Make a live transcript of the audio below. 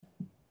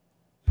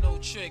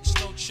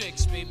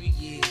chicks, baby.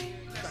 Yeah.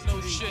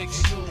 No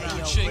chicks, Hey, no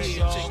yo, chicks,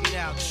 y'all. check it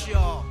out,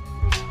 y'all.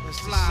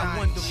 Fly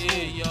wonderful.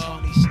 Yeah,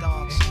 y'all. Tony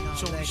Starks,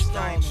 Tony Lex Starks.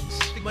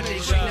 Diamonds. My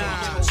name's Right Nah.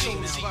 now, So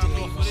Tony it's Starks.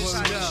 about For this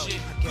word good up.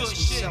 shit, I guess good we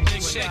shit. celebrate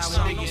Nigga, check our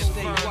something, niggas stay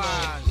stay wise.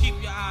 wise. Keep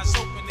your eyes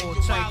open and All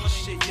your type wallet of and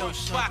shit, your yo, front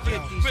son, pocket.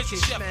 get these Prison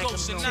chicks chef back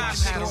ghosts up, and know nine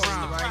just how to zeros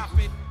rhyme, the right?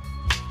 profit.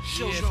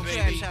 Shows Yeah, them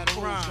baby. cats how to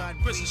rhyme.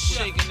 Prison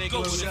shaking niggas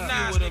Word and up.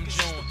 nine niggas is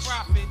the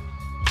profit.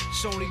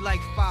 It's only like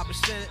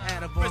 5%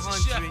 out of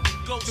 100.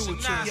 Do it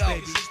to us,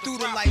 baby. Through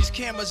the lights,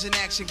 cameras in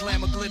action,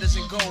 glamour glitters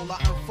and gold. I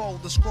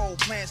unfold the scroll,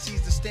 plant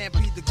seeds to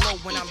stampede the glow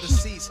when I'm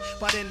deceased.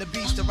 But in the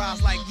beast, to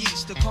rise like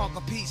yeast, to conquer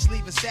peace,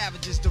 leaving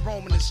savages to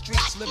roam in the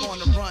streets, live on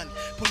the run.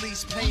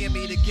 Police paying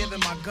me to give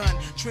him my gun,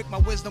 trick my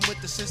wisdom with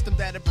the system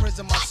that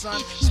imprison my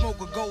son. Smoke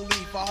a gold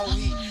leaf, I hold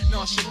heat,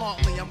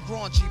 nonchalantly. I'm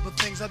graunchy, but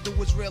things I do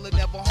is real, it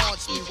never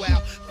haunts me.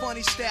 Wow,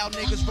 funny style,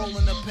 niggas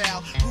rolling a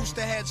pal.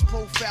 Rooster heads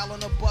profile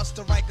on a bus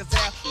to Rikers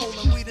out.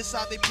 Holding weed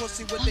inside they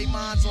pussy with they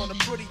minds on the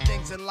pretty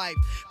things in life.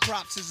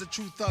 Props is a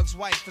true thug's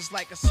wife, it's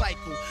like a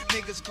cycle.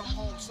 Niggas come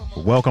home.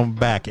 Welcome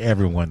back,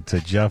 everyone,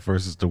 to Jeff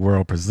versus the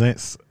World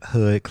presents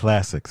Hood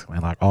Classics.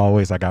 And like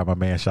always, I got my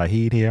man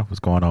Shaheed here. What's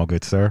going on,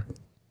 good sir?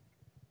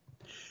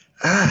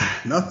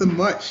 Nothing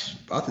much.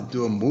 About to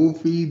do a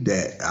movie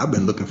that I've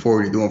been looking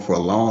forward to doing for a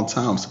long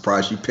time. I'm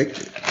surprised you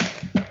picked it.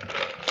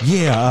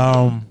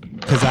 Yeah,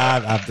 because I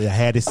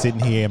had it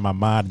sitting here in my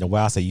mind in a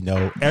while. I say, and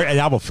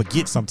I will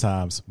forget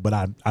sometimes, but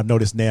I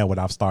noticed now what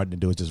I'm starting to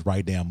do is just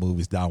write down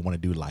movies that I want to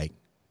do like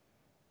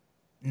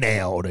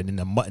now or in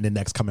the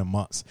next coming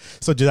months.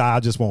 So I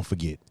just won't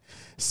forget.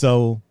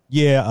 So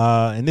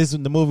yeah, and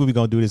the movie we're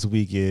gonna do this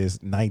week is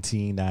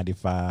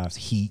 1995's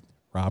Heat,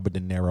 Robert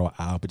De Niro,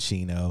 Al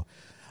Pacino,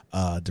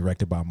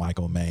 directed by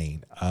Michael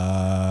Mann.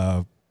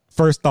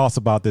 First thoughts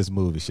about this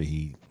movie,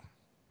 Shaheed?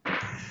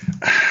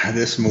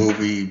 This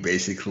movie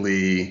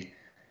basically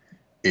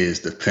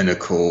is the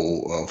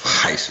pinnacle of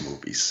heist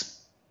movies.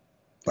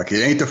 Like,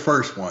 it ain't the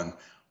first one,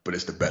 but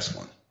it's the best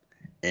one.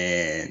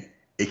 And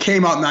it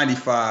came out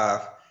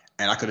 95,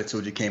 and I could have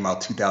told you it came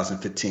out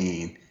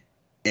 2015.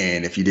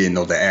 And if you didn't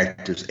know the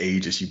actors'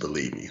 ages, you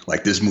believe me.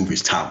 Like, this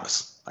movie's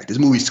timeless. Like, this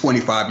movie's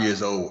 25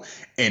 years old,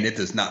 and it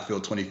does not feel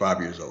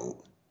 25 years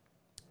old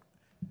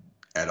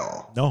at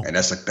all. No. And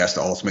that's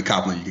the ultimate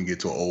compliment you can get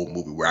to an old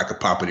movie, where I could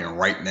pop it in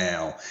right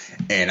now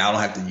and I don't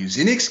have to use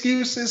any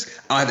excuses.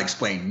 I don't have to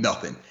explain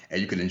nothing,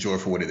 and you can enjoy it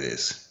for what it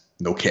is.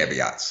 No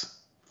caveats.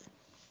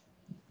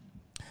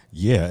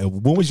 Yeah.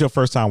 When was your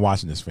first time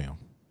watching this film?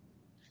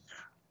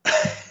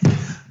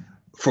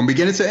 From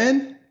beginning to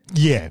end?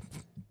 Yeah.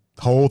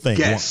 Whole thing.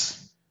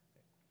 Guess.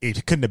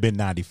 It couldn't have been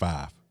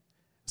 95.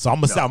 So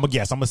I'm gonna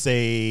guess. I'm gonna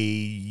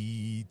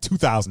say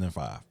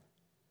 2005.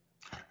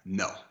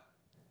 No.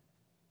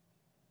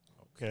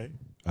 Okay.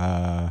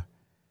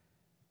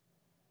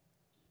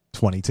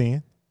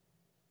 2010.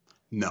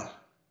 No.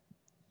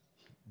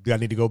 Do I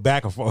need to go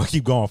back or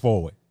keep going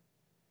forward?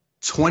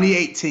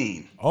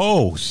 2018.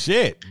 Oh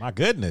shit! My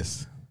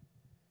goodness.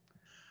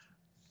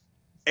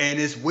 And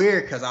it's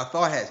weird because I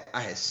thought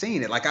I had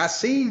seen it. Like, I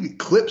seen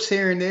clips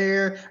here and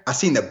there. I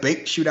seen the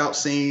bait shootout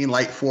scene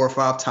like 4 or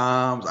 5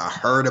 times. I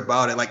heard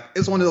about it. Like,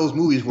 it's one of those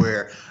movies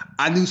where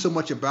I knew so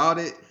much about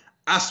it.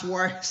 I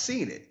swore I had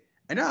seen it.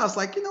 And then I was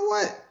like, you know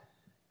what?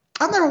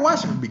 I've never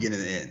watched it from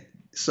beginning to end.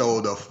 So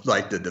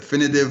the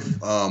definitive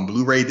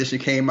Blu-ray edition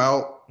came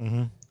out.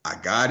 Mm-hmm. I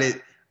got it.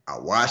 I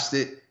watched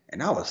it.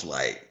 And I was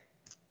like,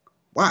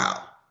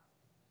 wow,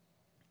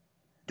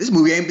 this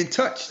movie ain't been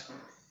touched.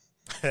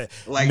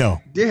 Like,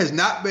 no. There has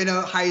not been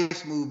a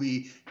heist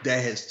movie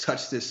that has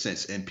touched this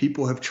since, and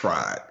people have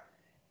tried.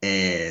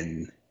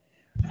 And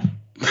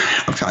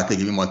I'm trying to think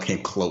if anyone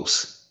came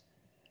close.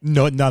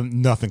 No,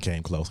 nothing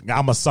came close.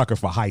 I'm a sucker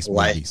for heist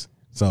movies.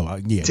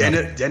 So yeah.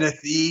 Den of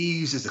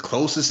Thieves is the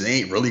closest. It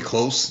ain't really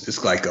close.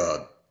 It's like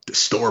the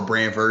store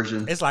brand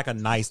version. It's like a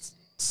nice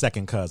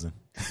second cousin.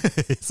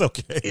 It's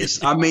okay.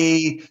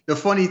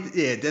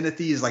 Den of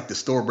Thieves is like the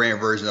store brand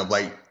version of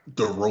like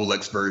the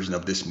Rolex version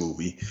of this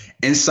movie.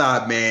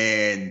 Inside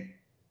Man,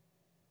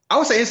 I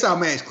would say Inside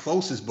Man is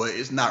closest, but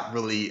it's not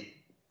really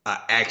an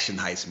action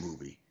heist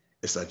movie.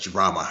 It's a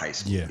drama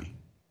heist movie. Yeah.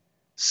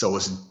 So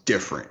it's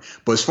different.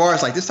 But as far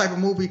as like this type of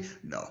movie,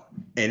 no.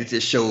 And it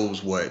just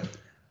shows what,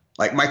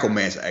 like, Michael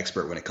Mann's an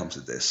expert when it comes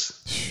to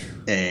this.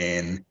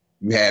 And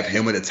you have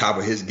him at the top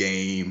of his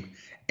game,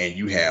 and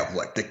you have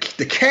like the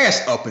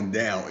cast up and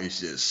down is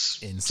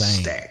just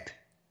insane, stacked.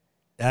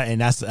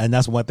 And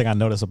that's one thing I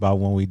notice about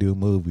when we do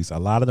movies. A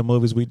lot of the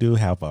movies we do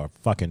have a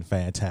fucking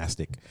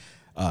fantastic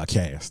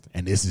cast,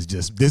 and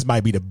this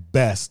might be the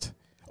best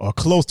or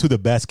close to the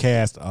best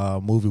cast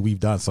movie we've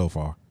done so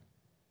far.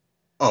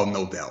 Oh,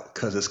 no doubt,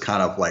 because it's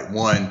kind of like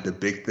the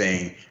big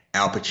thing: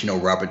 Al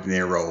Pacino, Robert De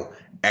Niro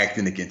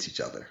acting against each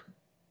other.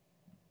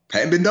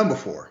 Hadn't been done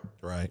before,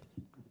 right?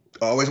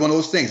 Always one of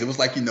those things. It was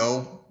like,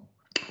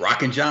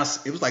 Rock and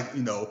Johnson. It was like,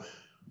 you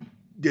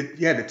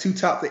had the two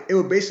top things. It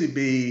would basically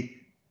be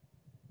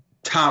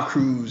Tom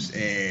Cruise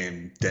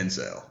and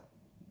Denzel.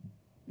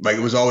 Like,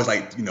 it was always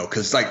like,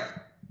 because like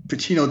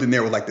Pacino, De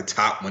Niro were like the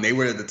top. When they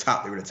were at the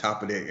top, they were the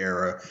top of their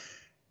era.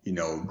 You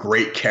know,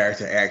 great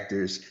character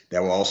actors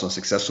that were also in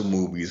successful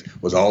movies,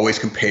 was always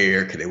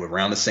compared because they were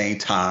around the same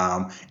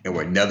time and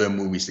were in other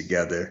movies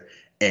together.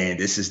 And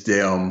this is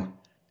them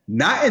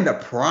not in the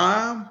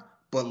prime,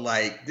 but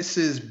like this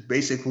is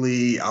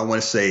basically, I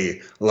want to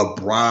say,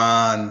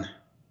 LeBron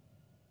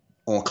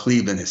on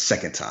Cleveland his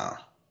second time.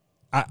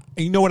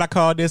 You know what I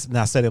call this? And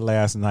I said it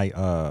last night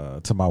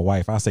to my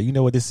wife. I said, you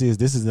know what this is?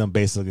 This is them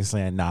basically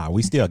saying, nah,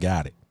 we still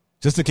got it.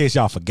 Just in case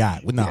y'all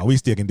forgot. Nah, we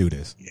still can do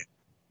this. Yeah.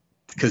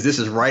 Because this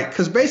is right.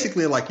 Because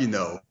basically, like, you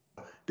know,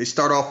 they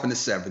start off in the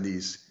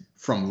 70s,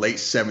 from late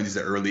 70s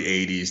to early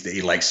 80s.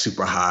 They like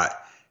super hot,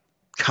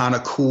 kind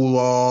of cool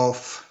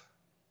off,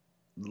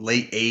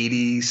 late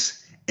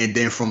 80s. And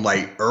then from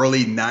like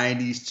early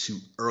 90s to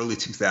early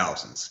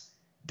 2000s,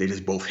 they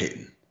just both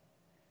hitting.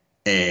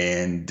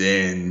 And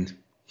then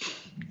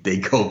they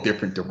go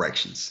different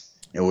directions.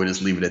 And we'll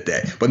just leave it at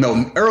that. But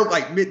no, early,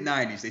 like mid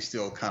 90s, they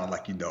still kind of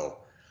like, you know,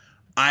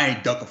 I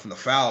ain't dunking from the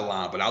foul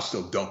line, but I'll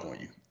still dunk on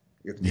you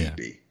if need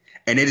be.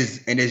 And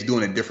it's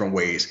doing it in different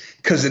ways.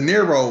 Because De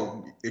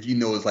Niro, if you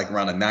know, is like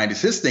around the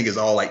 90s. His thing is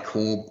all like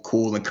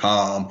cool and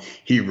calm.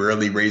 He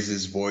rarely raises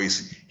his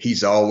voice.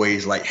 He's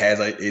always like has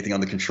like, everything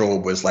under control.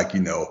 But it's like,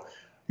 you know,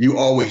 you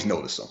always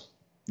notice him,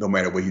 no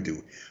matter what he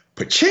do.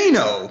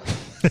 Pacino,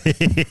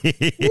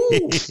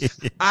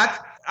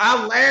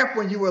 I laughed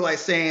when you were like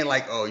saying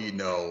like, oh, you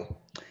know,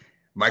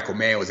 Michael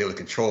Mann was able to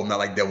control him, not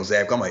like Devil's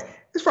Advocate. I'm like,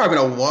 it's probably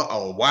been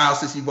a while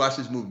since you watched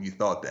this movie. You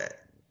thought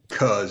that.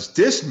 Because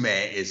this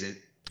man isn't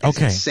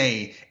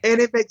insane.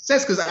 And it makes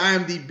sense because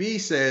IMDb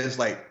says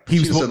like, he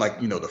was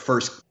like, you know, the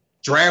first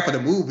draft of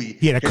the movie,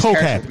 his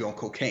character would be on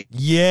cocaine.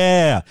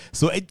 Yeah.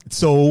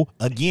 So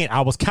again,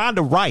 I was kind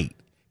of right.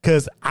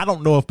 Because I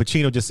don't know if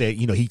Pacino just said,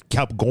 you know, he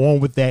kept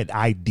going with that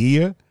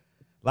idea.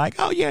 Like,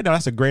 oh, yeah, no,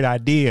 that's a great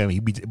idea. I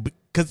mean,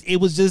 because it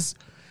was just,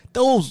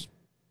 those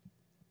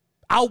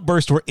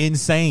outbursts were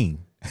insane.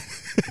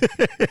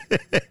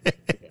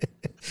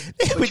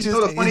 But you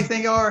know the funny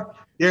thing are?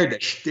 They're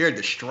a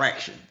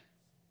distraction.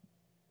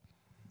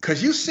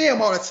 Because you see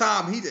him all the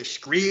time. He's just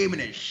screaming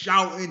and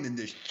shouting and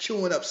just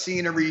chewing up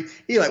scenery.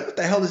 He like, what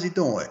the hell is he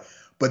doing?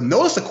 But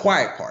notice the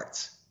quiet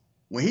parts.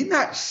 When he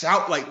not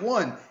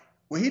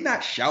when he's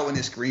not shouting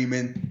and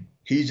screaming,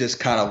 he's just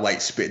kind of like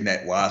spitting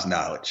that wise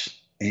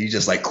knowledge. And he's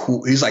just like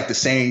cool. He's like the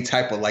same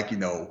type of like, you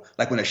know,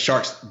 like when a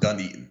shark's done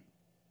eating.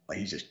 Like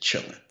he's just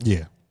chilling.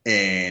 Yeah.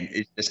 And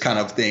it's this kind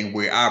of thing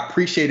where I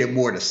appreciate it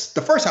more.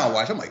 The first time I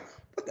watched, I'm like,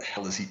 what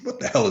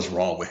the hell is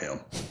wrong with him?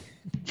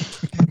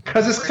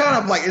 Because it's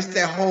kind of like, it's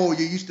that whole,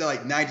 you're used to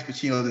like 90s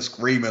Pacino just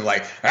screaming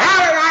like,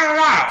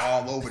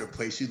 all over the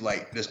place. He's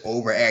like just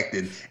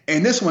overacting.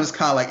 And this one is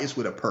kind of like, it's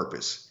with a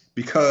purpose.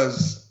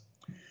 Because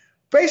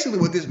basically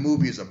what this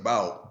movie is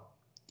about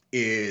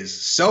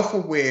is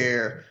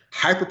self-aware,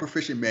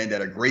 hyper-proficient men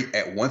that are great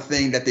at one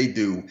thing that they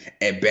do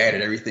and bad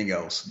at everything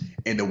else.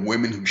 And the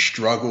women who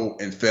struggle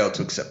and fail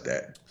to accept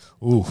that.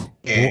 Ooh.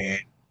 And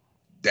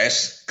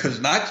that's because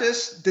not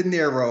just De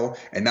Niro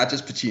and not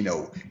just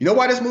Pacino. You know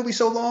why this movie's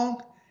so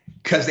long?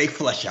 Because they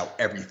flesh out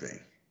everything.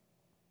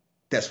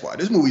 That's why.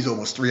 This movie's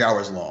almost 3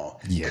 hours long.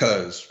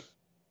 Because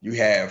you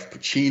have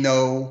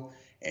Pacino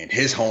and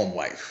his home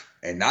life.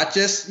 And not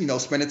just, you know,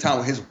 spending time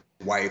with his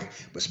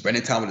wife, but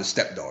spending time with his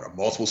stepdaughter.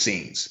 Multiple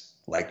scenes.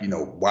 Like, you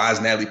know, why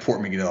is Natalie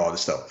Portman getting all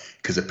this stuff?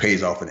 Because it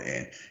pays off in the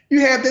end.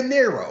 You have De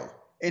Niro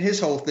and his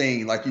whole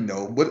thing. Like, you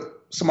know, what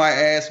somebody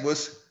asked,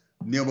 what's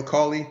Neil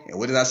McCauley? And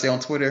what did I say on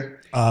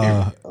Twitter?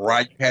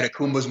 Right, you had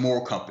Akuma's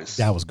moral compass.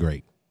 That was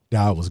great.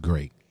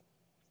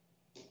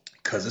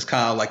 Because it's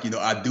kind of like, you know,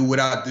 I do what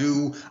I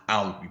do.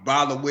 I don't be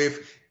bothered with.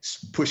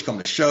 Push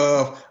come to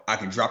shove. I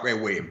can drop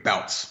everywhere and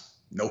bounce.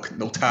 No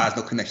ties,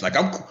 no connection.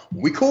 Like,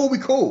 we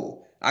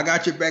cool. I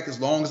got your back as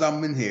long as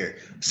I'm in here.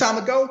 It's time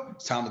to go.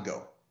 It's time to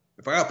go.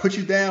 If I got to put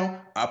you down,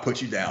 I'll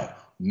put you down.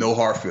 No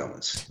hard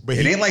feelings. But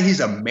it ain't like he's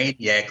a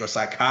maniac or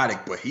psychotic,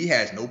 but he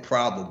has no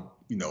problem,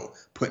 you know,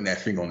 putting that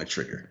finger on the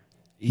trigger.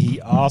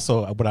 He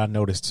also, what I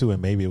noticed too,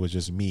 and maybe it was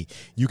just me,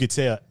 you could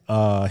tell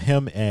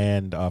him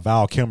and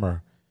Val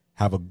Kilmer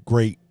have a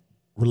great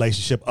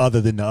relationship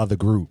other than the other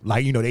group.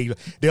 Like, you know,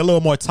 they're a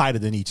little more tighter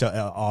than each other,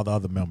 all the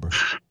other members.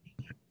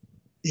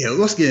 Yeah,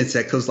 let's get into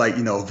that because, like,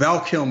 you know, Val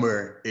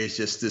Kilmer is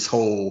just this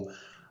whole,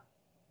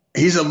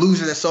 he's a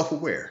loser that's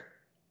self-aware.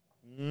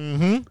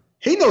 Mm-hmm.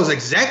 He knows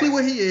exactly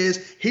what he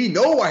is. He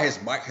know why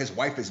his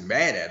wife is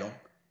mad at him.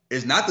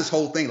 It's not this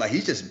whole thing. Like,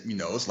 he's just, you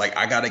know, it's like,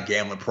 I got a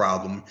gambling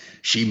problem.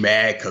 She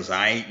mad because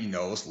I ain't, you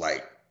know, it's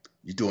like,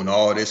 you doing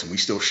all this and we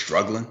still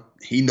struggling.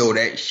 He know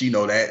that. She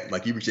know that.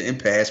 Like, you reach an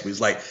impasse, but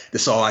it's like,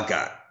 this all I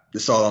got.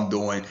 This all I'm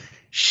doing.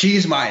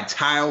 She's my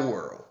entire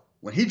world.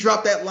 When he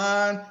dropped that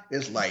line,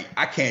 it's like,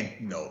 I can't,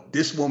 you know,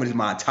 this woman is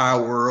my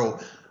entire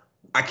world.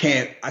 I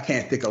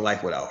can't think of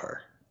life without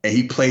her. And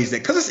he plays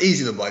that because it's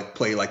easy to like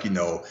play like, you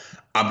know,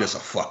 I'm just a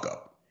fuck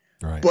up.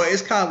 Right. But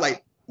it's kind of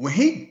like when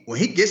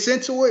he gets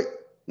into it,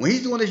 when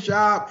he's doing his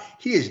job,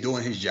 he is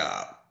doing his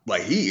job.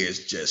 Like, he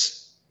is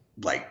just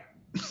like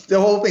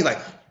the whole thing. Like,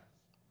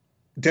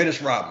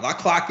 Dennis Rodman. When I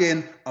clock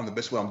in, I'm the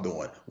best what I'm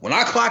doing. When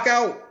I clock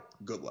out,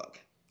 good luck.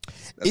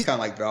 That's kind of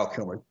like Val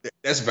Kilmer.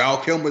 That's Val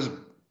Kilmer's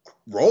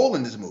role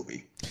in this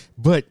movie.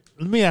 But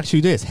let me ask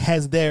you this: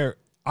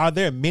 are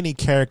there many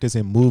characters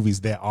in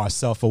movies that are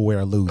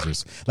self-aware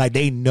losers? Like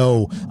they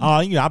know,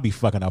 I'll be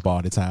fucking up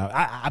all the time.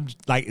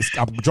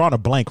 I'm drawing a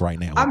blank right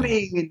now. I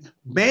mean,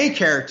 main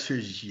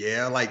characters,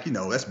 yeah, like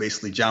that's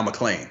basically John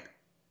McClane.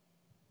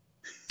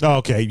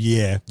 Okay,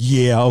 yeah,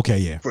 okay,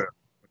 yeah.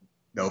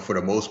 For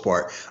the most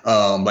part,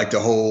 like the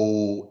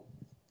whole,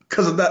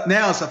 because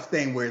now it's a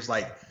thing where it's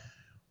like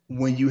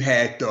when you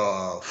had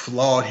the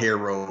flawed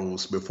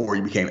heroes before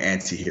you became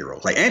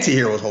anti-heroes. Like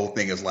anti-heroes' whole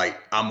thing is like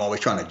I'm always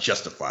trying to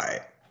justify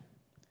it.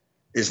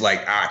 It's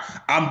like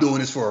I'm doing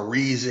this for a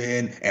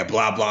reason and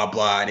blah blah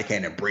blah, and they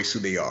can't embrace who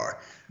they are.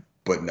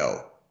 But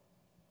no,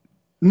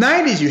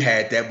 90s you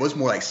had that, but it's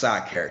more like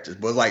side characters.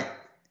 But like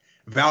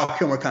Val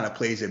Kilmer kind of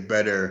plays it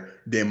better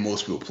than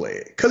most people play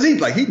it, because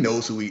he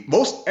knows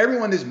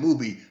everyone in this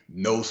movie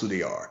knows who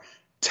they are.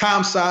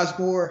 Tom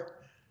Sizemore,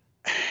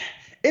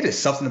 it is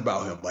something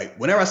about him. Like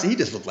whenever I see, he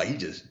just looks like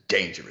he's just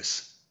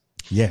dangerous.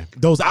 Yeah,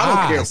 those eyes. I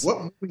don't care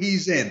what movie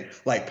he's in.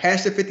 Like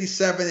Pastor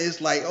 57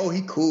 is like, oh,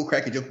 he cool,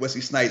 cracking joke,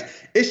 Wesley Snipes.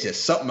 It's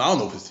just something. I don't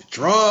know if it's the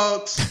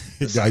drugs,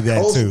 like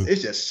that too.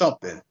 It's just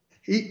something.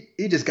 He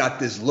just got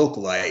this look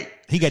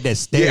like he got that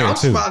stare I'm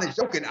too. smiling,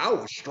 joking. I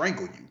will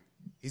strangle you.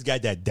 He's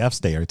got that death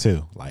stare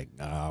too. Like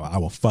I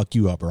will fuck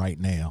you up right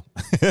now.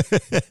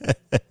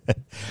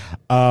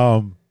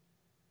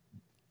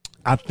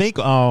 I think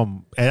and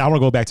I want to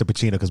go back to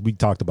Pacino because we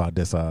talked about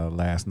this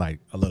last night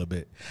a little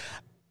bit.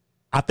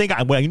 I think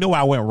where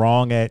I went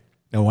wrong at,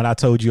 and when I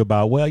told you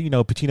about,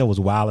 Pacino was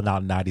wilding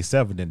out in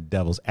 97 in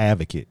Devil's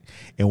Advocate.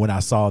 And when I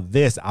saw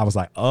this, I was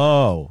like,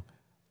 oh,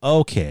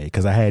 okay.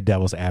 Because I had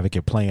Devil's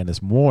Advocate playing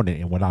this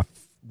morning. And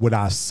what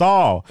I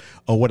saw,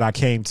 or what I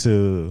came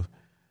to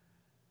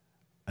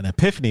an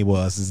epiphany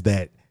is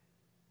that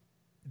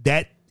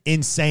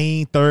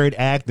insane third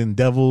act in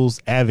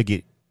Devil's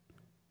Advocate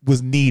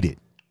was needed.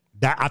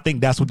 I think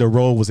that's what the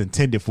role was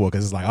intended for,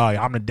 because it's like,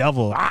 oh, I'm the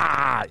devil,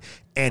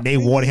 and they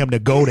wanted him to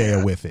go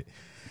there with it.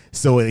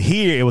 So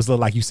here it was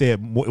like you said,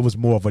 it was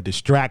more of a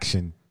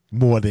distraction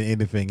more than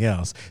anything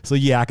else. So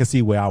yeah, I can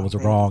see where I was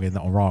wrong in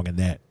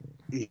that.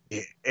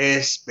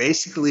 It's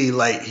basically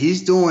like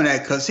he's doing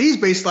that because he's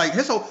basically like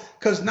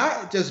because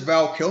not just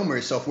Val Kilmer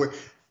himself, where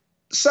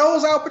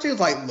Sells Al Pacino's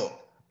like, look,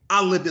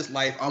 I live this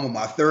life. I'm on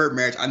my third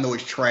marriage. I know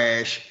it's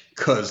trash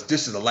because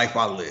this is the life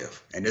I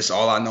live, and this is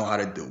all I know how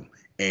to do.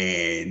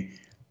 And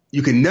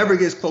you can never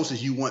get as close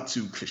as you want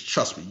to, because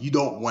trust me, you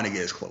don't want to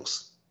get as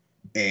close.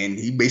 And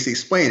he basically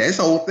explained that. This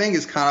whole thing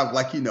is kind of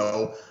like,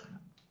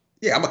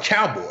 yeah, I'm a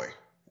cowboy.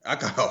 I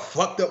got a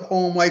fucked up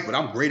home life, but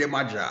I'm great at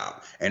my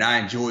job. And I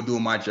enjoy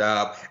doing my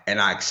job. And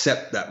I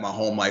accept that my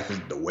home life is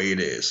the way it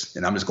is.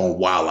 And I'm just going to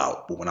wild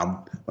out. But when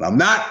I'm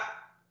not,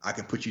 I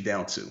can put you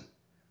down too.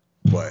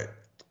 But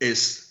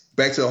it's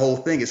back to the whole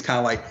thing. It's kind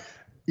of like,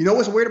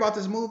 what's weird about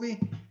this movie?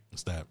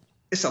 What's that?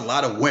 It's a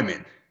lot of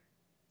women.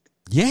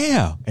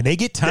 Yeah, and they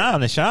get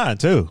time to shine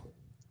too.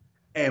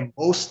 And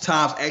most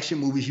times, action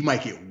movies, you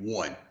might get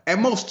one, at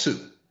most two.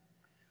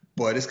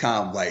 But it's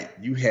kind of like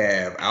you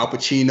have Al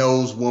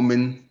Pacino's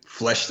woman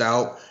fleshed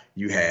out.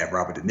 You have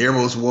Robert De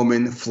Niro's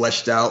woman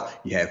fleshed out.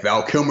 You have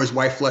Val Kilmer's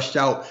wife fleshed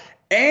out.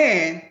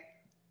 And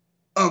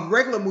a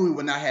regular movie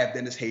would not have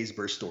Dennis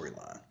Haysbert's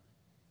storyline.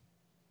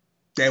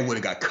 That would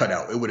have got cut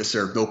out. It would have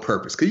served no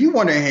purpose. Because you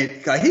wonder,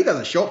 like, he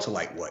doesn't show up to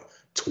like, what,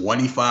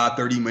 25,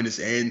 30 minutes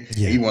in?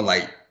 Yeah. And you want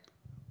like,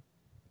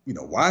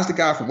 why is the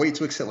guy from Wait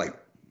to Exhale like,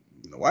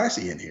 why is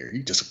he in here?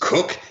 He's just a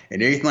cook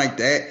and everything like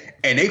that.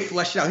 And they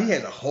flesh out. He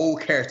has a whole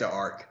character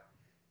arc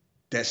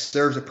that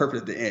serves a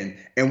purpose at the end.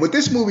 And what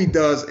this movie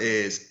does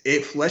is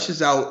it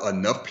fleshes out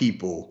enough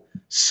people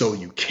so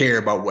you care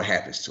about what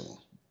happens to them.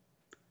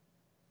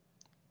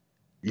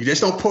 You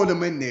just don't put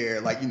them in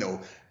there like,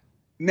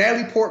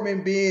 Natalie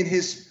Portman being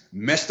his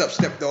messed up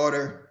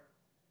stepdaughter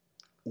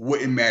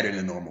wouldn't matter in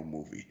a normal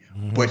movie.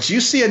 Mm-hmm. But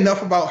you see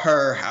enough about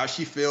her, how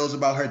she feels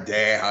about her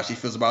dad, how she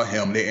feels about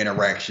him, their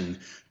interaction,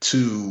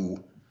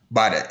 to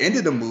by the end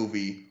of the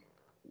movie,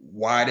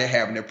 why they're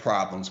having their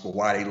problems, but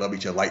why they love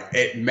each other. Like,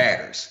 it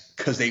matters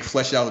because they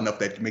flesh out enough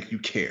that make you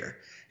care.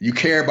 You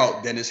care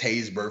about Dennis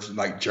Haysbert's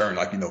journey.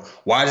 Like,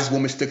 why is this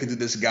woman sticking to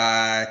this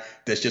guy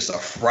that's just a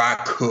fry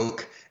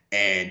cook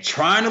and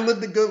trying to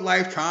live the good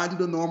life, trying to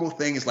do the normal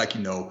thing? It's like,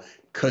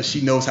 because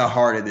she knows how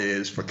hard it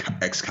is for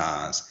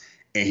ex-cons,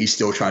 and he's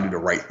still trying to do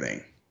the right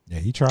thing. Yeah,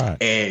 he tried.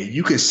 And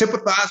you can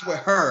sympathize with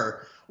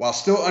her while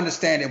still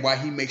understanding why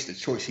he makes the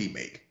choice he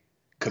make.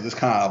 Because it's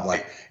kind of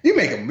like, you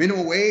make a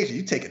minimum wage and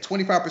you take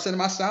 25% of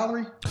my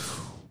salary?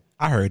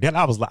 I heard that.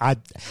 I was like,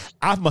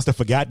 I must have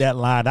forgot that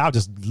line. I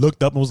just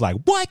looked up and was like,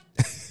 what?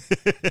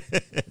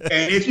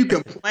 And if you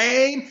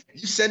complain,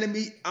 you sending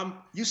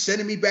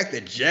me back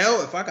to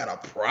jail if I got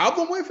a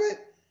problem with it?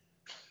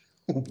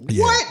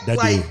 Yeah, what? That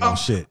like, dude,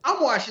 shit.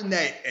 I'm watching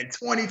that in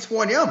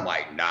 2020. I'm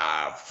like,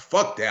 nah,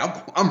 fuck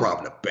that. I'm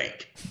robbing a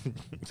bank.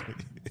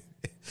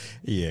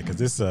 Yeah, because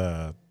this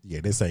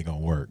ain't gonna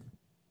work.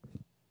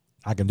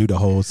 I can do the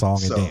whole song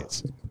and So-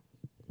 dance.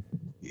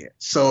 Yeah.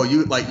 So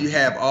you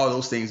have all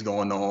those things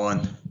going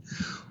on.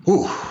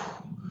 Whew.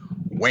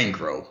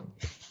 Waingro.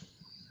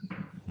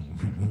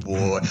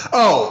 Boy.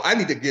 Oh, I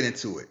need to get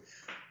into it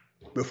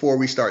before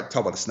we start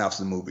talking about the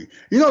synopsis of the movie.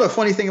 You know the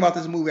funny thing about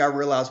this movie I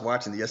realized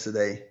watching it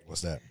yesterday?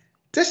 What's that?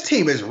 This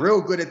team is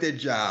real good at their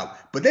job,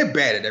 but they're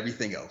bad at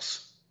everything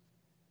else.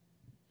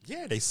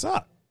 Yeah, they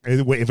suck.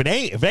 If it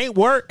ain't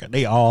work,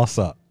 they all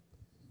suck.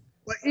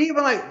 But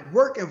even like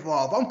work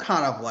involved, I'm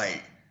kind of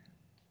like,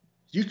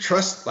 you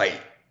trust, like,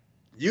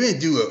 you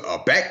didn't do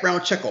a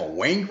background check on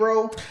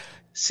Waingro,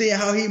 seeing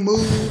how he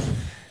moved.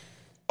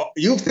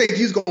 You think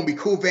he's gonna be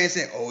cool, Van,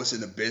 saying, "Oh, it's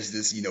in the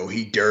business. You know,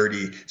 he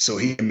dirty, so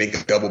he can make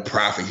a double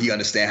profit. He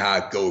understand how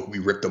it goes. We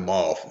ripped him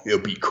off. It'll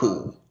be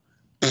cool."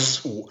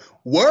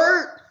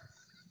 Word?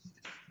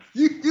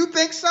 You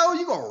think so?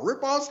 You gonna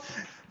rip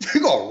off?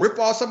 You gonna rip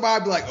off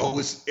somebody? Be like, "Oh,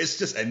 it's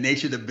just a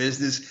nature of the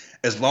business.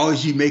 As long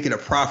as you making a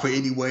profit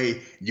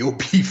anyway, you'll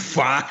be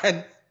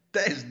fine."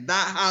 That is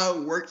not how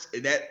it works.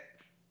 And that.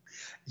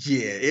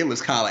 Yeah, it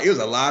was kind of like, it was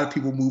a lot of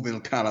people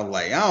moving kind of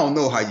like, I don't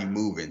know how you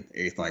moving,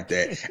 anything like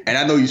that. And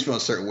I know you feel a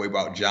certain way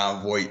about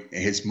John Voight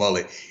and his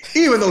mullet,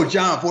 even though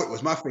John Voight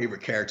was my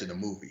favorite character in the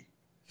movie.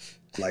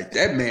 Like,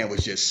 that man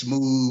was just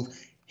smooth.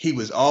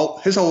 His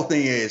whole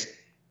thing is,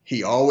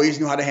 he always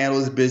knew how to handle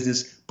his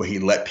business, but he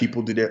let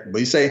people do that. But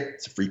he say,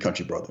 it's a free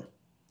country, brother.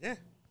 Yeah.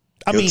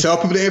 He'll tell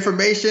people the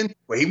information,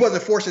 but he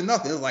wasn't forcing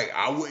nothing. It was like,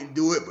 I wouldn't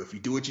do it, but if you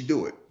do it, you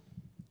do it.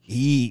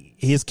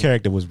 His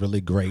character was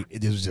really great.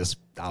 It was just,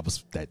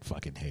 that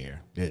fucking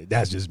hair.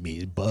 That's just me.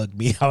 It bugged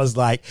me. I was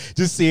like,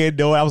 just seeing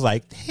Noah, I was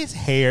like, his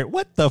hair,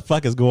 what the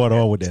fuck is going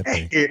on with that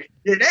thing? Yeah,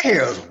 that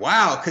hair is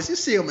wild because you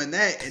see him in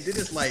that, and then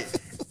it's like,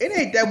 it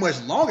ain't that much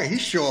longer. He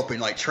show up in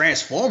like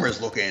Transformers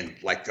looking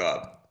like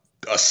a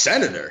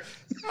senator.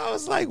 I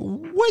was like,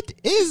 what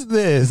is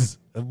this?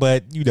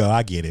 But,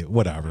 I get it.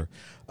 Whatever.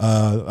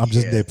 I'm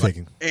just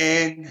nitpicking.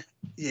 And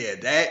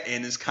that,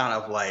 and it's kind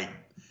of like,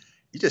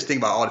 you just think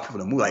about all the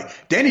people in the movie.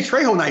 Like, Danny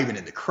Trejo not even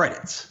in the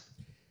credits.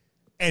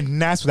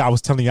 And that's what I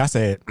was telling you. I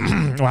said,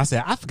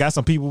 I forgot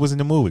some people was in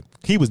the movie.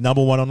 He was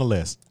number one on the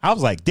list. I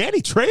was like,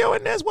 Danny Trejo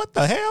in this? What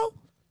the hell?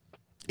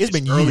 It's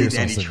been early years.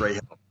 Danny Trejo.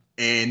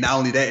 And not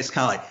only that, it's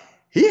kind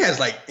of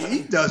like,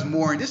 he does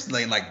more in this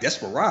lane like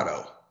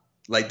Desperado.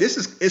 Like,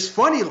 it's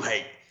funny,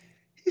 like,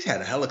 he's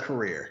had a hella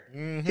career.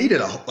 Mm-hmm. He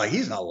did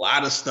he's in a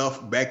lot of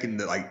stuff back in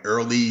the late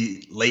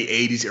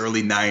 80s,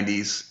 early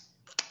 90s.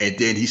 And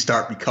then he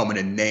start becoming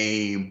a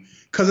name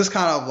because it's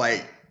kind of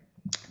like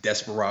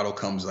Desperado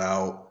comes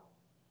out.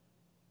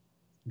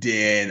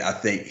 Then I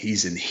think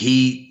he's in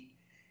Heat,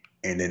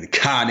 and then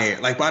Con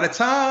Air. Like, by the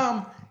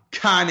time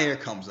Con Air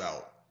comes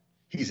out,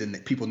 he's in.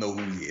 People know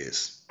who he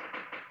is.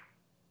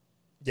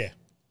 Yeah.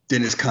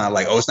 Then it's kind of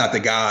like, oh, it's not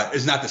the guy.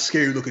 It's not the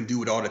scary looking dude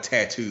with all the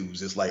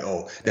tattoos. It's like,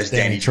 oh, that's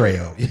Danny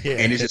Trejo. Yeah.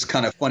 And it's just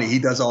kind of funny. He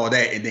does all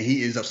that, and then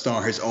he ends up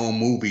starring his own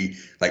movie.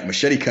 Like,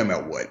 Machete come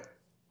out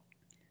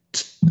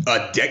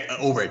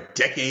over a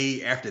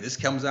decade after this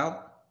comes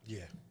out.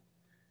 Yeah.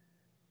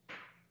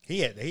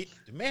 The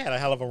man had a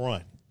hell of a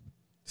run.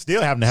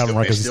 Still having a hell of a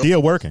run because it's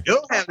still working.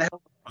 Still having a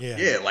hell of a run.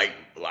 Yeah, like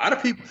a lot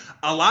of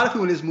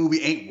people in this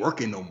movie ain't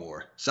working no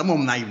more. Some of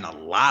them not even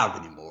alive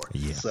anymore.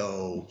 Yeah.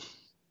 So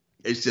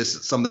it's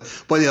just something.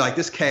 But like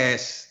this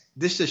cast,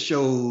 this just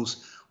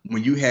shows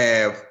when you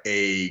have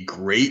a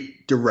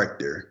great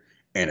director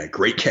and a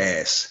great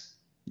cast,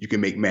 you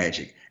can make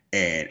magic.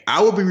 And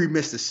I would be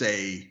remiss to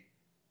say,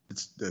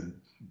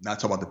 not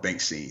talking about the bank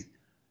scene.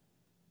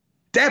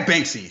 That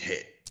bank scene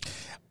hit.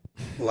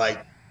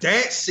 Like,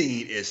 that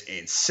scene is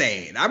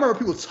insane. I remember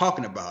people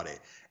talking about it,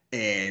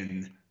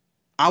 and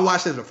I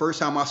watched it the first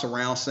time on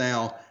surround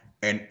sound,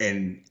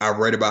 and I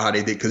read about how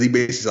they did, because he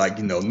basically like,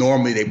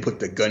 normally they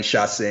put the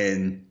gunshots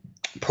in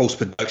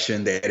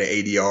post-production, they had an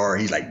ADR.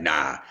 He's like,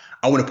 nah,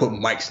 I want to put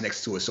mics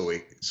next to it so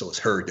it's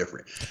heard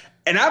different.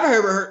 And I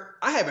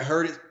haven't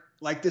heard it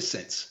like this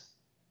since.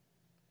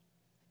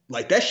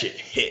 Like, that shit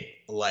hit.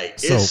 Like,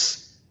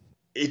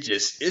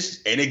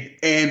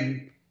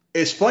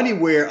 it's funny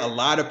where a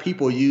lot of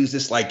people use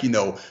this, like,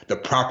 the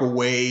proper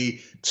way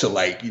to,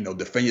 like,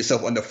 defend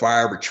yourself under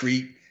fire,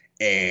 retreat.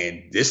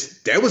 And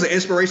that was an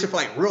inspiration for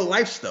like real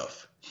life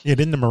stuff. Yeah.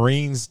 Didn't the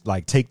Marines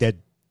like take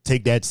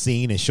that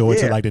scene and show it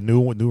to like the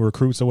new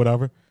recruits or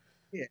whatever?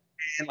 Yeah.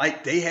 And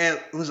like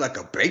it was like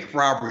a bank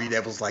robbery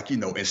that was like,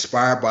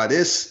 inspired by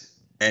this,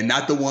 and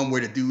not the one where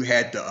the dude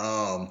had the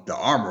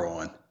armor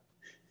on.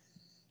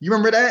 You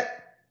remember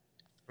that?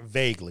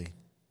 Vaguely.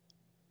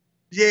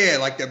 Yeah,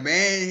 like the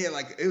man had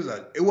like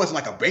it wasn't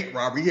like a bank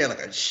robbery. He had like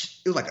it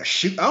was like a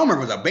shoot. I don't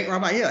remember if it was a bank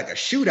robbery. He had like a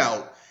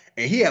shootout,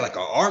 and he had like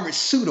an armored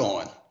suit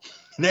on,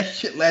 and that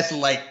shit lasted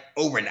like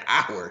over an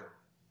hour.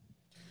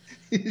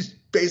 He's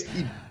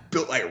basically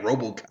built like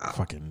RoboCop.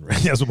 Fucking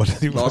that's what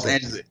Los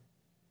Angeles.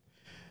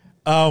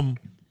 And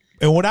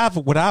what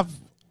I've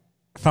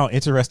found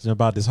interesting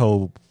about this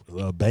whole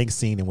bank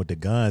scene and with the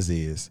guns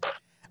is,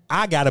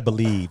 I gotta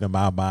believe in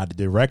my mind the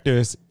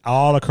directors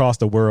all across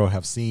the world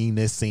have seen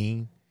this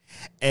scene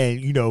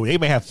And you know, they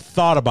may have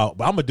thought about,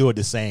 but I'm gonna do it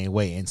the same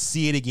way and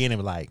see it again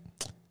and be like,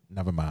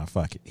 never mind,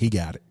 fuck it. He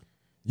got it.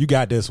 You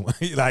got this one.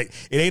 Like,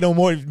 it ain't no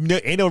more,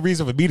 ain't no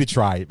reason for me to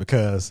try it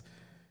because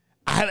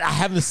I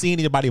haven't seen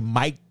anybody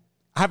mic.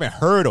 I haven't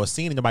heard or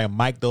seen anybody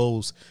mic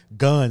those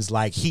guns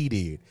like he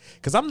did.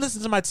 Because I'm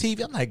listening to my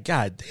TV. I'm like,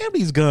 God damn,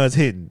 these guns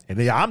hitting. And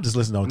then I'm just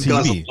listening on TV.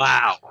 Guns are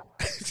loud.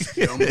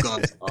 Them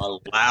guns are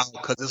loud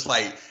because it's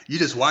like you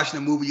just watching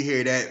the movie, you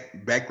hear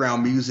that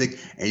background music,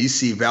 and you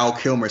see Val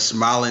Kilmer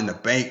smiling in the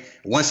bank.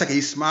 1 second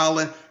he's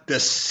smiling. The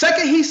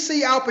second he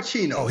see Al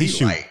Pacino,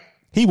 he's like,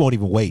 he won't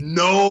even wait.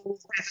 No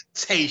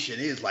hesitation.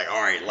 He's like,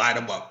 all right, light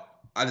him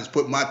up. I just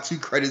put my 2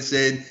 credits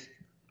in,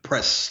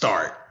 press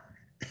start.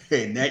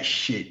 And that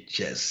shit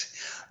just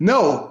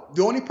no.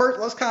 The only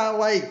person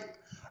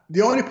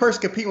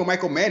competing with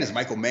Michael Mann is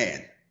Michael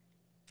Mann,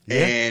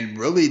 and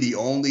really the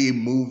only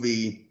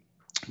movie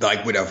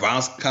like with a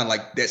violence kind of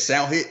like that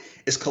sound hit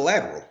is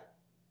Collateral,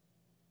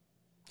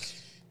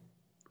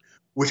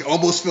 which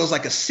almost feels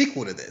like a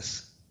sequel to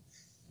this.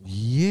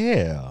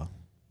 Yeah,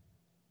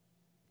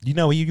 you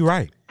know, you're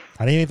right.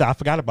 I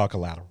forgot about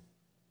Collateral.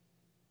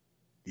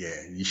 Yeah,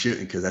 you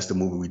shouldn't because that's the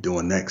movie we're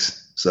doing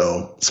next.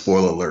 So,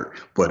 spoiler alert.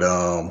 But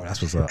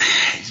that's what's up.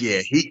 Yeah,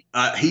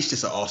 he's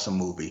just an awesome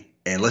movie,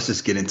 and let's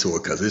just get into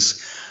it because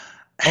it's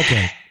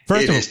okay.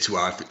 First, it is 2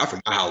 hours. I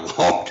forgot how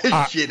long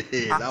this shit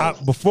is.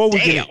 Before we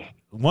get it,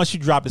 once you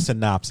drop the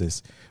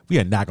synopsis, we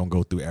are not gonna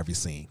go through every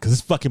scene because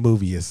this fucking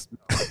movie is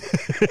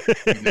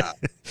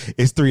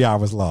it's 3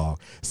 hours long.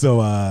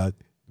 So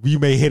we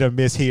may hit or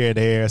miss here and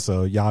there.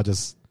 So y'all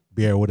just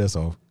bear with us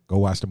or go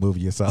watch the movie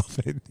yourself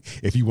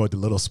if you want the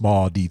little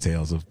small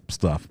details of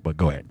stuff. But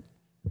go ahead.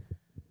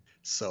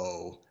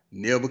 So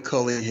Neil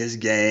McCulley and his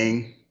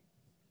gang,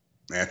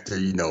 after,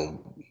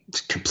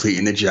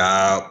 completing the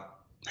job,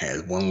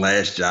 has one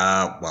last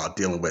job while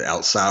dealing with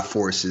outside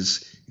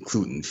forces,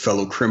 including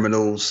fellow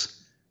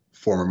criminals,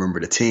 former member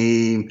of the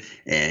team,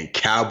 and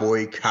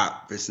cowboy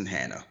cop Vincent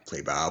Hanna,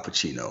 played by Al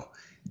Pacino.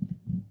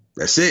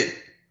 That's it.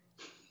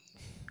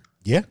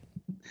 Yeah.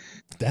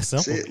 That's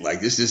simple. That's it. Like,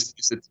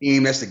 it's a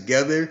team that's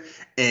together.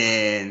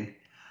 And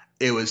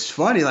it was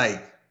funny,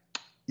 like,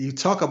 you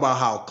talk about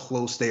how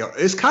close they are.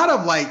 It's kind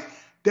of like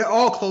they're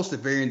all close to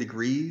varying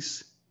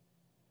degrees.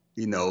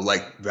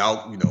 Like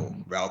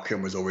Val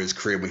Kilmer's over his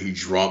crib when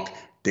he's drunk.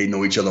 They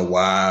know each other's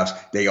wives.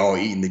 They all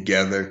eating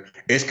together.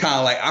 It's kind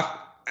of like,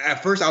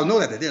 at first I'll know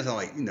that. Then I'm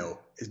like,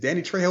 is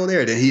Danny Trejo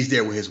there? Then he's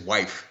there with his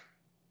wife.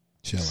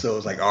 Chilling. So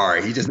it's like, all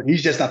right,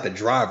 he's just not the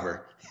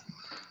driver.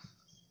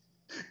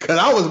 Because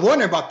I was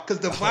wondering about, because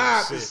the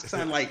vibe is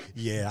kind of like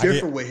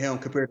different with him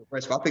compared to the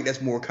rest. But I think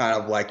that's more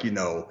kind of like,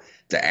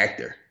 the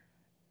actor.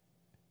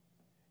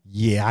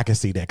 Yeah, I can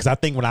see that. Because I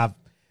think when I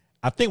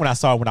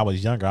saw it when I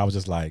was younger, I was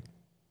just like,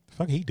 the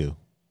fuck he do?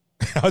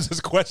 I was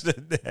just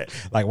questioning that.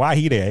 Like, why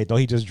he there? Don't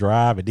he just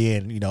drive? And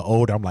then,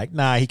 older, I'm like,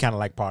 nah, he kind of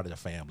like part of the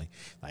family.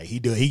 Like,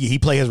 he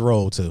play his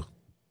role too.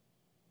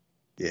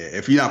 Yeah,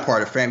 if you're not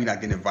part of the family, you're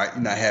not getting invited.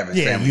 You're not having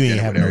family you ain't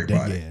dinner having with no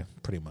everybody. Yeah,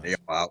 pretty much. They're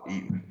all out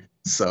eating.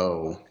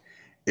 So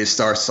it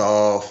starts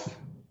off,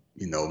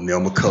 Neil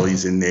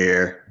McCulley's in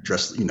there,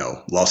 dressed,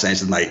 Los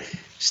Angeles night,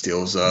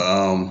 steals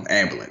a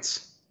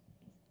ambulance.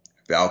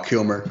 Val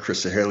Kilmer,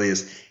 Chris Hurley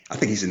I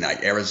think he's in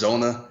like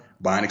Arizona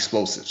buying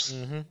explosives.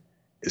 Mm-hmm.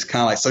 It's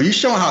kind of like, so you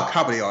showing how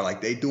copy they are. Like,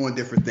 they doing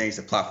different things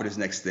to plot for this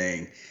next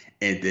thing.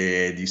 And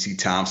then you see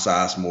Tom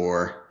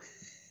Sizemore,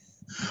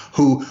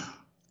 who,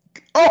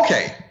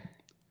 okay,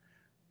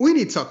 we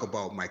need to talk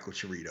about Michael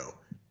Cheritto.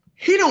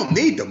 He don't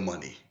need the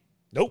money.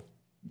 Nope.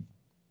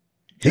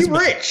 He's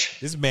rich.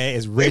 This man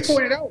is rich. They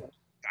pointed out. You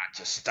got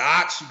your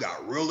stocks, you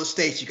got real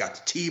estate, you got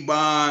the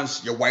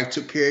T-bonds, your wife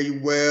took care of you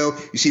well.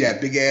 You see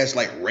that big ass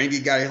like ring he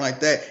got in like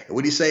that. And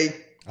what did he say?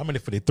 I'm in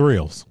it for the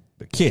thrills,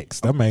 the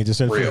kicks. That man just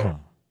said real.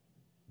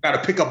 Got to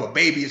pick up a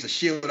baby as a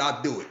shield.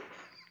 I'll do it.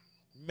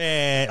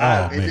 Man,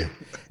 man.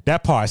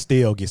 That part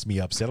still gets me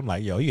upset. I'm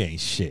like, yo, you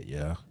ain't shit,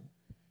 yo.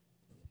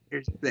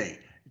 Here's the thing.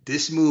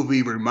 This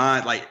movie a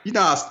lot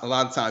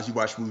of times you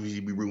watch movies,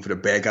 you be rooting for the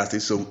bad guys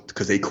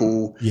because they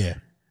cool. Yeah.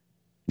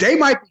 They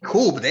might be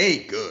cool, but they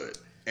ain't good.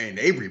 And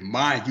they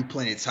remind you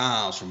plenty of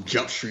times from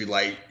Jump Street,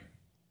 like,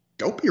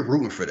 don't be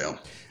rooting for them.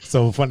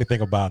 So funny thing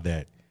about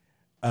that,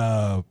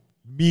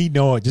 me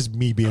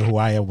being who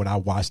I am when I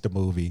watched the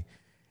movie,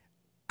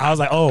 I was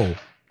like, oh,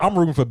 I'm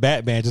rooting for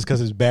Batman just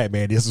because it's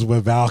Batman. This is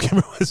when Val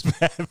Kilmer was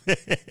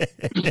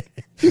Batman.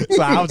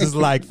 So I was just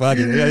like, fuck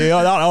it.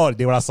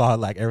 Then when I saw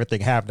like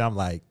everything happen, I'm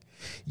like,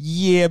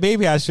 yeah,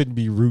 maybe I shouldn't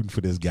be rooting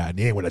for this guy. And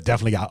then when I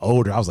definitely got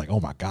older, I was like, oh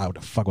my God, what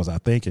the fuck was I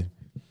thinking?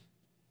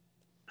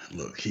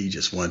 Look, he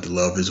just wanted to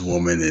love his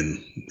woman,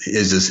 and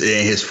it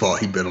ain't his fault.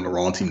 He bet on the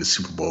wrong team in the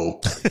Super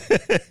Bowl.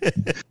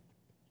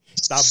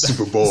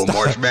 Super Bowl,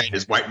 March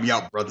Madness wiped me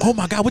out, brother. Oh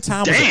my God, what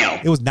time was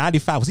it? It was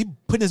 95. Was he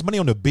putting his money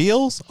on the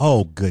Bills?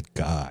 Oh, good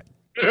God.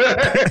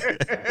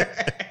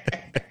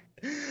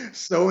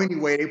 So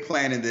anyway, they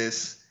planning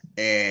this,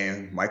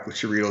 and Michael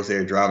Cheritto's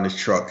there driving his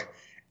truck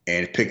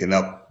and picking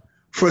up.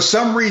 For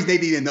some reason, they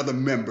need another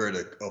member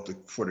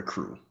for the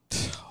crew.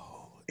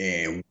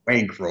 and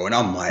Waingro, and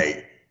I'm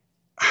like,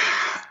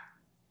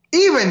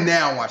 even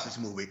now, watch this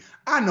movie.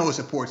 I know it's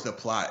important to the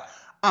plot.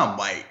 I'm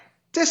like,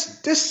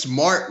 this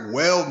smart,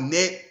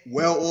 well-knit,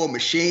 well-oiled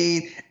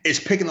machine is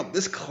picking up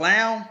this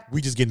clown.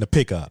 We just getting the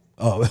pickup.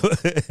 Oh,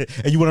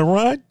 and you want to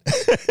run?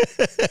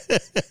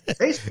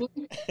 Basically,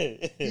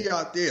 he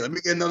out there. Let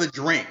me get another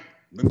drink.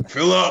 Let me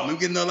fill up. Let me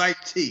get another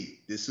iced tea.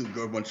 This is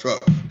go one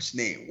truck. His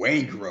name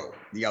Waingro.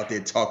 He out there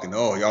talking.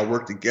 Oh, y'all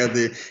work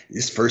together.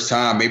 This first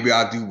time, maybe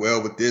I'll do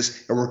well with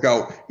this. It'll work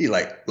out. He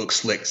like, look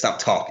slick. Stop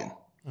talking.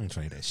 I'm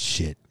trying that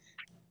shit.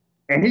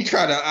 And he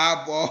tried to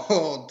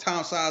eyeball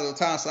Tom Sizemore.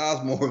 Tom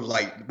Sizemore was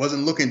like,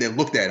 wasn't looking, then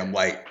looked at him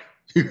like,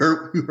 you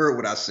heard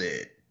what I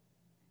said.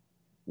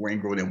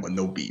 Waingro didn't want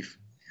no beef.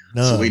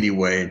 No. So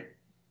anyway,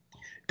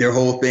 their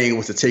whole thing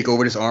was to take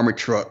over this armored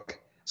truck.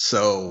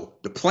 So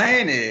the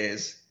plan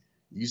is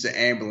use the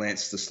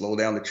ambulance to slow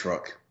down the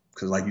truck.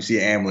 Because like you see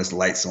an ambulance, the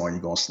lights on,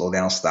 you're going to slow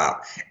down,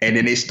 stop. And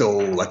then they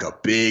stole like a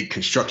big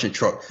construction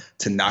truck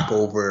to knock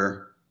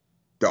over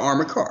the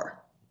armored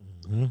car.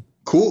 Mm-hmm.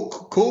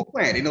 Cool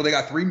plan. They know they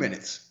got 3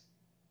 minutes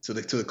to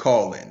the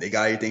call in. They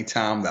got everything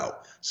timed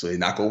out. So they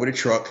knock over the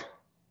truck,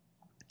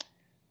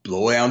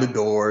 blow down the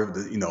door,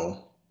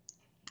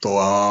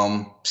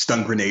 throw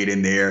stun grenade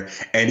in there,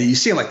 and then you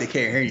see them like they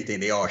can't hear anything.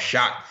 They all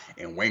shocked,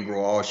 and Waingro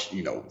all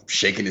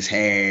shaking his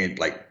hand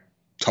like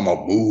talking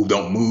about move,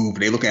 don't move.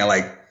 And they looking at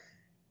like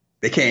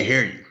they can't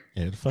hear you.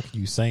 Yeah, the fuck are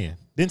you saying?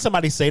 Didn't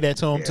somebody say that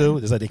to him too?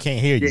 It's like they can't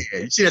hear you. Yeah,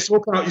 you see that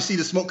smoke come out. You see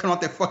the smoke come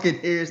out their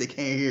fucking ears. They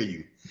can't hear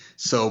you.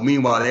 So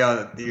meanwhile, they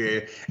are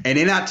there, and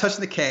they're not touching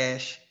the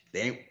cash.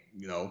 They ain't,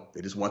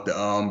 they just want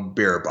the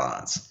bearer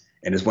bonds.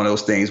 And it's one of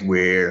those things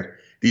where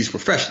these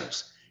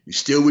professionals, you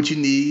steal what you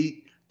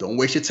need. Don't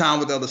waste your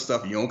time with other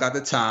stuff. You don't got the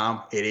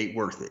time. It ain't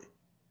worth it.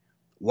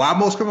 Why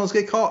most criminals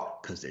get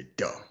caught? Because they're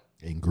dumb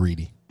and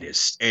greedy.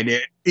 Yes, and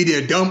they're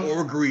either dumb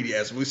or greedy,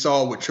 as we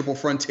saw with Triple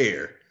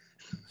Frontier.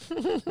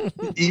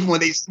 Even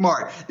when they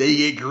smart, they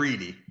get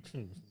greedy.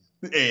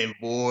 And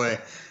boy,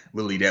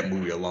 we'll leave that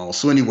movie alone.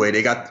 So anyway,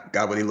 they got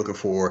what they looking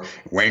for.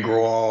 Waingro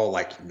all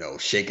like,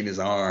 shaking his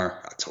arm.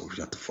 I told you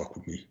not to fuck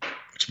with me.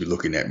 But you be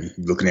looking at me.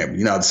 You looking at me.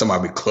 You know,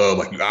 somebody be club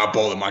like you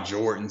eyeballing my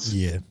Jordans.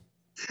 Yeah.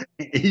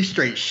 He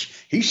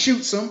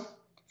shoots him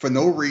for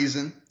no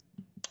reason.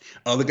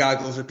 Other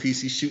guy goes to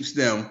piece. He shoots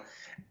them.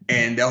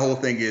 And the whole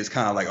thing is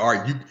kind of like, all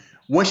right,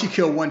 once you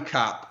kill one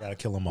cop, gotta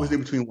kill them all. what's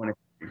in between one and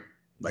three?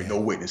 Like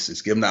no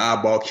witnesses. Give him the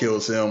eyeball,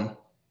 kills him,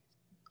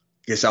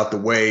 gets out the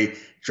way,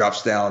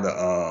 drops down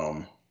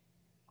the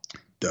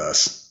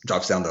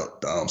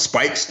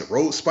spikes, the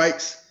road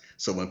spikes.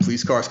 So when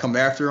police cars come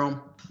after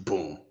him,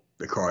 boom,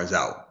 the car is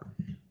out.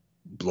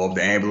 Blow up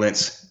the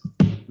ambulance.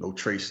 No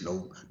trace,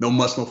 no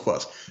muss, no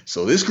fuss.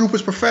 So this group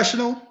is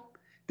professional.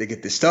 They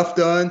get this stuff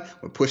done.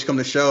 When push come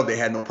to shove, they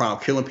had no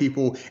problem killing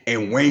people.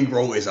 And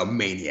Waingro is a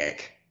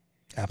maniac.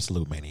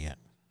 Absolute maniac.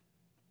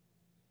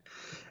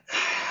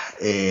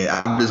 And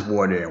I'm just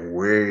wondering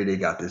where they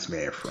got this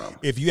man from.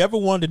 If you ever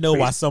wanted to know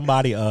why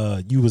somebody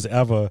you was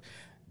ever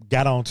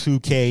got on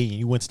 2K and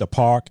you went to the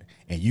park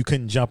and you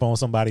couldn't jump on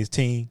somebody's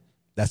team,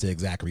 that's the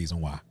exact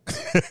reason why.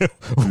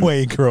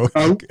 Waingro.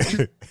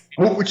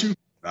 What would you?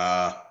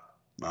 I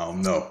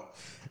don't know.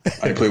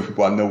 I didn't play with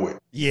people I know it.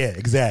 Yeah,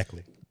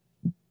 exactly.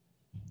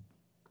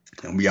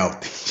 And we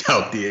out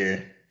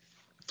there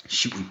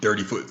shooting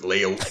 30-foot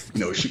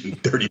layup, shooting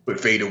 30-foot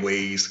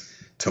fadeaways.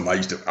 I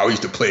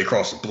used to play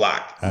across the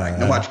block. Like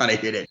nobody trying to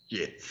hear that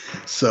shit.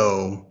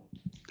 So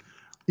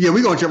yeah,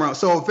 we're gonna jump around.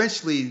 So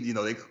eventually,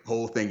 the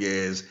whole thing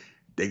is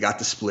they got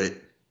the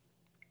split.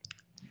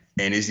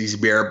 And it's these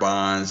bearer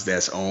bonds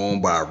that's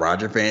owned by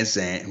Roger Van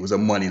Zant, who's a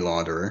money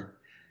launderer.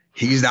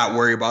 He's not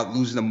worried about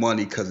losing the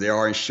money because they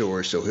are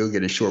insured, so he'll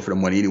get insured for the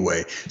money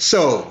anyway.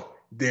 So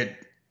their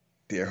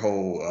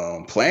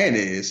whole plan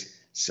is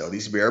sell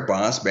these bearer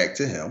bonds back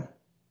to him.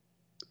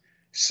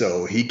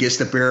 So he gets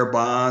the bearer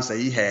bonds that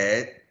he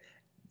had,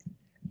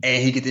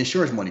 and he gets the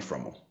insurance money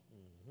from them.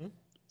 Mm-hmm.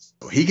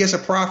 So he gets a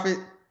profit,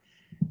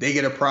 they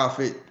get a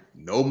profit.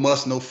 No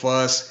muss, no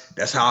fuss.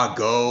 That's how I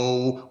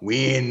go. We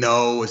ain't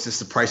know. It's just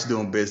the price of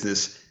doing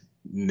business.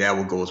 That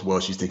will go as well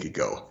as you think it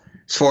go.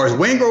 As far as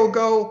Waingro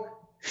go,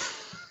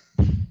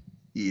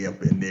 he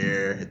up in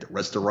there at the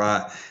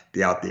restaurant.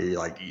 They out there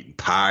like eating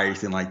pie,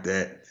 anything like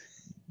that.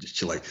 Just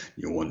chill like,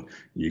 you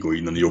gonna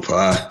eat none of your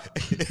pie.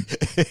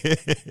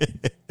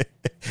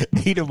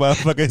 He the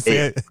motherfucker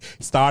said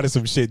started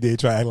some shit, then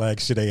trying like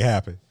shit ain't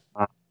happen.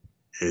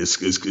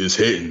 It's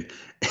hitting.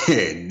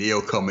 And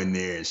Neil come in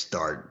there and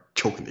start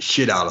choking the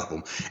shit out of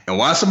him. And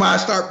why somebody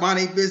start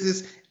minding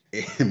business?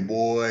 And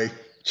boy,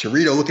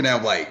 Chirito looking at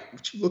him like,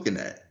 what you looking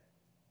at?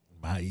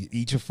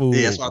 Eat your food.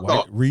 Yeah, that's what I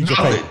thought. Read your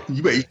paper.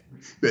 You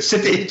better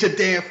sit there and eat your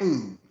damn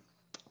food.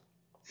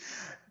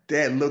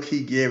 That look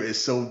he gave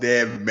is so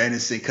damn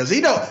menacing. Because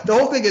the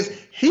whole thing is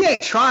he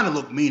ain't trying to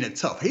look mean and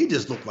tough. He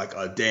just looked like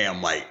a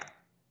damn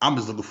I'm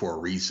just looking for a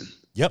reason.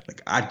 Yep.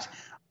 Like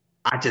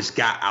I just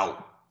got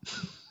out.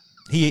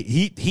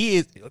 He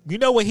is. You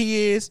know what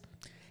he is?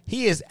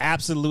 He is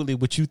absolutely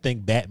what you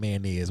think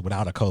Batman is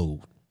without a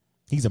code.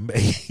 He's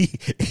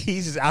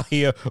he's just out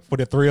here for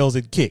the thrills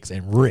and kicks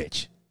and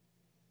rich.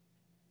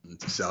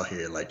 Just out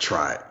here like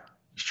try it.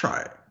 Just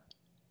try it.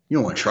 You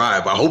don't want to try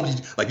it, but I hope you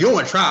don't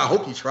want to try. I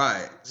hope you try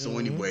it. So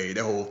anyway,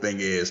 the whole thing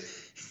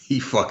is he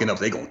fucking up.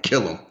 They gonna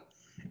kill him.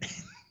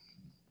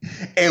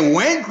 And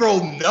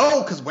Waingro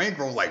because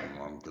Waingro like,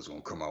 I'm just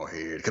gonna come out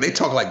here because they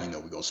talk like,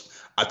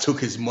 I took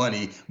his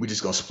money. We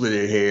just gonna split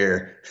it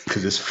here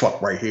because it's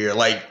fuck right here.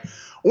 Like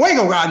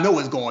Waingro gotta know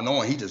what's going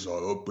on. He just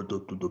I'm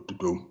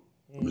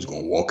just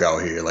gonna walk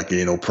out here like it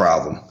ain't no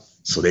problem.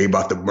 So they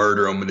about to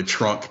murder him in the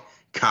trunk.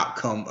 A cop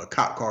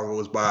car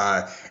goes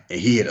by and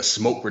he had a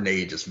smoke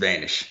grenade just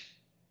vanish.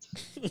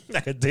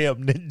 Like a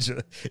damn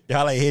ninja.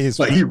 Y'all ain't hit his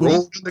like he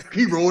rolled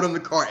in the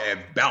car and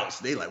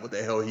bounced. They like, what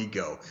the hell he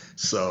go?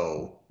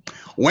 So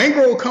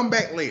Waingro will come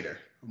back later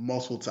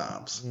multiple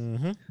times.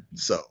 Mm-hmm.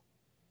 So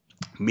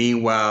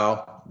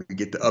meanwhile, we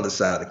get the other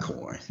side of the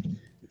coin.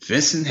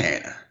 Vincent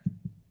Hanna,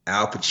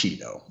 Al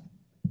Pacino,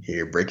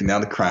 here breaking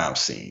down the crime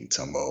scene.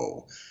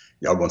 Y'all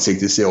gonna take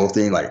this whole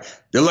thing like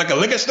they're like a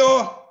liquor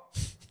store?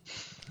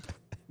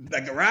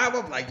 Like a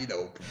rival, like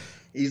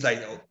he's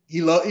like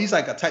he's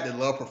like a type that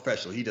love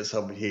professional. He just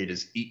over here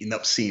just eating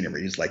up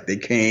scenery. It's like they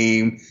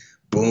came,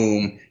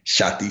 boom,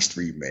 shot these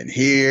 3 men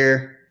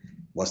here.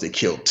 Once they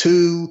killed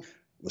 2,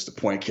 what's the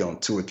point of killing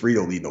 2 or 3?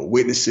 Don't leave no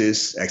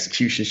witnesses.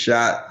 Execution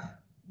shot,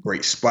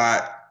 great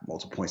spot,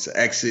 multiple points of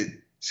exit.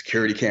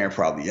 Security camera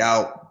probably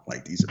out.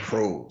 Like these are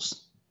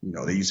pros.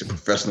 They use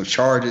professional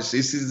charges.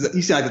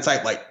 He's like the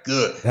type like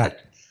good. Yeah.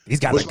 He's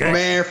got what's my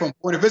man from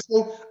Point of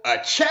Vista? A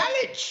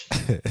challenge.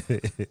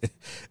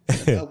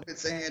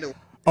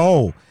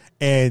 Oh,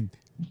 and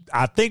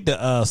I think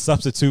the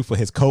substitute for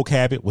his coke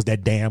habit was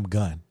that damn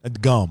gum,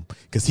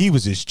 because he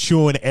was just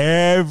chewing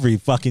every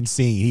fucking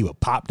scene. He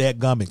would pop that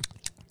gum and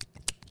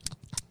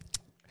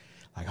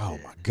like, oh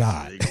my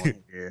god. They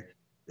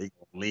gonna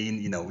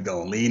lean, we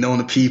gonna lean on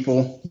the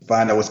people,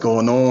 find out what's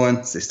going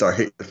on. So they start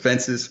hitting the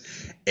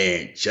fences,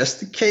 and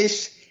just in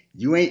case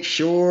you ain't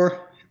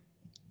sure.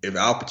 If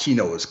Al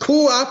Pacino is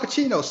cool, Al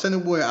Pacino, send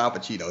him with Al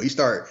Pacino. He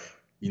start,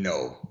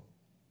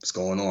 what's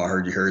going on? I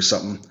heard you heard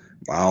something.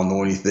 I don't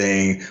know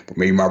anything, but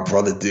maybe my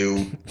brother do.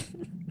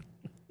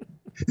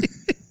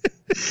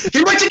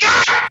 He what you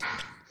got?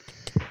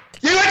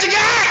 You what you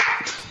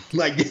got?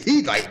 Like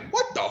he's like,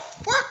 what the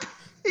fuck?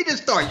 He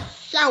just started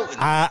shouting.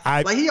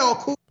 Like he all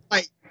cool.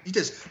 Like you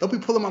just don't be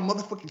pulling my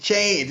motherfucking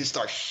chain and just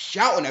start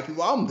shouting at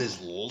people. I'm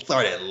just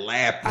started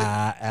laughing.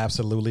 I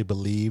absolutely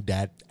believe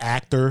that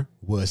actor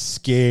was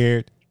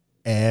scared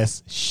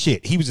as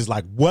shit. He was just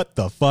like, what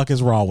the fuck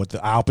is wrong with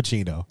the Al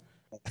Pacino?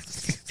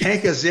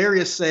 Hank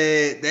Azaria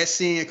said that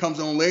scene comes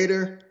on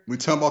later. We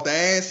talking about the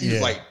ass. He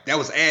was like, that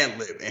was ad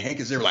lib. And Hank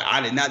Azaria like,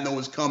 I did not know it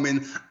was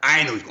coming. I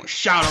didn't know he was gonna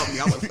shout at me.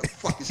 I was like, what the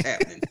fuck is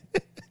happening?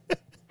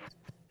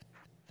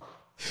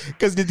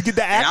 Because did you get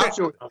the actor? I'm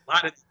sure a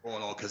lot of this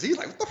going on because he's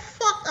like, what the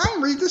fuck? I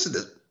don't read this.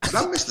 Did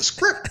I miss the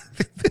script?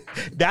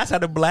 That's how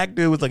the black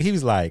dude was like. He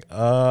was like,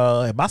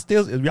 am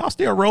y'all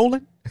still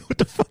rolling? What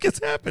the fuck is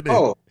happening?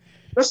 Oh,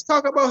 let's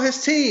talk about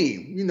his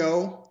team.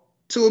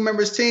 2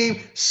 members team,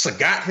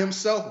 Sagat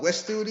himself,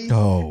 Wes Studi,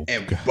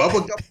 and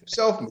Bubba Gump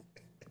himself,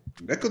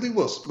 Meckley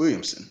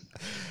Williamson.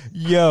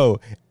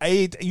 Yo,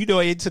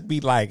 it took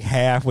me like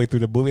halfway through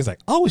the movie. It's like,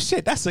 oh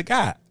shit, that's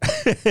Sagat.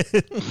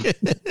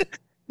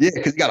 Yeah,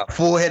 because he got a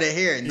full head of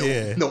hair and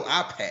no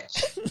eye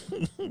patch.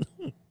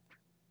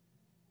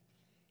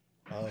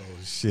 Oh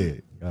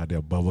shit!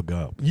 Goddamn Bubba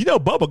Gump.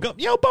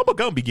 Bubba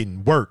Gump be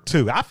getting work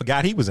too. I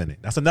forgot he was in it.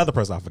 That's another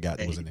person I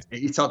forgot was in it. And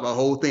he talked about the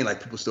whole thing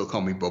like people still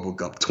call me Bubba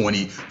Gump.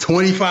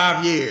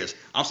 25 years.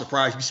 I'm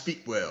surprised you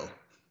speak well.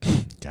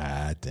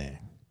 God damn.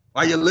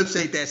 Why your lips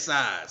ain't that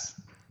size?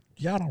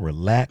 Y'all don't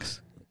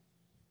relax.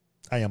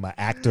 I am an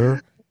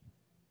actor,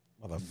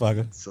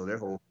 motherfucker. So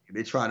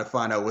they're trying to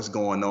find out what's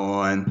going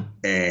on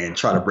and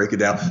try to break it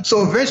down.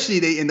 So eventually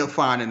they end up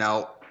finding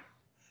out,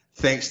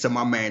 thanks to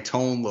my man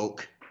Tone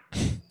Loc.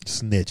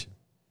 Snitch.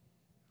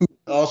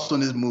 Also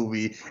in this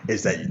movie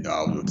is that,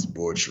 I was with this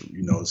boy,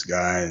 this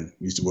guy and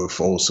used to work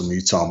for Folsom.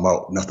 He's talking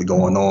about nothing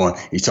going on.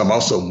 He's talking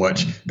about so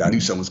much that I knew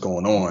something was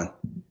going on.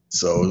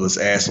 So let's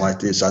ask like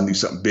this. I knew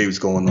something big was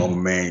going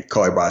on, man.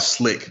 Called by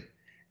Slick.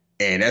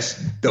 And that's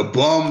the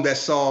bum that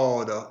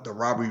saw the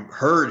robbery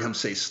heard him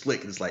say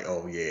Slick. It's like,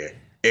 oh yeah,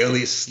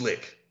 alias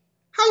Slick.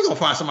 How you gonna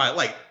find somebody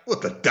like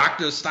with the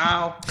doctor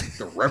style,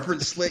 the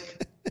Reverend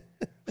Slick?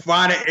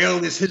 Find an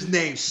alias, his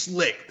name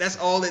Slick. That's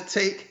all it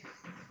take.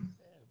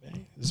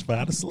 Just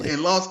find a Slick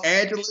in Los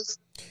Angeles.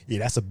 Yeah,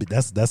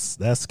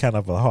 that's kind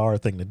of a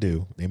hard thing to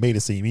do. They made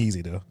it seem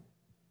easy though.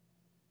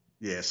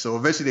 Yeah, so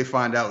eventually they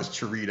find out it's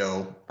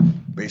Chirito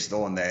based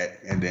on that,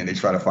 and then they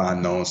try to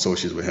find known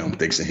associates with him,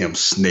 thanks to him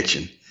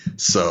snitching.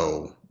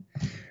 So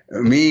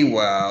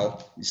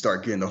meanwhile, you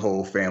start getting the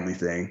whole family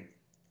thing.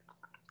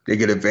 They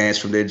get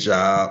advanced from their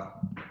job,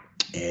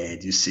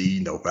 and you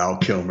see, Val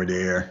Kilmer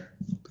there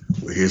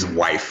with his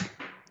wife.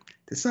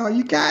 That's all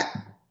you got?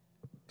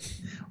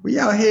 We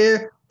out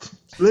here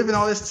living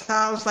all this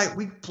time. It's like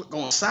we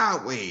going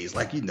sideways.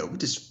 Like,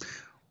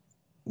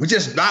 we we're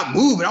just not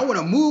moving. I want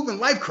to move in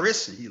life,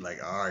 Chris. And he's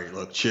like, all right,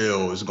 look,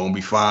 chill. It's gonna be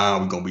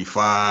fine. We're gonna be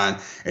fine.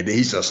 And then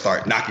he just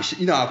start knocking shit.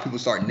 You know how people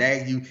start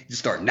nagging you? You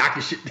start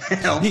knocking shit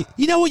down.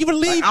 You know what? You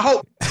want to leave? Like, I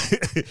hope.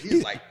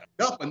 He's like,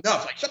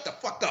 enough. Like, shut the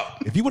fuck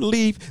up. If you want to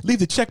leave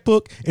the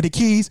checkbook and the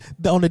keys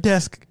on the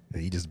desk.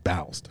 And he just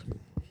bounced.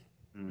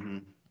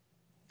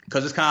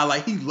 Because it's kind of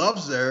like he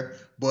loves her,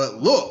 but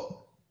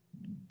look,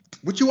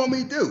 what you want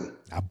me to do?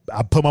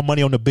 I put my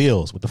money on the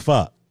bills. What the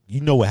fuck? You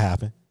know what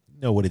happened.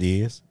 You know what it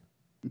is.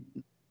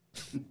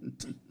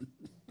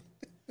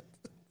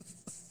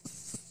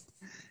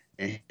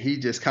 And he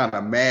just kind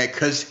of mad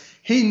because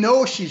he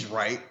knows she's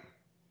right.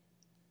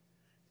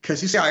 Because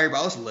he see how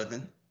everybody else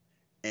living.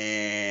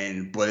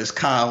 But it's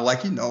kind of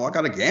like, I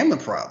got a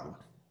gambling problem.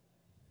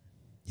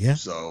 Yeah.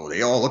 So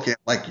they all look at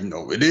like,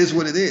 it is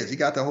what it is. He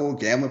got the whole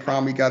gambling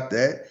problem. He got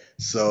that.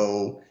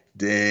 So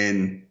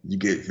then you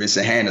get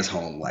Vincent Hanna's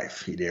home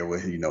life. He there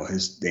with,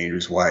 his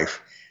dangerous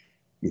wife,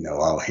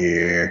 out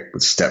here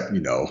with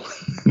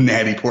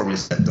Natalie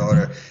Portman's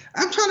stepdaughter.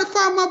 I'm trying to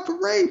find my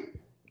parade.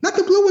 Not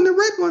the blue one, the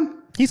red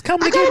one. He's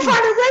coming I to get gotta me.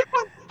 find the red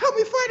one. Help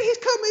me find it. He's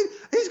coming.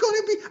 He's going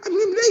to be, I'm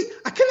late.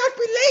 I cannot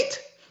be late.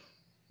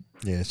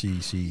 Yeah,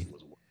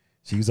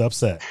 she was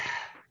upset.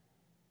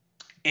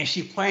 And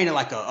she playing it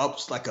like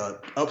a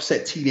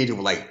upset teenager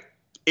with like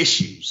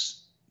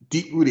issues,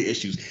 deep rooted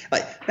issues.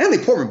 Like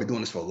Natalie Portman been doing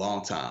this for a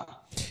long time,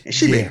 and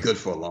she been good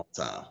for a long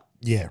time.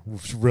 Yeah,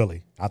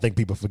 really. I think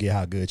people forget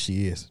how good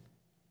she is.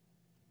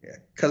 Yeah,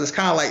 because it's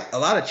kind of like a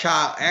lot of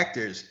child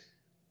actors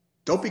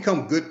don't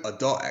become good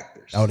adult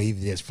actors. Oh, they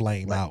just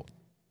flame out.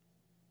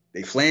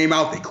 They flame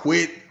out, they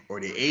quit,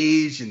 or they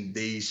age, and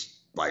they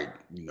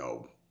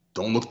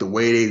don't look the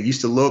way they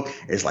used to look.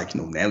 It's like,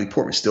 Natalie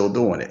Portman's still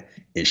doing it.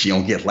 And she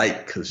don't get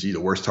liked because she's the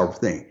worst type of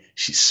thing.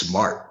 She's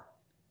smart.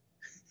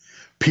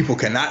 People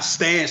cannot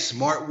stand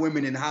smart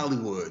women in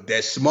Hollywood.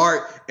 That's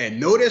smart and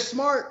know they're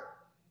smart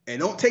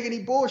and don't take any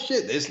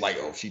bullshit. It's like,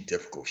 oh, she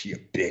difficult. She a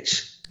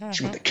bitch.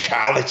 She went to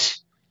college.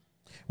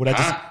 What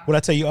I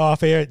tell you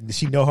off air,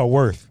 she know her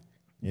worth.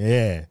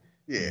 Yeah.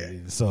 Yeah.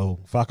 So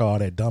fuck all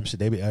that dumb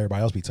shit.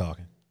 Everybody else be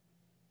talking.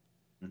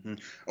 Mm-hmm.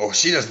 Oh,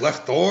 she just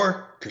left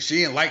Thor because she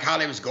didn't like how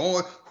they was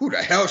going. Who the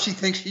hell she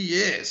thinks she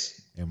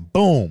is? And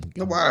boom.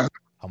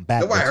 I'm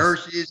back. Nobody heard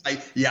she is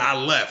like, yeah, I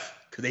left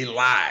because they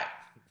lied.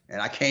 And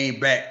I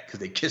came back because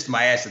they kissed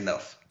my ass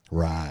enough.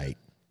 Right.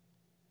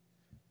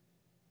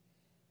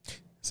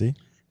 See?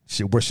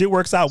 Shit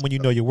works out when you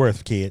know your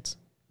worth, kids.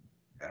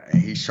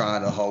 And he's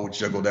trying to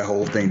juggle that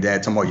whole thing.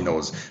 Dad talking about,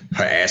 it's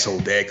her asshole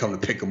dad come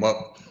to pick him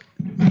up.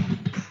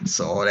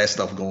 So all that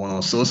stuff going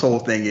on. So this whole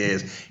thing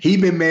is he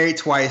been married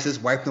twice. His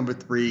wife number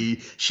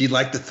 3. She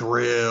liked the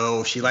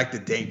thrill. She liked the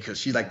date because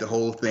she liked the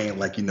whole thing.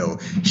 Like,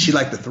 she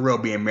liked the thrill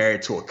of being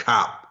married to a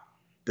cop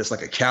that's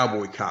like a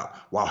cowboy cop,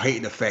 while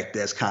hating the fact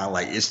that's kind of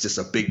like it's just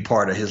a big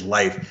part of his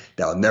life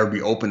that will never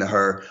be open to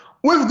her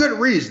with good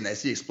reason,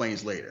 as he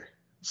explains later.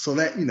 So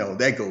that,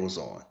 that goes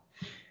on.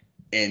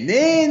 And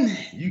then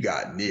you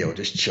got Neil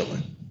just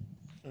chilling.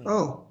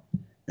 Oh,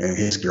 and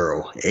his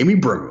girl, Amy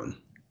Bergman.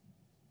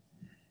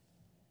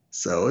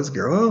 So his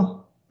girl,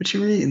 oh, what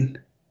you reading?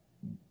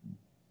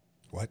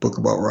 What? Book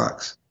about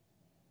rocks.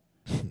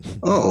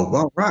 Oh,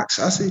 about rocks.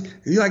 I see.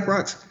 You like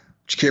rocks.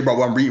 What you care about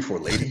what I'm reading for,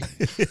 lady?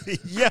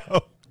 Yo.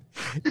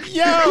 You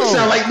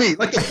sound like me.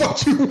 Like the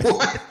fuck you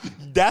want?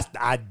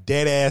 I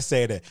dead ass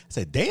said that. I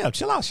said, damn,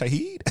 chill out,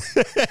 Shaheed.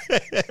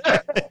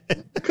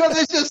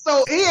 Because it's just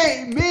so, he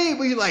ain't me,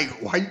 but he like,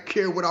 why you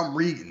care what I'm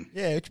reading?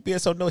 Yeah, it being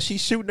so no,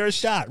 she's shooting her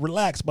shot.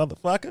 Relax,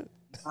 motherfucker.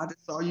 I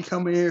just saw you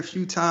come in here a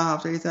few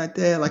times, anything like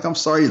that. Like, I'm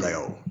sorry. Like,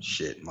 oh,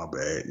 shit, my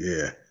bad.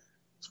 Yeah.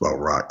 It's about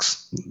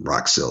rocks,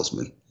 rock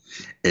salesman.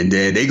 And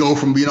then they go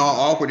from being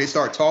all awkward. They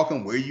start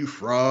talking, where you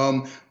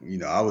from?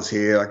 I was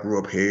here. I grew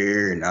up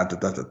here. And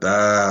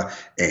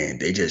And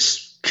they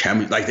just,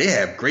 like, they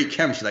have great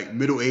chemistry, like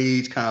middle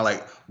age, kind of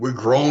like we're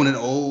grown and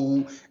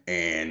old.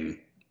 And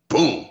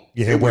boom.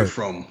 Yeah, it went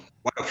from,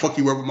 why the fuck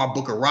you work with my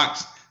book of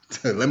rocks?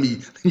 Let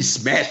me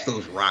smash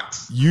those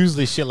rocks.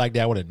 Usually shit like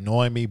that would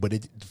annoy me,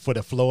 but for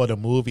the flow of the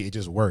movie, it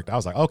just worked. I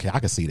was like, okay, I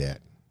can see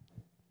that.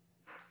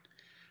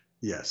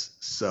 Yes.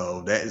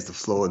 So that is the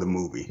flow of the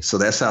movie. So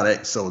that's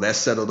that's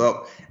settled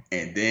up.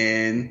 And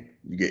then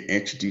you get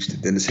introduced to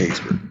Dennis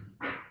Haysbert.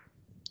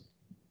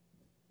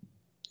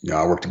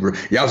 I worked the grill.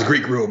 Yeah, I was a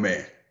great grill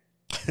man.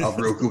 I was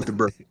real good with the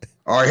burger.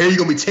 All right, here you're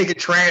going to be taking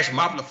trash,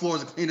 mopping the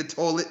floors, and cleaning the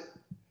toilet.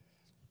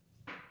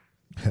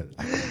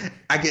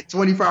 I get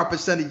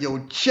 25% of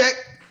your check.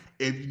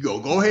 If you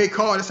go ahead,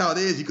 call. That's how it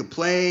is. You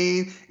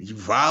complain, you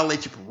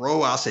violate your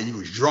parole. I'll say you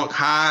was drunk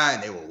high,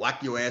 and they will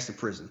lock your ass in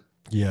prison.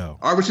 Yeah. All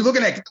right, what you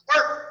looking at? Get to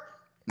work.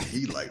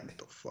 He like, what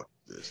the fuck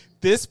is this?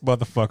 This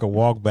motherfucker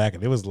walked back,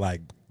 and it was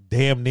like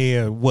damn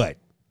near what?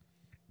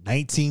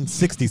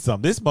 1960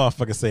 something. This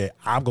motherfucker said,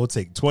 I'm going to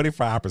take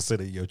 25%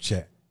 of your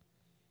check.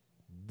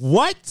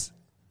 What?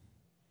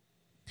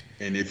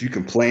 And if you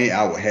complain,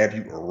 I will have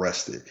you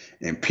arrested.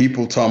 And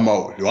people talking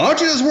about, why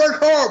don't you just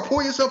work hard,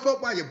 pull yourself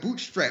up by your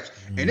bootstraps?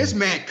 And this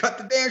man cut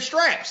the damn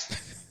straps.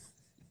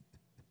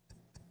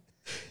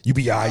 You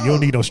be all right. You don't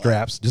need no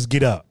straps. Just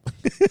get up.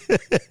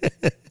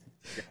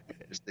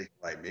 Just think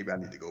like maybe I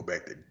need to go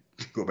back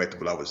to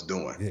what I was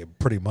doing. Yeah,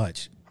 pretty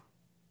much.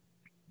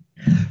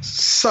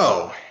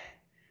 So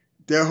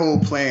their whole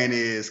plan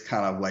is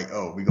kind of like,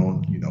 oh, we're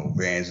going to,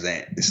 Van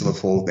Zant. This is the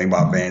whole thing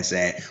about Van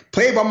Zant.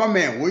 Played by my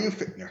man, William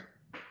Fichtner.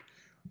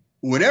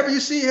 Whenever you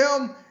see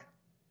him,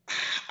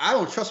 I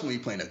don't trust him when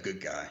he's playing a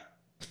good guy.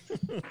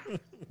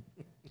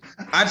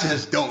 I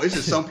just don't. It's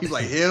just some people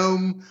like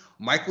him,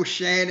 Michael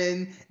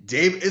Shannon,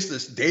 it's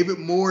just David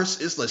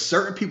Morse. It's like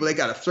certain people, they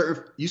got a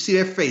certain, you see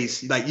their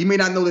face, like you may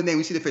not know the name,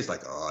 you see their face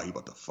like, oh, he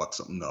about to fuck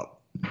something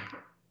up.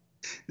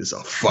 This is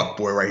a fuck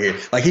boy right here.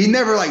 Like he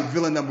never like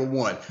villain number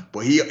one,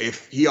 but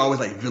he always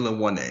like villain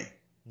 1A.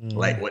 Mm.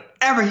 Like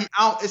whatever he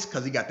out, it's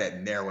because he got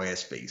that narrow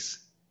ass face.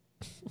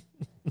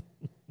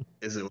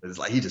 It's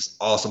like he just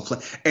awesome play.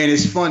 And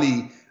it's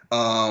funny,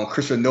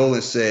 Christopher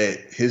Nolan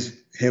said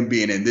him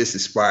being in this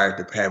inspired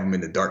to have him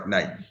in The Dark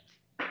Knight.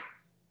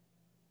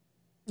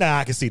 Nah,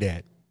 I can see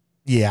that.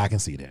 Yeah, I can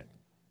see that.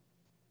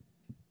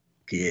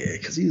 Yeah,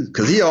 because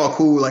he all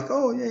cool, like,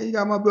 oh yeah, you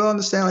got my bill,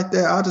 understand like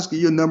that. I'll just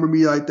give you a number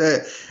me like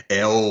that.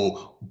 And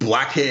old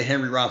blockhead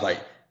Henry Rollins like,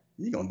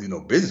 you gonna do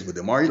no business with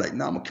them, are you? Like,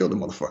 nah, I'm gonna kill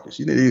them motherfuckers.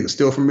 You think they gonna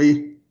steal from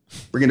me?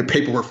 Bring in the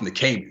paperwork from the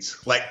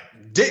Caymans. Like,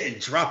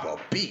 didn't drop a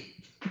beat.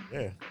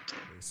 Yeah.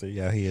 So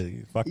yeah,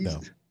 he fucked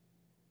up.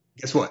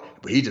 Guess what?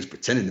 But he just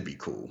pretending to be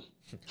cool.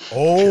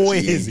 Oh,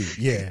 is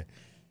he? Yeah.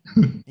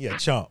 Yeah,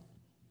 chump.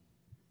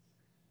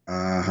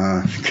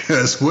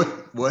 Because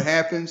what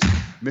happens,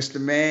 Mr.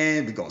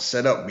 Man, we're gonna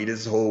set up, meet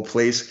this whole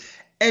place.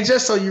 And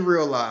just so you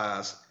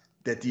realize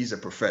that these are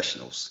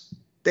professionals,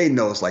 they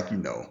know it's like,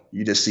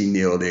 you just see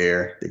Neil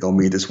there, they're gonna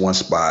meet this one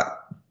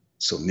spot.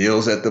 So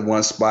Neil's at the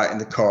one spot in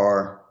the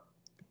car,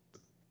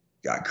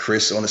 got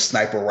Chris on a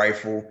sniper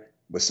rifle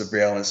with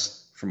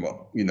surveillance from a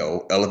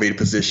elevated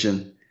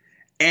position,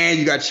 and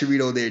you got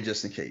Chirito there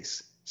just in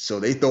case. So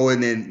they throw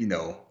it in,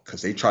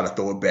 because they try to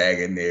throw a bag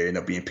in there, end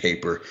up being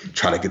paper,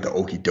 try to get the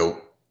okie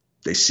doke.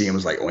 They see him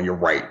as like on your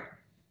right.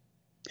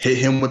 Hit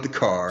him with the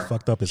car.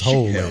 Fucked up his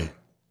whole leg.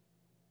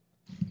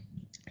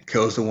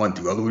 Kills the one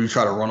dude. Other one you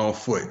try to run on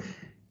foot.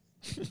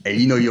 And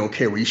you don't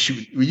care when you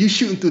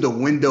shooting through the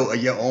window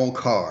of your own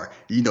car,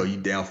 you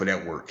down for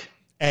that work.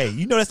 Hey,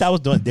 you notice they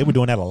were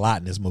doing that a lot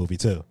in this movie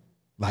too.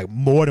 Like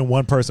more than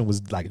one person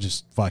was like,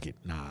 just fuck it.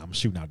 Nah, I'm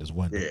shooting out this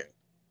window. Yeah.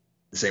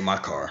 This ain't my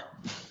car.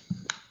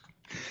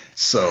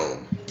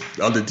 So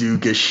the other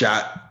dude gets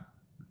shot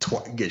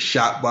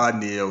by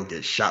Neil,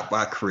 gets shot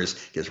by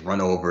Chris, gets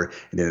run over,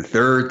 and then the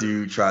third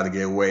dude tried to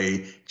get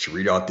away.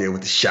 Chirito out there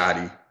with the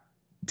shotty,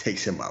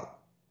 takes him out.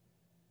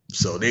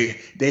 So they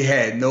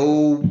had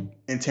no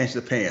intention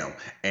to pay him,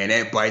 and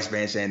that bites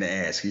Van Zandt in the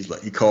ass.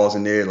 He calls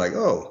in there like,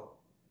 oh,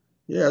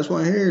 yeah, I just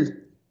want to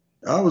hear.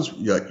 I was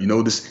like,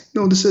 this.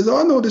 This is. Oh,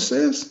 I know what this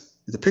is.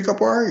 Is the pickup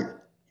all right?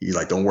 He's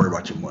like, don't worry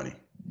about your money.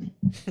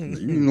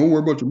 You don't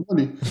worry about your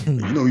money.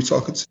 You're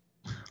talking to.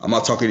 I'm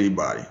not talking to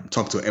anybody. I'm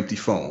talking to an empty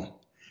phone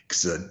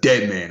because there's a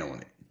dead man on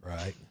it.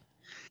 Right.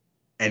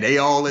 And they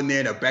all in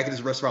there in the back of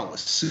this restaurant with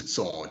suits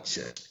on,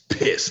 just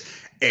pissed.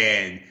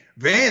 And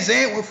Van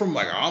Zandt went from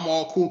like, I'm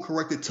all cool,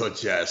 corrected to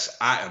just,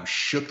 I am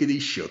shookity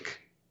shook.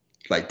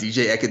 Like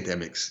DJ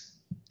Academics.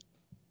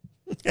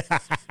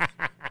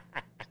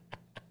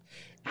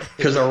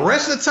 Because the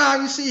rest of the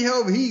time you see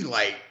him, he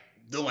like,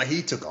 like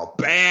he took a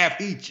bath.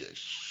 He just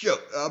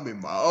shook. I'm in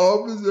my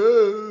office. I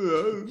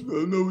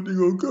don't know when they're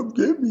going to come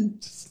get me.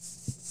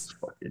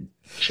 Fucking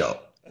chump.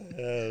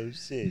 Oh,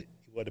 shit.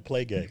 You want to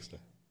play gangster.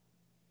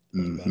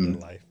 Mm-hmm.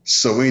 Life.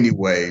 So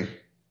anyway,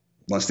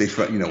 once they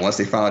found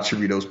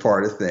Chirito's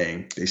part of the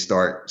thing, they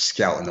start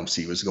scouting them,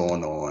 see what's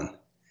going on.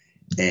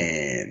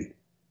 And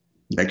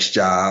next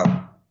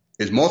job,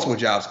 there's multiple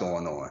jobs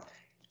going on.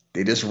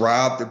 They just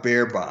robbed the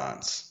bear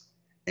bonds.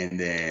 And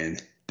then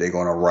they're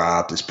going to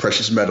rob this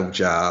precious metal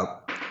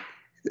job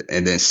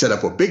and then set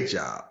up a big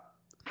job.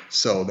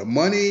 So the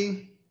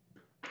money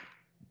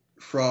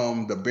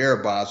from the bear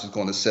bonds is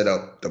going to set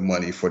up the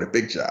money for the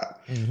big job.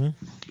 Mm-hmm.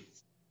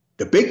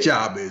 The big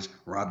job is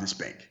rob this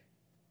bank.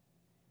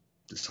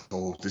 This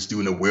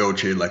dude in a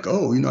wheelchair, like,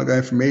 oh, I got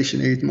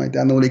information, everything like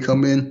that. I know they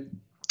come in,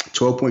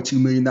 $12.2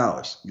 million.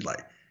 You're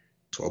like,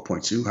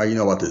 12.2? How you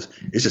know about this?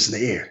 It's just in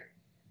the air.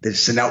 They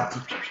just send out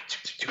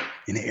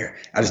in the air.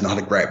 I just know how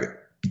to grab it.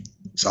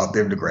 It's out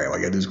there to grab. All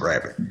you gotta do is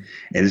grab it. And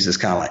it's just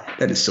kind of like,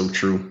 that is so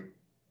true.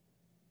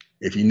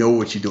 If you know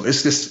what you do,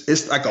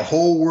 it's like a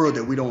whole world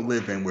that we don't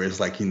live in where it's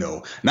like,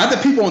 not the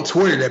people on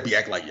Twitter that be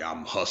acting like, yeah,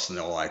 I'm hustling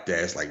all like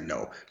that. It's like,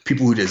 no,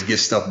 people who just get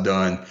stuff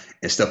done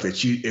and stuff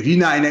that if you're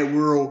not in that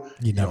world,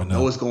 you don't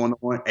know what's going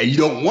on and you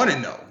don't want to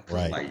know.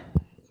 Right. Like,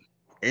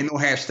 ain't no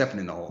half stepping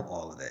in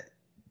all of that.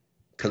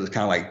 Cause it's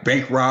kind of like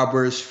bank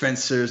robbers,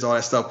 fencers, all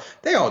that stuff.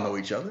 They all know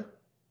each other.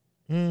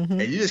 Mm-hmm.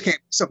 And you just can't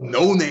some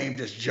no name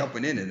just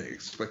jumping in and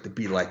expect to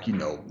be like,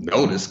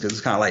 noticed. Cause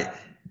it's kind of like,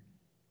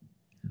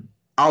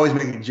 I always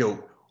make a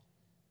joke.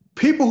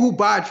 People who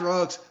buy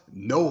drugs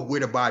know where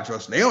to buy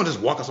drugs. They don't just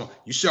walk us on.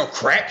 You sell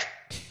crack?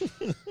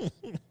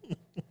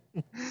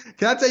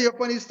 Can I tell you a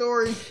funny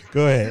story?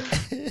 Go ahead.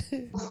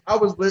 Because I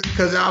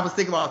was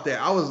thinking about that.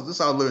 I was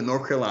living in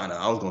North Carolina.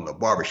 I was going to a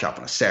barber shop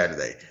on a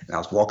Saturday, and I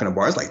was walking the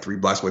bar. It's like 3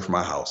 blocks away from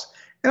my house,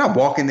 and I'm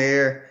walking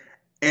there,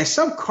 and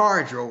some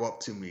car drove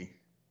up to me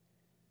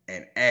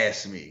and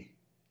asked me,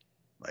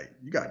 like,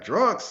 "You got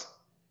drugs?"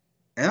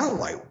 And I was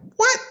like,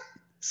 "What?"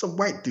 Some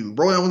white dude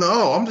rolled down the window.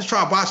 "Oh, I'm just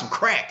trying to buy some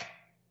crack."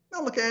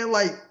 And I look at him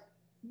like,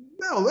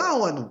 "No,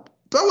 I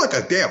don't like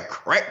a damn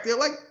crack." They're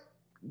like,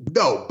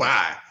 "No,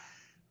 bye."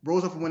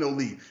 Rolls up the window,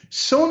 leave.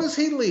 Soon as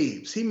he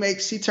leaves,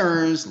 he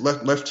turns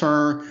left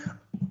turn.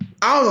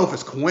 I don't know if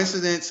it's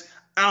coincidence.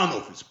 I don't know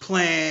if it's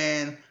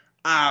planned.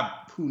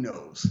 Who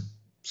knows?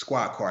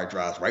 Squad car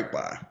drives right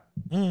by.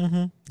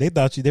 Mm-hmm.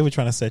 They were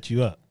trying to set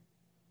you up.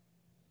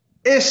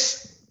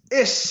 It's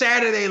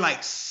Saturday,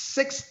 like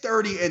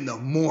 6:30 in the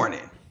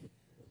morning.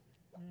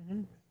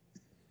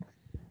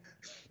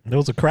 There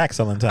was a crack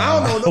selling time.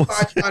 I don't know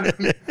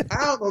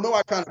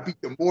nobody trying to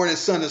beat the morning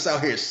sun that's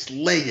out here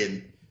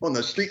slaying on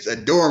the streets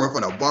of Durham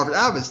from a barber.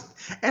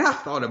 I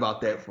thought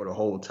about that for the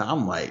whole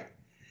time. Like,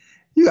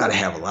 you got to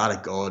have a lot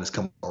of gall to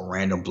come a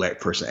random black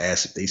person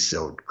ask if they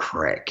sell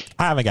crack.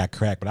 I haven't got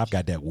crack, but I've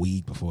got that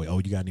weed before. "Oh,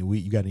 you got any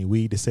weed? You got any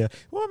weed to sell?"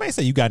 Well, I may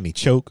say, "You got any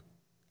choke?"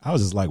 I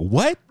was just like,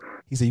 "What?"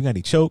 He said, "You got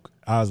any choke?"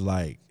 I was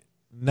like,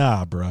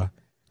 "Nah, bruh."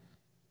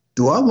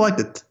 Do I like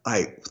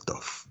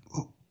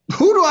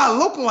who do I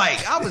look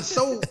like? I was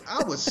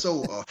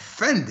so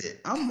offended.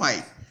 I'm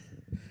like,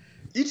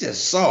 you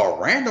just saw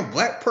a random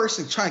black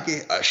person trying to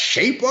get a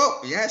shape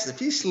up? Yes, if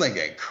he's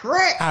slinging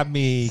crack. I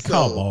mean,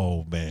 come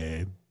on,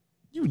 man.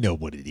 You know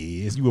what it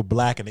is. You were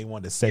black and they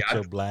wanted to set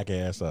your black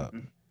ass up.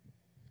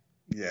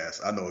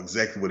 Yes, I know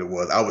exactly what it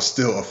was. I was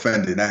still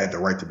offended, and I had the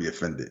right to be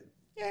offended.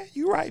 Yeah,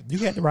 you're right. You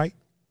had the right.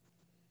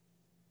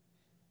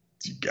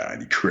 You got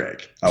any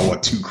crack? I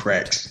want 2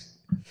 cracks.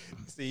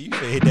 See, you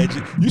should hit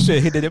that. You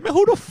should hit that. Man,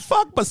 who the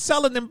fuck was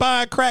selling and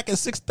buying crack at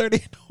 6:30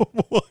 in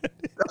the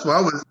morning? That's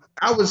what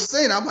I was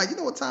saying. I'm like, you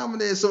know what time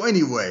it is. So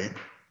anyway,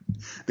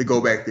 to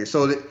go back there.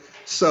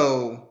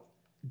 So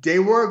they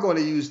were going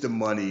to use the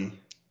money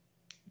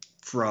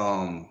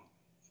from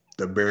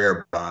the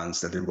bearer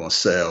bonds that they were going to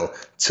sell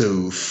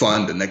to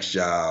fund the next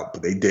job,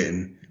 but they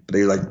didn't. But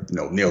they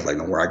Neil's like,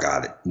 "No, where I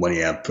got it,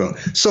 money I put."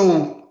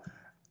 So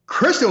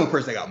Chris, the only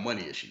person that got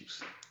money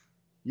issues.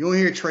 You don't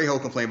hear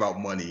Trejo complain about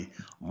money.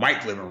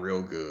 Mike living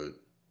real good,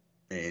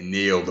 and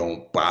Neil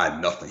don't buy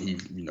nothing. He,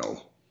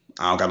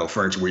 I don't got no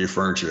furniture. Where your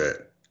furniture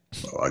at?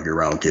 So I get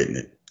around getting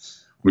it.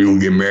 We gonna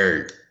get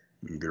married.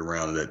 We can get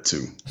around to that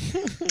too.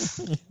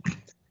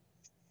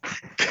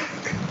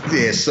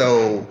 Yeah.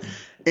 So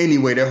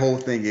anyway, their whole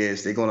thing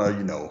is they're gonna,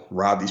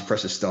 rob these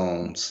precious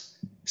stones,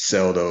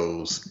 sell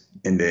those,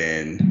 and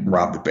then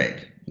rob the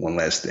bank. One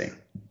last thing.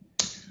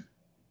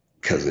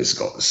 Because it's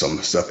got some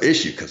stuff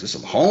issue, because there's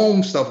some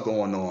home stuff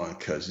going on,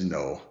 because,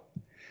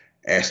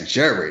 asking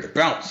Jerry to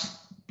bounce.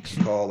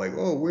 Call like,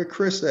 "Oh, where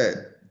Chris at?"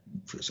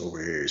 "Chris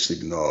over here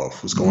sleeping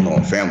off. What's going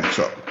on? Family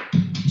trouble."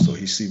 So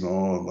he's sleeping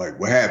on, like,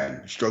 "What happened?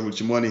 You struggle with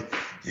your money?"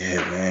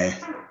 "Yeah, man.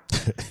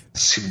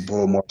 Super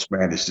Bowl March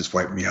Madness just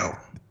wiped me out."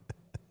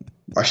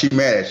 "Why she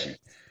mad at you?"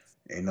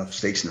 "Ain't enough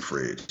steaks in the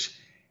fridge."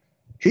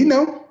 He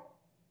know.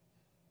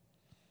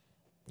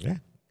 Yeah.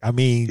 I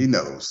mean, he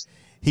knows.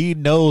 He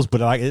knows,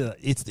 but like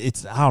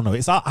it's I don't know.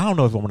 I don't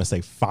know if I want to say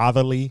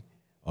fatherly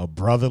or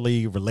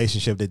brotherly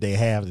relationship that they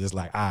have. It's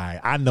like, all right,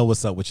 I know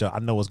what's up with y'all. I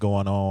know what's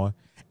going on,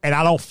 and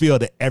I don't feel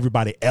that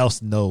everybody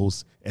else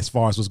knows as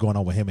far as what's going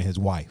on with him and his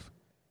wife.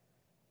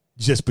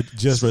 Just with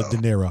De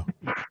Niro.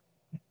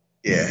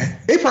 Yeah,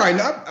 they probably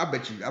know. I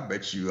bet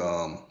you,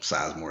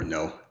 Sizemore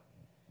know,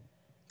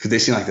 because they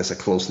seem like that's a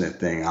close knit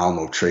thing. I don't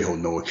know if Trejo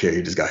know or care.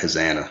 He just got his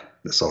Anna.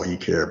 That's all he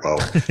care about.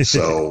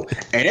 So,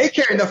 and they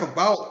care enough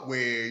about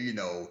where, he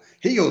goes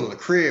to the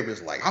crib,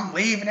 is like, "I'm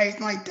leaving,"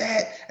 anything like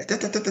that.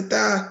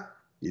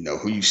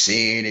 Who you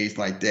seeing, anything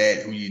like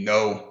that, who you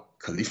know.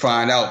 Because he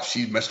find out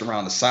she's messed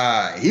around the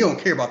side. He don't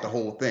care about the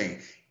whole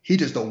thing. He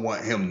just don't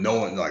want him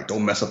knowing, like,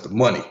 don't mess up the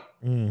money.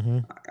 Mm-hmm.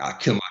 I'll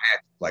kill my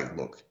ass. Like,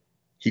 look,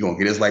 he going to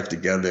get his life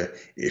together.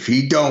 If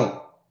he don't,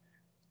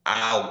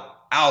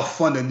 I'll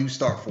fund a new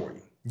start for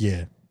you.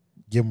 Yeah.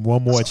 Give him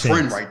one more chance.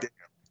 Friend right there.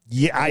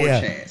 Yeah, I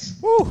am.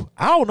 Woo,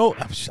 I don't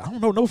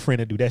know no friend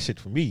to do that shit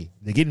for me.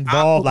 They get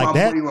involved like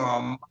that.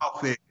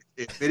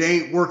 If it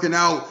ain't working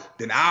out,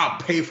 then I'll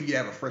pay for you to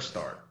have a fresh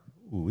start.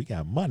 Ooh, we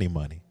got money.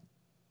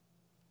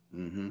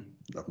 Mm-hmm.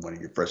 Enough money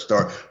to get a fresh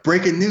start.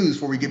 Breaking news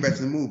before we get back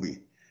to the movie.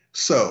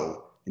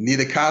 So,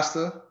 Anita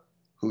Costa,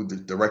 who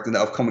directed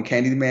the upcoming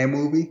Candyman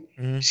movie,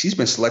 she's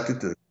been selected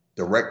to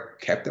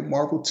direct Captain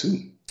Marvel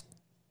 2.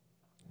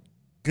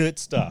 Good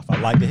stuff. I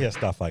like to hear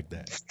stuff like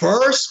that.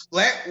 First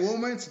black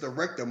woman to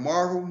direct a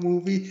Marvel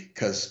movie,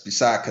 because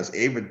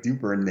Ava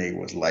DuVernay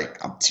was like,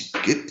 "I'm too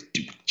good to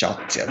do what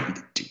y'all tell me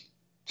to do."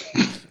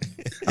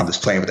 I'm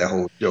just playing with that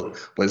whole joke,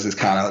 but it's just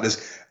kind of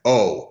this.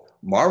 Oh,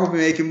 Marvel been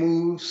making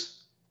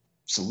moves.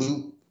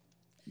 Salute.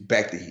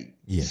 Back to Heat.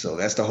 Yeah. So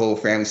that's the whole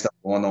family stuff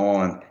going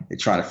on. They're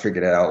trying to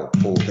figure that out,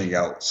 whole thing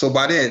out. So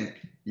by then,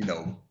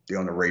 they're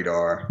on the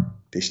radar.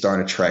 They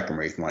starting to track them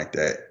or anything like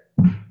that.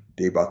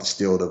 they about to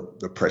steal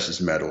the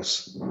precious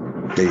metals.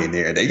 They in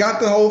there. They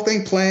got the whole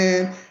thing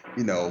planned,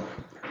 you know,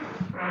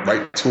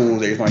 right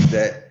tools, everything like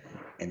that.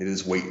 And they're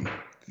just waiting.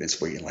 They're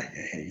just waiting like,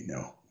 hey, you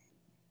know,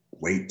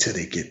 wait till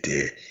they get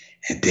there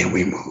and then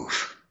we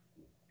move.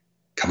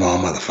 Come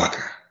on,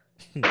 motherfucker.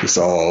 It's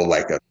all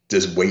like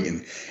just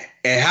waiting.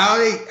 And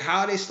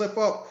how they slip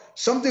up,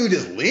 some dude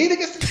just leaned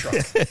against the truck.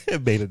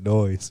 It made a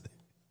noise.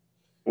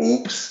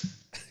 Oops.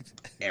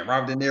 And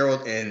Robert De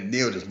Niro and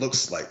Neil just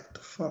looks like, the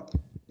fuck?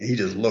 And he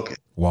just looking.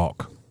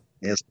 Walk.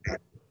 And it's like,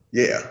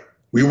 yeah,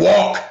 we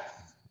walk.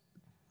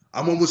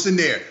 I'm almost in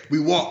there. We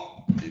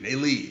walk. And they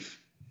leave.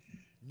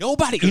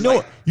 Nobody, you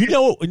know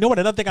what?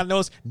 Another thing I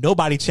noticed: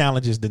 nobody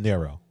challenges De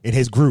Niro in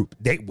his group.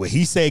 What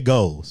he say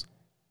goes.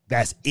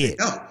 That's it.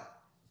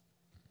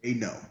 They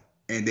know,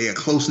 and they're a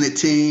close knit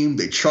team.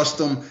 They trust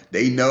them.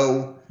 They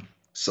know.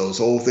 So this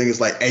whole thing is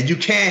like, and you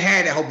can't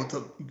have that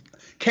whole.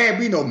 Can't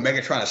be no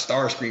Megatron and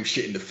Starscream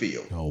shit in the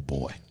field. Oh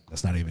boy,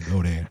 let's not even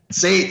go there.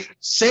 Save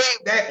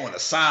that on the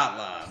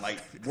sideline. Like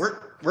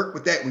work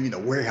with that when you're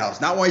in the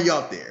warehouse, not while you're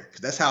out there, because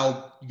that's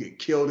how you get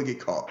killed and get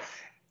caught.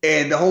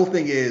 And the whole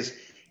thing is,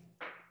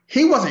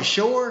 he wasn't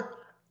sure.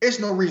 There's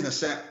no reason to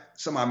sound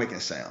somebody making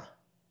a sound.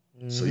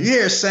 So you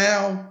hear a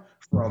sound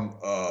from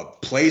a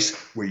place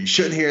where you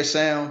shouldn't hear a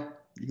sound.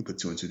 You can put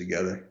two and two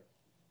together.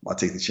 I'll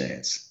take the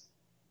chance.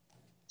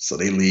 So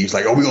they leave. It's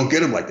like, oh, we're going to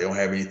get him. Like, they don't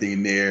have anything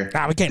in there.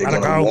 Nah, we can't let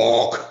him go.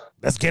 Walk.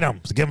 Let's get him.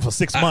 Let's get him for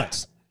 6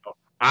 months.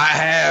 I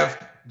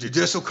have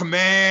judicial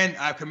command.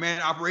 I have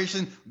command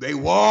operation. They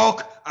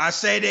walk. I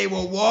say they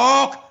will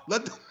walk.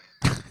 Let them.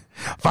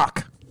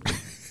 Fuck.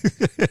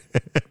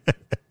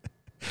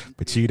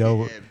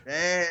 Pacino.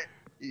 Man,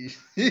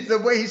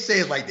 the way he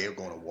says, like, they're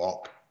going to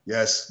walk.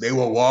 Yes, they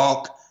will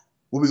walk.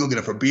 What we going to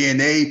get them for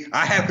B&A?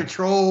 I have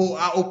control.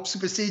 I'll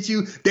supersede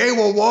you. They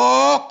will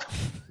walk.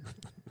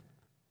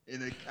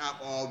 And the cop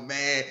all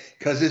mad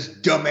because this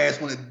dumbass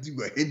want to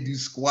do a Hindu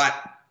squat.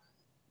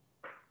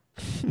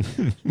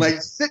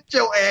 Like, sit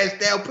your ass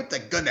down, put the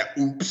gun down.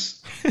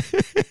 Oops.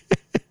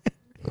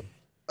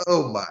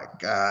 Oh my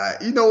God.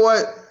 You know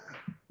what?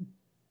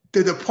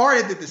 The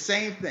Departed did the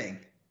same thing.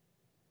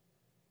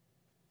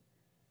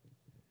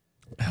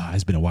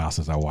 It's been a while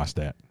since I watched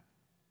that.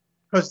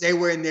 Because they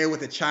were in there with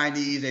the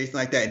Chinese, anything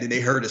like that, and then they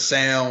heard a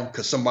sound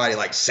because somebody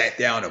like sat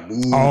down and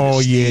moved. Oh,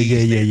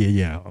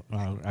 yeah.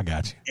 I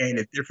got you. And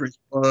the difference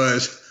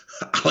was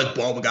Alec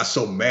Baldwin got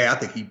so mad. I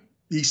think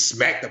he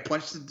smacked and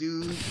punched the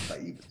dude.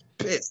 Like, he was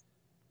pissed.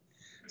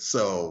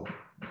 So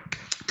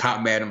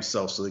cop mad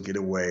himself, so they get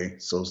away.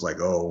 So it's like,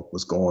 oh,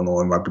 what's going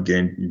on? I'm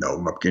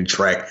getting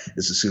tracked.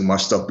 Let's assume my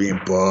stuff being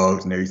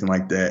bugged and everything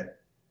like that.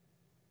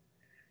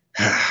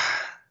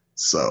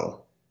 So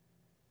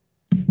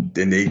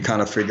then they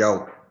kind of figure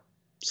out,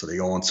 so they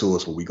go on to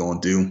us, what we going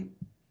to do?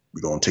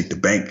 We're going to take the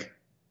bank.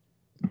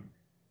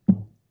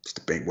 Is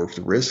the bank worth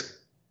the risk?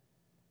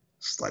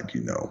 It's like,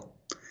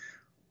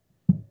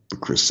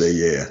 but Chris say,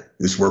 yeah,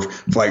 it's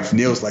worth, like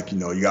Neil's like, you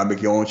got to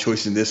make your own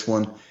choice in this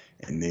one.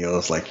 And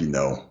Neil's like,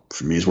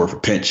 for me, it's worth a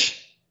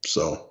pinch.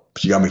 So,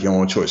 but you got to make your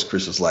own choice.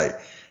 Chris is like,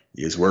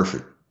 yeah, it's worth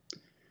it.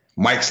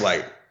 Mike's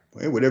like,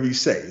 hey, whatever you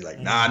say. He's like,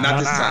 not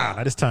this time.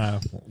 Not this time.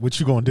 What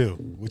you going to do?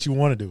 What you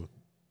want to do?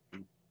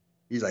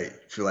 He's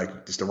like, feel like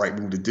it's the right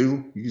move to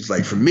do. He's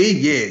like, for me,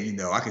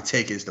 yeah, I can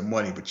take it, it's the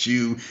money, but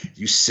you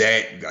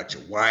set, you got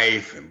your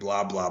wife and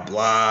blah, blah,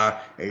 blah,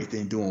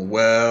 everything doing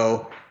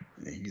well.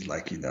 And he's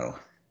like,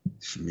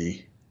 for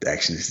me, the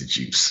action is the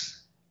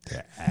juice.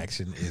 The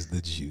action is the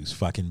juice.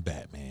 Fucking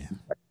Batman.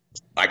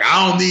 Like,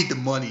 I don't need the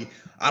money.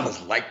 I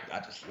just like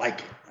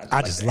it.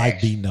 I just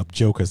like beating up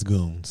Joker's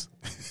goons.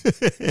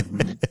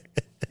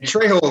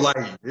 Trejo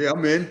like, yeah,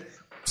 I'm in.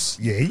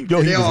 Yeah,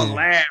 they all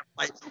laugh.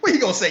 Like, what, he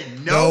gonna say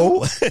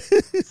no?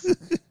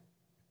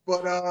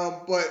 But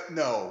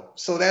no.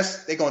 So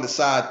they're gonna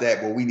decide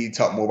that. But we need to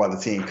talk more about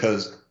the team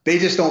because they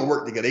just don't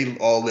work together. They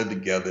all live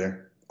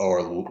together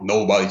or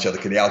know about each other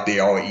because they out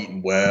there all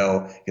eating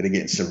well. Because they're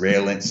getting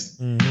surveillance.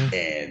 Mm-hmm.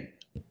 And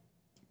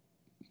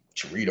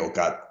Chirito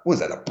got, what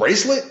was that, a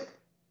bracelet?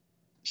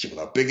 She was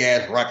a big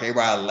ass rock.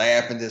 Everybody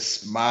laughing,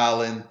 just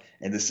smiling,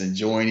 and just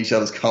enjoying each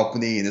other's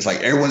company. And it's like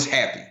everyone's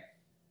happy.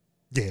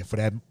 Yeah, for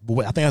that,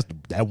 I think that's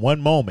that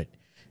one moment.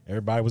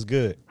 Everybody was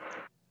good.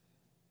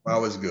 I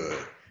was good.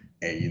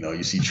 And,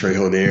 you see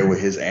Trejo there with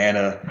his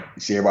Anna.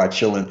 You see everybody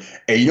chilling.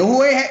 And you know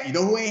who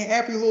ain't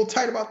happy, a little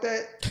tight about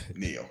that?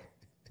 Neil.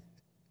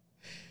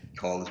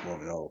 Call this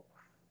woman, oh,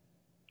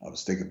 I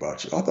was thinking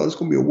about you. I thought it was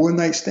going to be a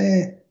one-night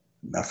stand.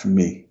 Not for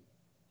me.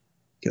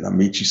 Can I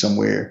meet you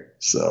somewhere?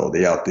 So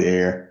they out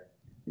there.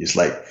 It's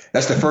like,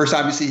 that's the first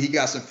time you see he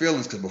got some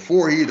feelings because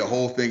before the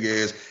whole thing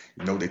is,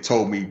 they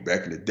told me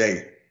back in the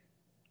day,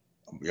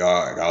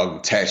 y'all got all the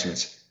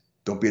attachments.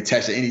 Don't be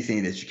attached to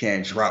anything that you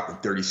can't drop in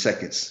 30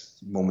 seconds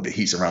the moment the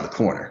heat's around the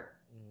corner.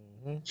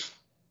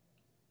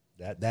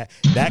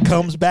 Mm-hmm. That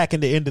comes back in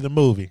the end of the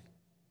movie.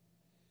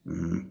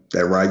 Mm-hmm.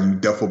 That Ryu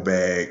duffel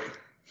bag.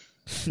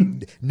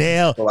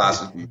 Now,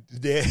 philosophy.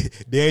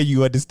 There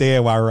you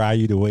understand why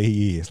Ryu the way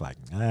he is. Like,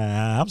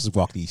 I'm just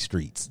walking these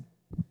streets.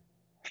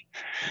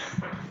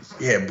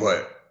 Yeah,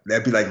 but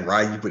that'd be like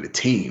Ryu with a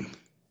team.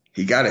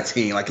 He got a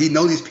team. Like, he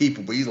know these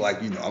people, but he's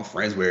like, I'm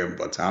friends with him,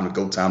 but time to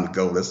go.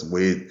 That's the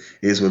way it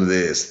is what it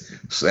is.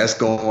 So that's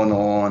going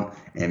on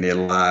in their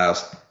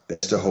lives.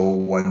 That's the whole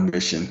one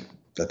mission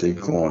that they're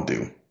going to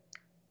do.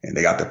 And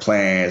they got the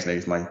plans and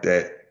everything like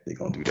that. They're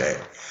going to do that.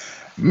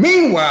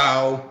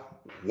 Meanwhile,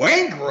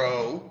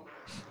 Wangro,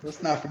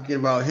 let's not forget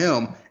about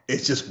him,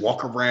 is just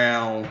walk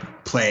around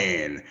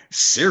playing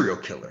serial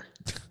killer.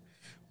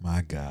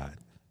 My God.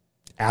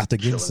 After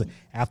getting some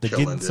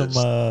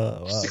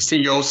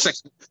 16-year-old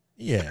sex.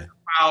 Yeah.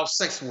 Wild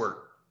sex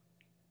work.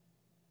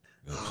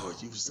 Oh,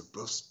 you was the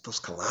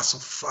most colossal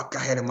fuck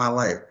I had in my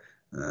life.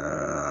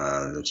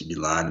 Don't you be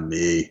lying to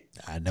me.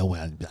 I know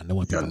when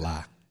people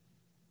lie.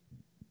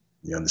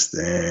 You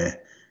understand?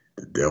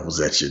 The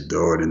devil's at your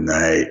door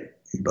tonight.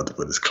 He's about to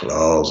put his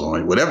claws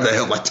on you. Whatever the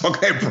hell, like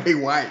talking that Bray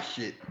Wyatt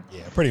shit.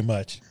 Yeah, pretty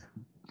much.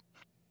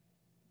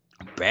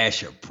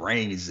 Bash your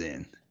brains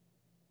in.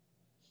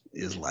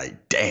 It's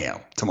like, damn.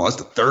 Tomorrow, it's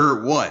the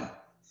third one.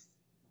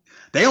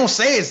 They don't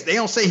say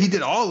he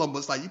did all of them, but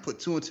it's like you put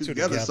two and two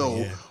together. So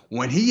yeah.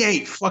 When he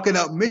ain't fucking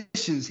up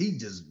missions, he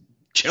just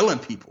killing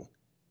people.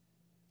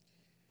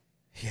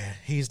 Yeah,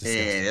 he's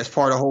disgusting. And that's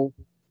part of the whole.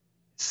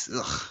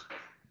 Ugh.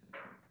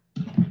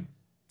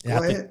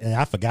 And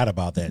I forgot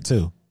about that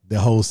too. The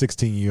whole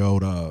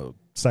 16-year-old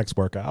sex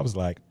worker. I was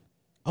like,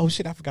 oh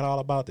shit, I forgot all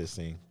about this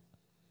scene.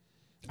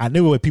 I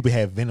knew what people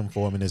had venom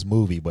for him in this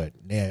movie, but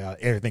yeah,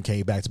 everything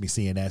came back to me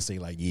seeing that scene.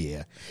 Like,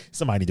 yeah,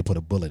 somebody need to put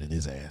a bullet in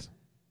his ass.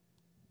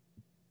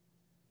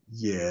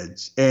 Yeah,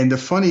 and the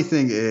funny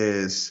thing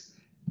is,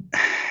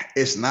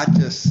 it's not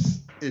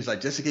just, it's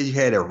like just in case you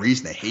had a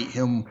reason to hate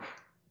him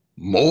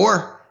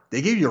more,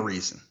 they give you a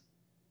reason.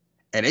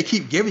 And they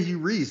keep giving you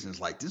reasons.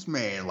 Like, this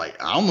man, like,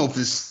 I don't know if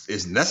this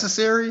is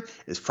necessary.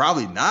 It's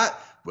probably not,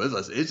 but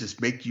it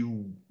just make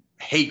you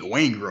hate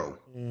Wangro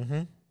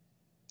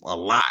a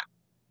lot.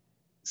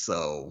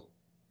 So,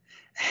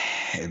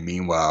 and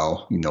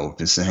meanwhile,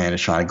 Vincent Han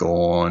is trying to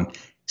go on.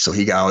 So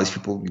he got all these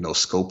people,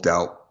 scoped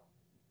out.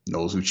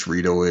 Knows who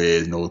Torito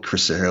is, knows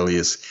Chris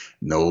Helios,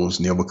 knows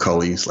Neil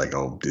McCulley. It's like,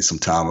 oh, did some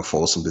time in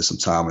Folsom, did some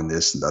time in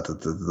this, and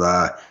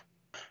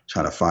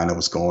trying to find out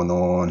what's going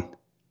on.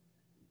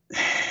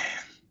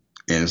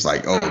 And it's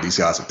like, oh, these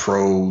guys are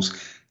pros.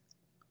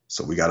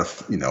 So we got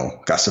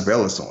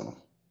surveillance on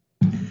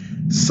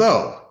them.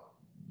 So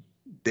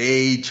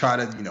they try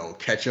to,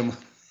 catch him.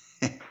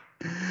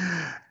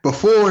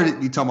 Before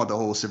you talk about the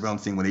whole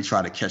surveillance thing, when they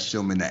try to catch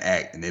them in the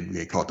act and then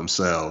they caught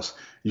themselves,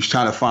 you're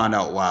trying to find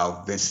out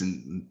why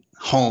Vincent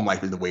home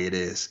life is the way it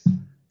is.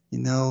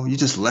 You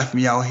just left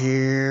me out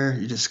here.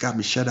 You just got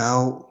me shut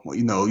out. Well,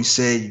 you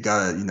said you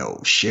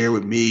gotta, share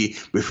with me,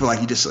 but you feel like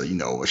you just,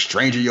 a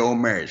stranger in your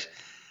own marriage.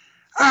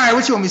 All right,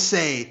 what you want me to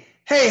say?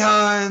 Hey,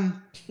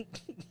 hon,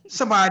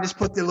 somebody just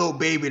put their little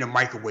baby in a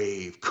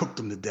microwave, cooked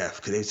them to death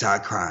because they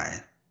started crying.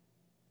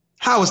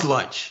 How was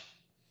lunch?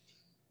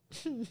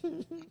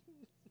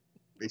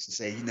 Basically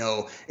saying,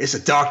 it's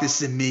a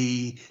darkness in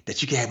me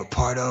that you can have a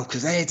part of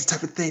because that ain't the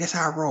type of thing. That's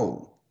how I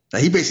roll.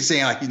 Like, he basically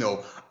saying, like,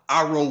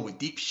 I roll with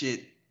deep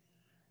shit.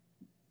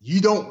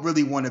 You don't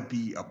really want to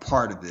be a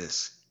part of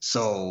this.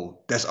 So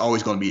that's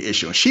always going to be an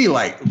issue. And she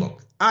like,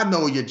 look, I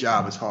know your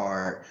job is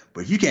hard,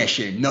 but if you can't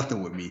share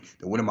nothing with me,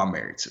 then what am I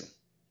married to?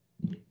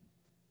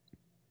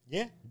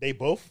 Yeah, they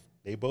both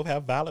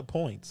have valid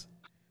points.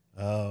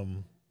 I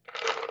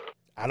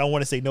don't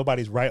want to say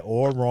nobody's right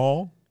or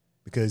wrong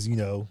because,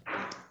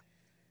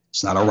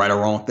 it's not a right or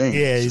wrong thing.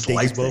 Yeah, they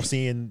just both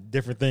seeing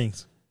different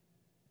things.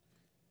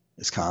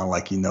 It's kind of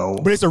like,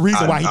 But it's a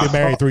reason why he been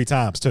married 3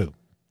 times too.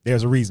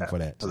 There's a reason for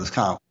that. So it's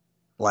kind of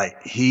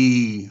like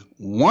he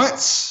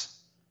wants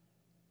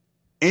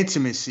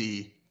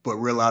intimacy, but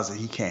realizes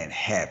he can't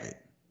have it.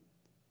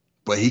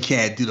 But he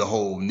can't do the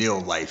whole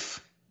Neil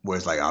life where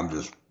it's like, I'm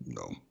just,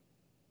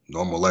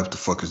 normal life. The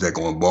fuck is that,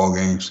 going to ball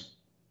games?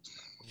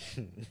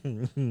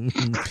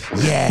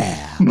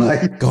 Yeah,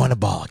 going to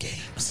ball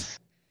games.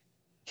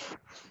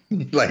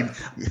 Like,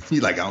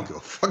 I don't give a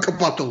fuck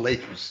about the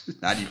Lakers.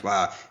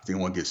 95. They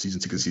want to get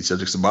season tickets to see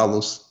Cedric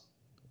Ceballos.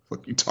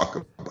 What you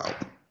talking about?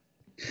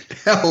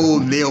 That whole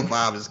Neil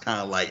vibe is kind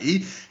of like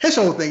his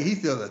whole thing. He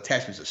feels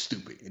attachments are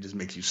stupid. It just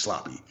makes you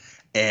sloppy.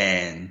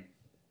 And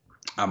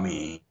I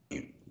mean,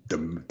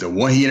 the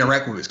one he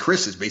interacts with is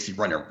Chris is basically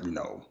running,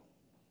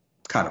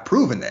 kind of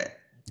proving that.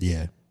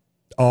 Yeah,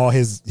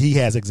 he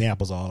has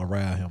examples all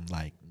around him.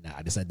 Like,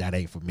 nah, that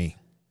ain't for me.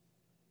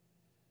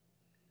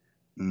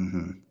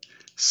 Mm-hmm.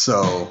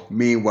 So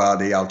meanwhile,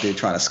 they out there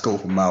trying to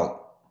scope him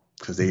out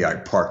because they are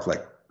parked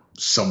like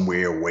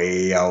somewhere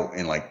way out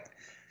in like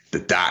the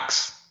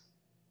docks.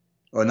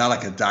 Or not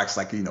like a docks,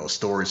 like,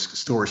 storage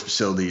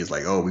facility is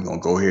like, oh, we're going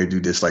to go here,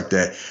 do this, like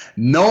that.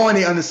 Knowing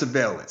they under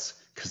surveillance.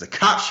 Because the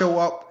cops show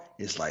up,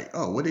 it's like,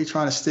 oh, what are they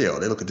trying to steal?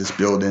 They look at this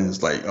building,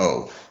 it's like,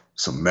 oh,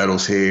 some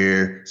metals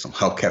here, some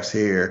hubcaps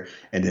here.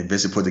 And then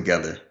Vincent put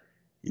together.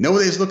 You know what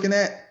they was looking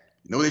at?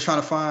 You know what they're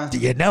trying to find? Do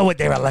you know what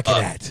they were looking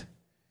at?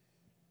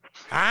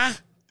 Huh?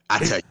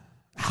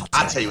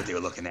 I'll tell you what they were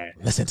looking at.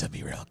 Listen to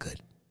me real good.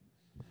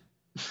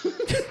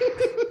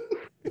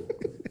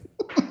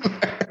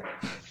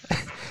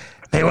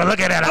 They were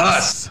looking at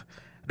us.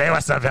 They were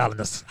surveilling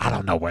us. I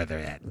don't know where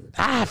they're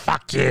at.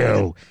 Fuck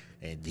you.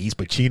 And he's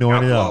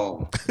Pacino it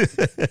up.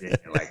 Yeah,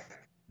 like,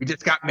 we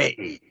just got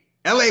made.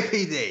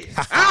 LAPD.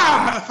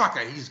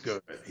 Motherfucker, he's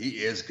good. He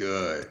is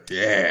good.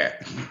 Yeah.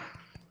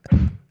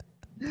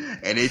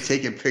 And they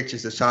taking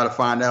pictures to try to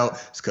find out.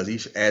 It's because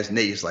he's, as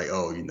Nate's like,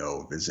 oh,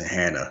 Vincent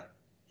Hanna.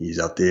 He's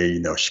up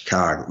there,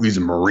 Chicago. He's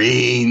a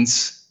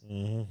Marines.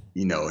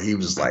 Mm-hmm. He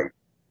was like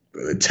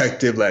a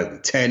detective, like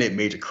lieutenant,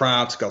 major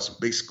crime, took out some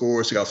big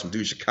scores, took out some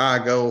dude in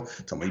Chicago.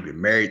 Told me he been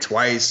married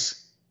twice.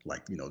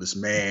 Like, this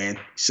man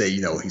say,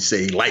 he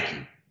say he like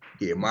you.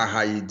 He admire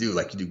how you do,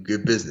 like you do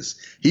good business.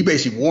 He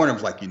basically warned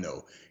him, like,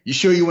 you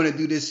sure you want to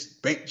do this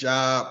bank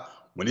job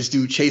when this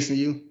dude chasing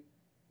you?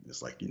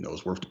 It's like,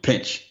 it's worth the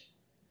pinch.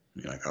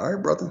 You're like, all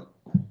right, brother.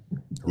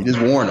 He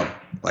just warned him.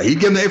 Like, he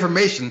give him the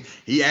information.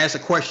 He asked a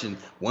question.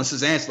 Once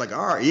his answer, like,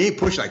 all right, he ain't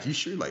push. Like, you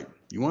sure? Like,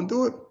 you want to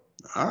do it?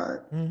 All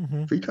right.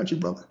 Mm-hmm. Free country,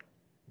 brother.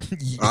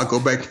 I'll go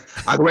back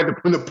to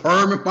put a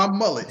perm in my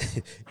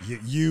mullet.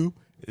 You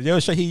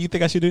Shaheed, you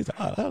think I should do this?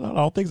 I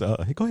don't think so.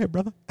 Go ahead,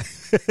 brother.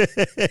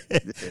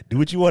 Do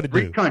what you want to do.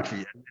 Free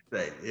country,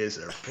 it's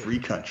a free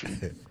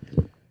country.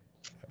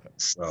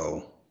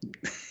 So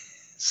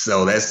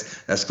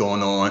that's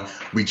going on.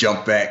 We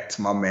jump back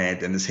to my man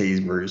Dennis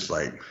Haysbert. It's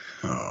like,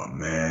 oh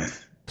man,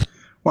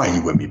 why are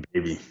you with me,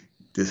 baby?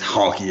 This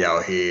honky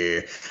out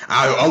here.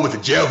 I went to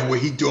jail for what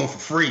he doing for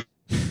free.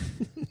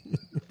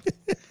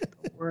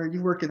 Where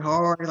you working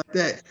hard like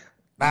that?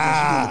 You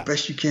doing the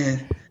best you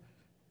can.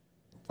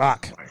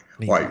 Fuck.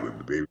 Why you with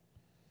me, baby?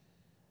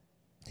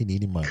 He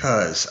needed money.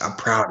 Because I'm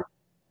proud of you.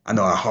 I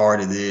know how hard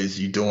it is.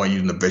 You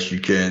doing the best you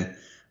can.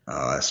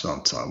 That's what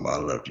I'm talking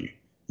about. I love you.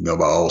 You know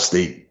about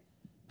Allstate.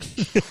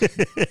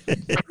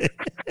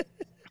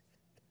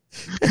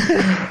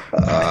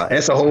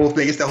 It's the whole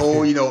thing. It's the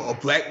whole, a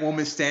black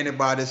woman standing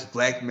by this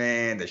black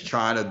man that's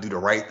trying to do the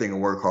right thing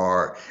and work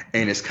hard.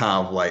 And it's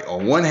kind of like,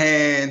 on one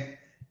hand,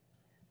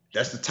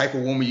 that's the type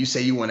of woman you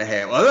say you want to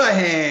have. On the other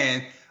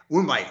hand,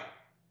 we're like,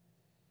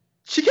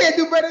 she can't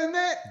do better than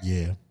that.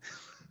 Yeah.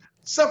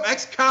 Some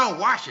ex-con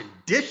washing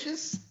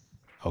dishes.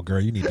 Oh, girl,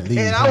 you need to leave.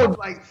 And I was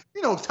like,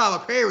 Tyler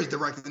Perry was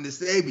directing this.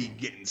 They be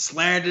getting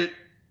slandered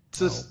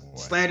to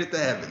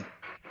heaven.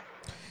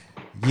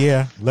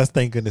 Yeah, let's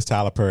thank goodness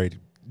Tyler Perry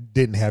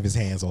didn't have his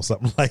hands on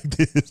something like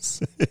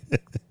this.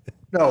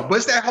 No,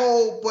 but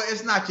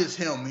it's not just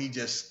him. He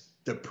just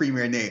the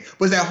premier name.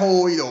 But it's that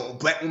whole,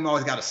 black woman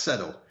always got to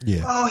settle.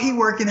 Yeah. Oh, he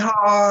working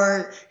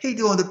hard. He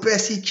doing the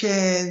best he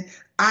can.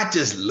 I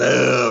just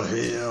love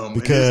him.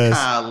 Because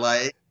kind of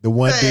like the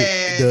one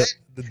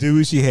the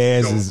dude she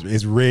has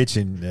is rich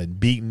and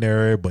beating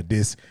her, but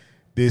this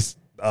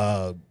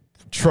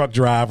truck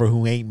driver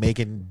who ain't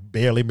making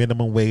barely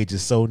minimum wage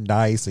is so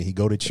nice, and he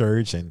go to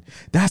church, and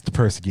that's the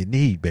person you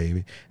need,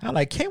 baby. I'm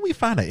like, can't we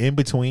find an in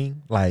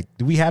between? Like,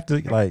 do we have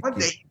to like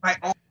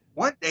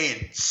one day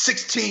in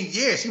 16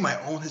 years he might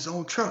own his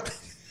own truck,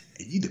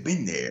 and you'd have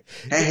been there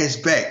at his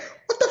back.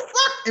 What the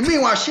fuck? And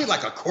meanwhile, she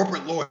like a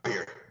corporate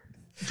lawyer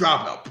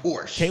driving a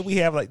Porsche. Can't we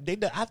have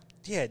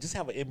just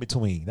have an in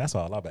between? That's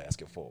all I'm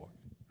asking for.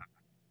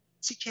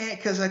 She can't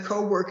because her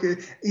coworker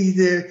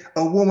either a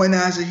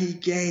womanizer, he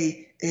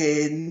gay,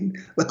 and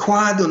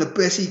Laquan doing the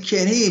best he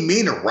can. He didn't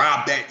mean to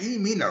rob that. He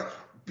didn't mean to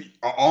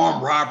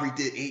armed robbery.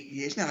 Did 8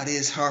 years. Now it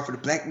is hard for the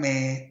black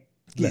man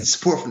getting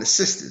support from the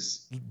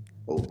sisters.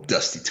 Oh,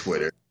 dusty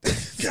Twitter.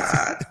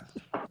 God.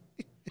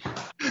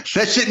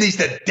 That shit needs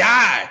to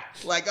die.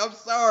 Like, I'm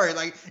sorry.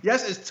 Like,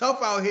 yes, it's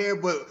tough out here,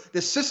 but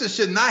the sisters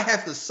should not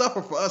have to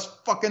suffer for us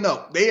fucking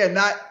up. They are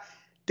not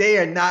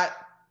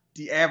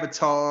the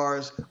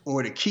avatars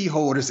or the key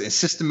holders in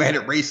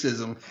systematic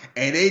racism,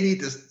 and they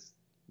need to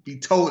be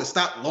told to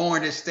stop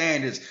lowering their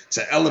standards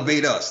to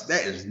elevate us.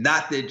 That is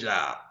not their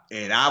job.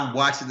 And I'm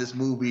watching this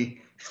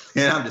movie,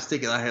 and I'm just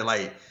thinking out here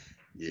like,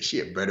 yeah, she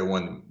a better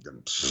one.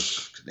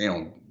 They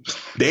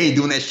ain't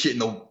doing that shit.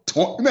 Man,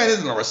 this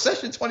is a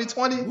recession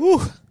 2020.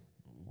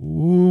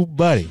 Ooh,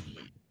 buddy.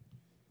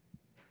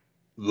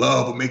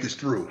 Love will make us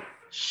through.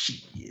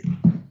 Shit.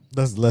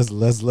 Let's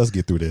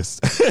get through this.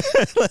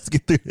 Let's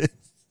get through this.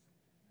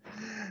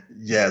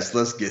 Yes,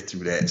 let's get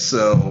through that.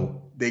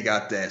 So they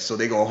got that. So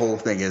they go whole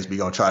thing is we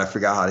gonna try to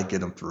figure out how to get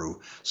them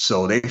through.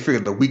 So they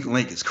figured the weak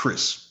link is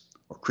Chris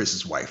or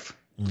Chris's wife.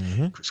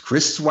 Mm-hmm.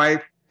 Chris's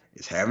wife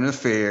is having an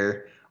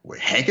affair with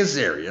Hank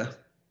Azaria,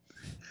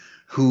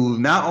 who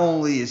not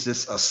only is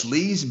just a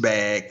sleaze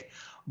bag,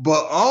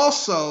 but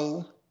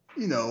also,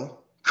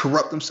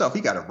 corrupt himself.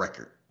 He got a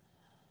record.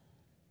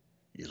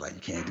 He's like, you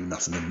can't do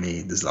nothing to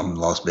me. I'm in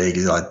Las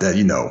Vegas, like that,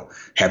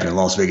 happened in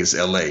Las Vegas,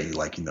 LA,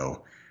 like,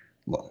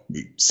 well,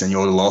 you send you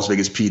over to Las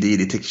Vegas PD,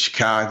 they take you to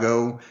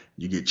Chicago,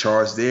 you get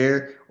charged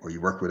there, or you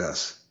work with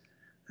us.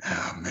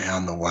 Oh, man, I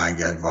don't know why I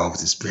got involved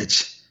with this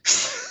bitch.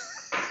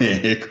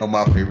 Here come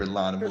my favorite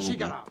line of the movie.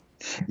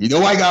 You know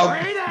I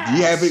got, do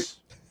you have it?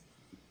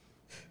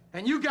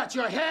 And you got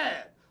your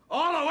head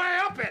all the way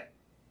up it.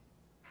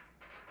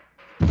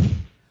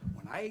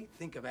 When I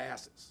think of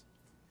asses,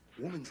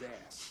 woman's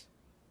ass,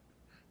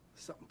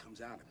 something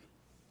comes out of me.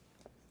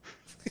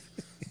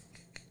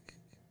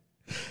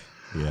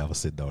 Yeah, I was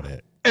sitting on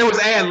that. It was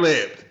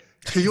ad-libbed.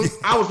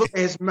 I was looking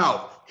at his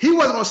mouth. He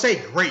wasn't going to say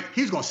great.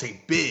 He was going to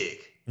say big.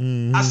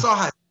 Mm-hmm. I saw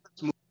how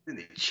his moved and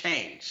it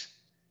changed.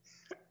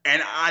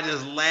 And I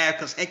just laughed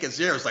because Hank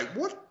Azaria was like,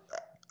 what?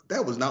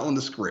 That was not on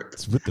the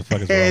script. What the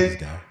fuck is wrong with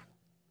this guy?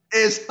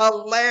 It's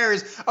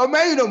hilarious.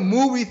 Imagine a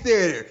movie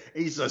theater.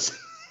 He just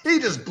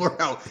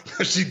blurred out,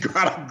 she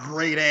got a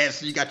great ass.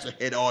 So you got your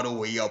head all the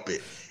way up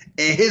it.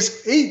 And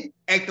he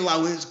acted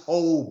like with his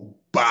whole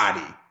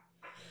body.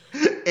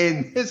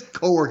 And his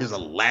coworkers are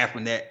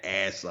laughing their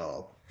ass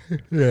off.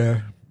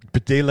 Yeah.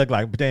 But they look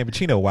like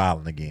Pacino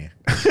wilding again.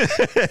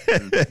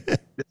 The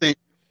thing,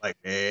 like,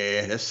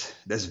 that's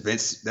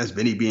Vince. That's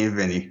Vinny being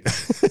Vinny.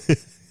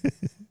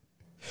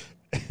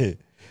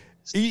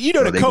 You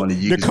know,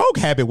 the coke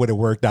habit would have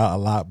worked out a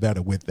lot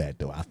better with that,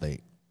 though. I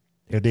think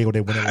if they went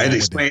it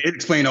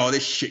explained all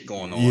this shit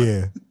going on.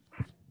 Yeah.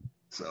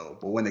 So,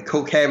 but when the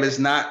coke habit's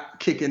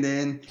not kicking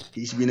in,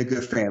 he's being a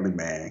good family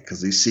man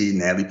because he see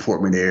Natalie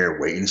Portman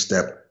there waiting to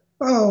step.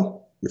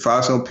 Oh, if I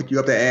was gonna pick you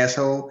up, that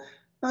asshole,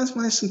 I just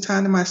want some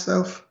time to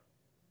myself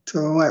to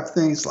unwrap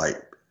things. Like,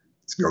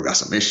 this girl got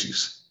some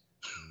issues.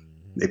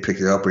 They pick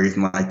her up or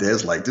anything like that.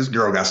 It's like, this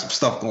girl got some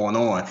stuff going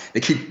on. They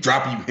keep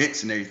dropping you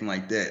hints and everything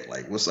like that.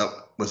 Like, what's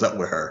up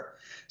with her?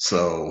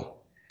 So,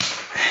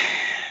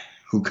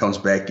 who comes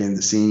back in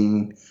the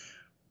scene?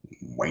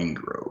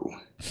 Waingro.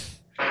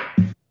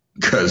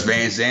 Because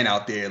Van Zandt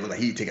out there look like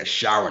he'd take a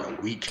shower in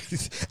a week.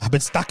 I've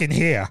been stuck in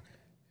here.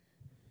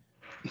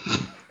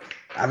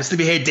 I've been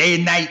sleeping here day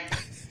and night.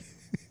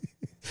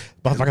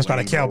 Motherfuckers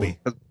trying to kill me.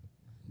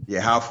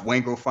 Yeah, how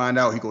Waingro find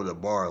out, he go to the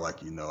bar like,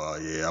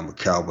 yeah, I'm a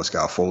Cowboy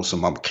Scout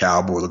Folsom. I'm a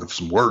cowboy looking for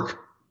some work.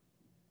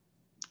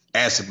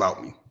 Ask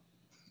about me.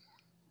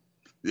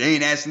 They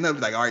ain't asking them.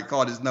 Like, all right,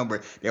 call this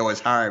number. They always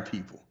hiring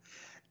people.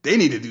 They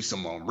need to do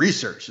some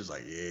research. It's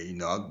like,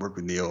 yeah, I work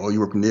with Neil. Oh, you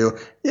work with Neil?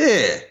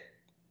 Yeah.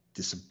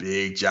 Did some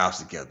big jobs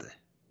together.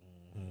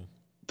 Mm-hmm.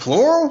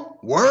 Plural?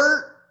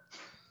 Word?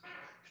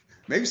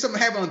 Maybe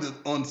something happened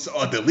on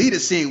a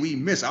deleted scene we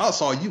missed. I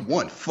saw you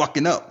one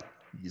fucking up.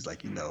 He's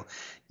like, yeah,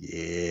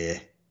 you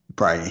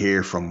probably didn't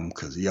hear from him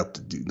because he up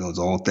to do his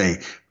own thing.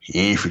 He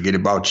ain't forget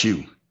about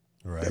you.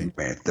 Right. That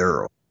man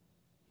thorough.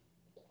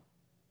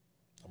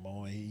 Come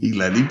on, he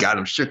got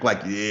him shook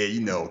like, he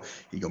gonna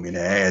be in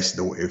the ass.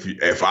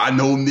 If I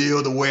know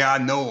Neil the way I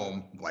know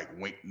him, like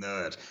wink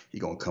nudge, he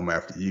gonna come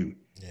after you.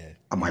 Yeah.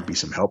 I might be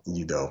some help to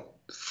you though.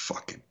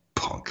 Fucking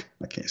punk.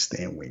 I can't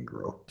stand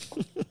Waingro.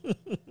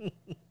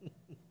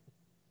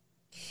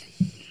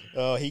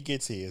 Oh, he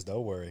gets his.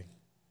 Don't worry.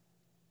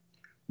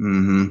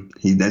 Mm-hmm.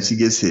 He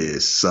gets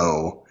his.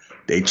 So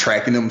they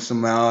tracking him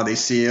somehow. They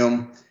see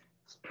him.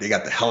 They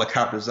got the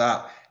helicopters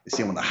out. They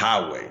see him on the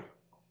highway.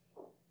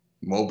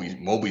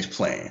 Moby's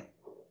playing.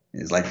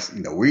 And it's like,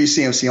 where you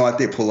see him out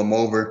there, pull him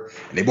over.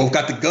 And they both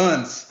got the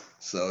guns.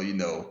 So,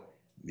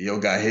 Neil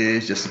got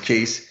his just in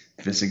case.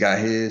 Vincent got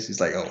his. He's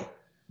like, oh,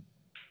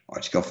 why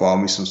don't you come follow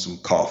me some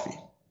coffee?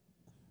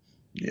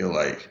 Neil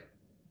like,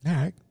 all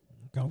right.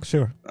 Oh,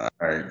 sure. All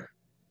right.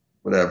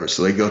 Whatever.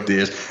 So they go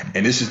this,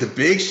 and this is the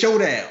big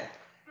showdown.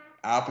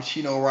 Al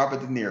Pacino, Robert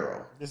De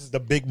Niro. This is the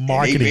big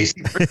marketing. This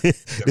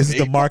is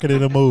the marketing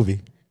of the movie.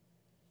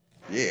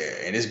 Yeah,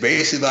 and it's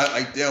basically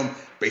like them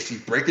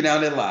basically breaking down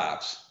their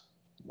lives.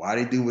 Why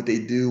they do what they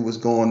do, what's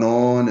going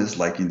on is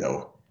like,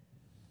 why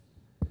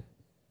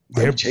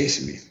are you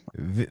chasing me?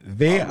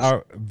 They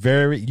are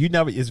very,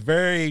 it's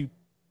very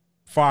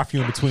far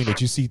few in between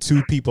that you see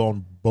two people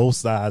on both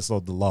sides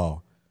of the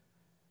law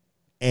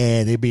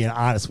and they're being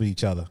honest with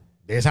each other.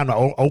 There's having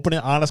an open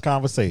and honest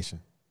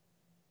conversation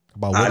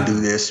about what I do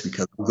this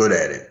because I'm good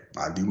at it.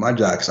 I do my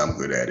job because I'm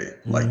good at it.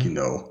 Mm-hmm. Like,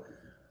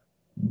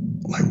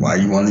 like why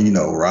you want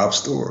to, rob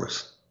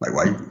stores? Like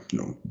why you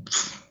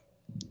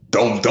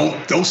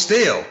don't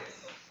steal.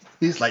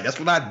 He's like, that's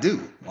what I do.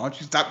 Why don't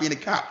you stop being a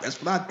cop? That's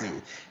what I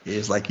do.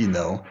 It's like, I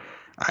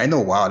ain't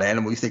no wild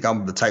animal. You think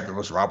I'm the type that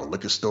was rob a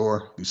liquor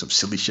store, do some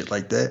silly shit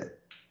like that?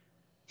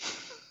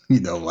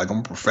 Like I'm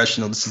a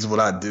professional. This is what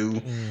I do.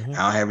 Mm-hmm. I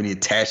don't have any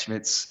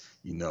attachments.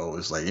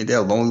 It's like, ain't that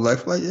a lonely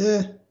life? Like,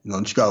 yeah.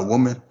 Don't you got a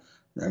woman?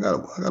 Yeah, I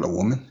got a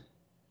woman.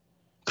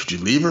 Could you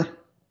leave her?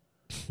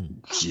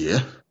 Yeah.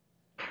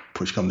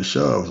 Push come to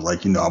shove.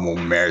 Like, I'm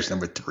on marriage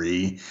number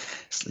 3.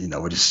 So,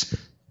 we're just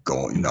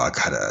going, I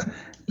got a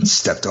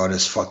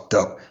stepdaughter's fucked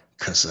up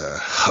because her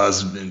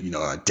husband,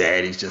 her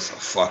daddy's just a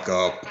fuck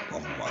up.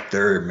 On my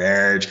 3rd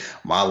marriage,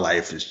 my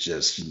life is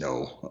just,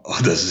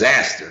 a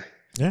disaster.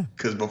 Yeah.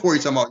 Because before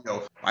you talking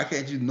about, why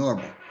can't you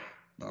normal?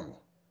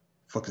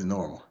 Fuck is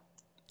normal?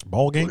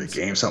 Ball games?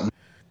 Game something?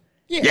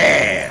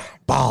 Yeah.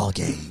 Ball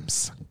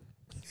games.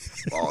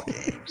 Ball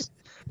games.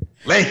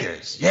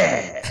 Lakers.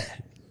 Yeah.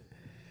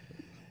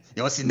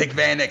 You want to see Nick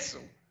Van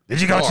Exel?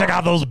 Did you go check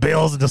out those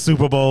Bills in the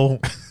Super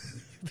Bowl?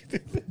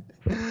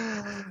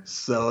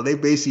 So they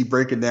basically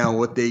breaking down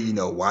what they,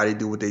 why they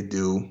do what they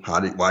do,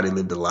 why they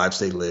live the lives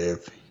they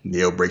live.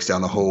 Neil breaks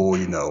down the whole,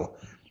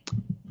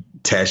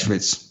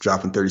 attachments,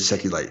 dropping 30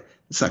 seconds. Like,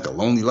 it's like a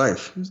lonely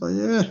life. He's like,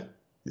 yeah,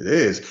 it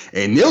is.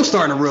 And Neil's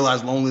starting to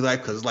realize lonely life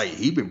because like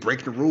he been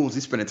breaking the rules.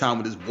 He's spending time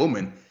with this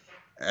woman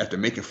after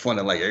making fun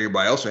of like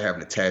everybody else for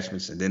having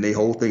attachments. And then the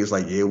whole thing is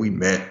like, yeah, we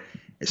met.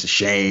 It's a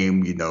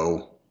shame, you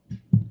know.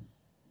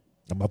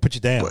 I'm gonna put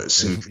you down. But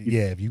soon,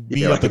 if you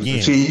meet like up again,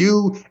 between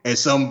you and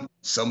some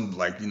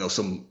like, you know,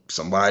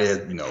 somebody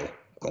that, you know,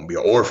 gonna be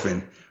an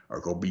orphan or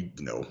gonna be,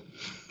 you know,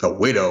 a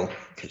widow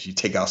because you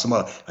take out some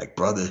other, like,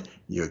 brother,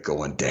 you're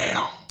going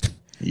down.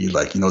 You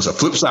like, you know, it's a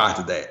flip side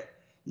to that.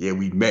 Yeah,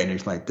 we met and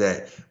everything like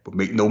that. But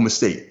make no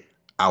mistake,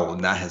 I will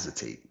not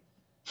hesitate.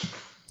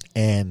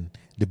 And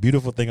the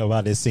beautiful thing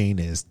about this scene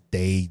is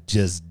they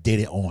just did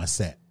it on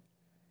set.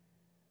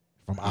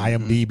 From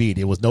IMDb,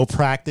 there was no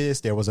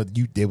practice. There was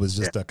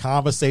just a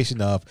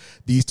conversation of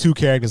these two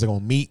characters are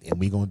gonna meet and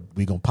we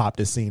gonna pop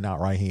this scene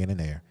out right here and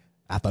there.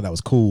 I thought that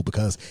was cool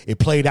because it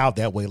played out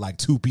that way, like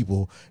two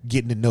people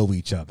getting to know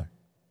each other.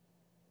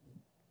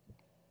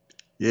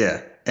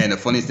 Yeah, and the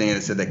funny thing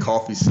is, that the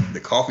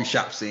coffee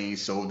shop scene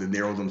showed the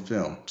Nero's on the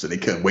film, so they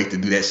couldn't wait to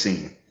do that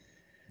scene.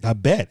 I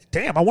bet.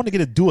 Damn, I want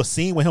to do a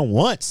scene with him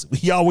once.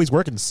 We always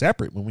working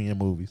separate when we in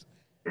movies.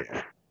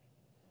 Yeah.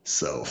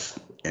 So,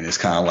 and it's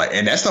kind of like,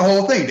 and that's the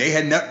whole thing. They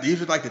had not; these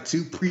were like the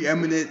two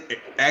preeminent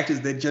actors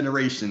of that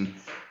generation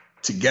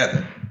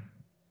together.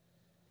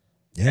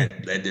 Yeah,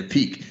 at their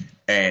peak.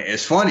 And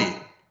it's funny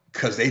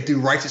because they do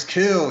Righteous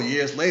Kill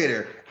years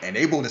later, and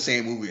they both the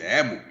same movie. And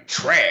that movie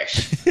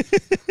trash.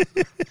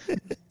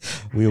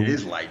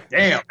 It's like,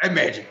 damn,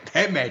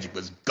 that magic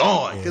was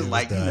gone. Because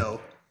like done. You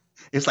know,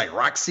 it's like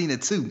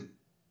Roxina too.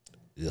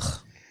 Ugh.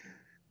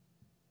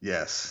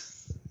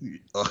 Yes.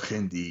 Ugh,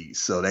 indeed.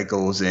 So that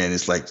goes in.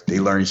 It's like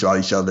they learn each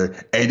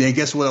other. And then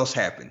guess what else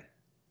happened?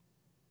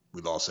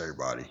 We lost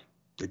everybody.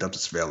 They dumped the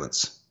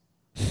surveillance.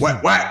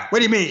 What? What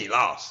do you mean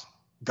lost?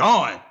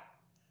 Gone.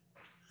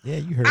 Yeah,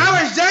 you heard.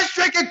 I was just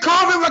drinking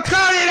coffee with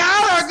Cody an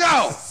hour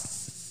ago.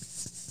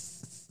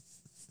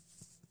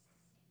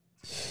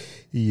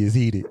 He is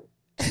heated.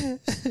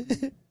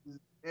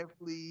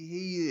 Definitely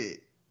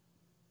heated.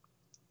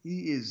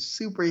 He is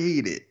super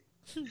heated.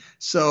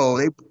 So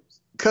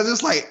because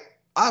it's like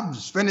I'm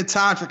spending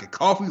time drinking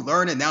coffee,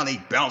 learning. Now they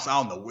bounce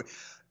out in the way.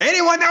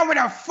 Anyone know where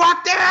the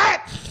fuck they're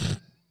at?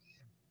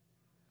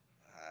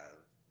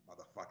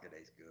 Motherfucker,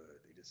 they's good.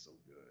 They just so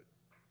good.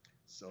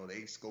 So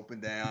they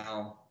scoping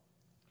down,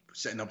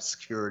 setting up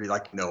security,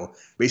 like, you know,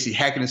 basically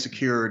hacking the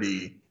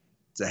security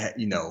to,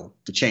 you know,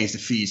 to change the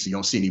feed so you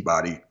don't see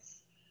anybody.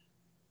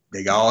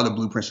 They got all the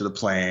blueprints of the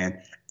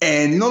plan.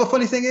 And you know the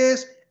funny thing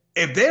is,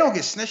 if they don't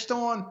get snitched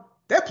on,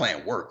 that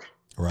plan work.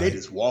 Right. They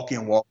just walk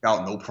in, walk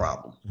out, no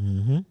problem.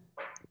 Mm-hmm.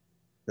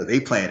 So they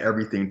plan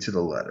everything to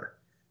the letter.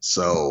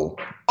 So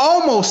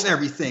almost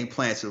everything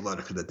planned to the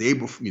letter because the day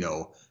before, you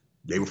know,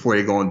 day before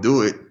they're going to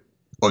do it,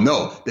 or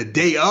no, the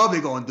day of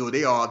they're going to do it,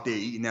 they all out there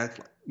eating at,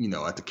 you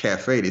know, at the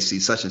cafe. They see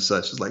such and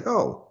such. It's like,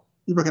 oh,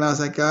 you recognize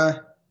that guy?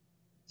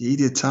 Yeah, he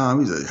did time.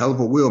 He's a hell of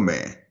a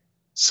wheelman.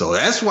 So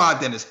that's why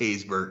Dennis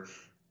Haysbert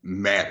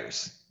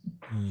matters.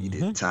 Mm-hmm. He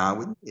did time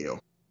with Neil.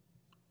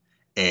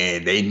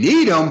 And they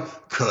need him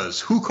because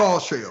who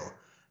calls Trail?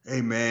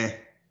 Hey, man,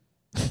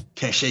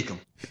 can't shake him.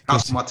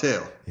 House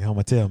Martell. Yeah,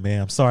 Martell,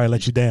 man. I'm sorry I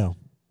let you down.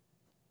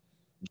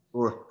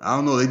 Or I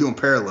don't know. They doing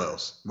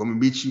parallels. Want me to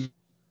meet you?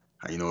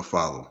 How you know it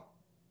follow?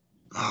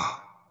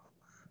 Oh,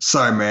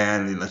 sorry,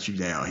 man. They let you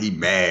down. He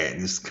mad.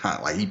 It's kind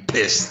of like he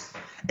pissed.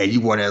 And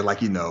you wonder,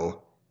 like, you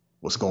know,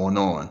 what's going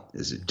on?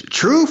 Is it the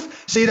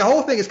truth? See, the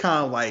whole thing is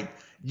kind of like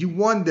you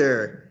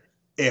wonder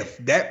if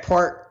that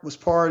part was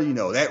part of, you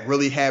know, that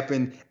really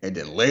happened. And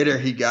then later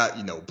he got,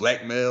 you know,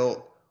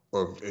 blackmailed,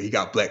 or he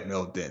got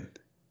blackmailed then.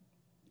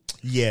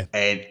 Yeah.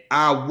 And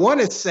I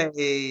want to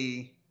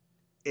say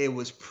it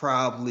was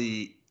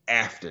probably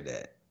after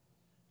that.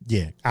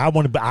 Yeah. I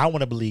want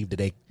to believe that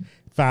they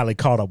finally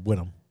caught up with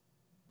him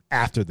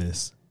after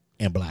this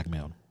and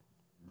blackmailed him.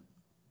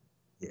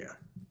 Yeah.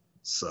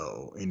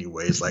 So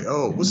anyway, it's like,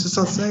 oh, what's this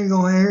other thing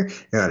on here?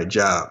 I got a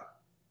job.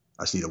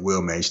 I just need a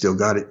will, man. You still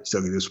got it?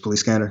 Still get this police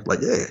scanner? Like,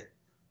 yeah.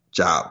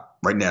 Job.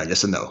 Right now,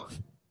 yes or no?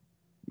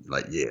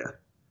 Like, yeah.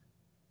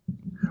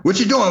 What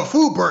you doing?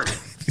 Food burning.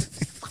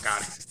 Fuck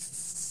out of here.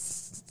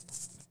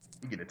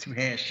 You get a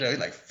two-hand shove.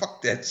 Like,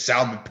 fuck that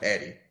salmon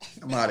patty.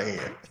 I'm out of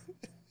here.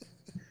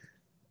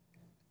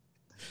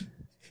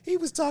 He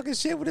was talking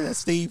shit when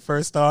Steve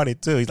first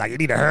started, too. He's like, you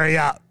need to hurry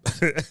up.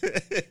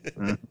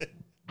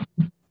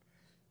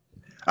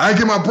 I didn't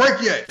get my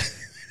break yet.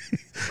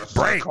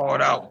 Break. Call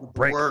it out.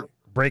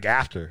 Break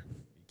after.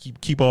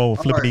 Keep on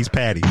flipping right. These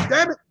patties.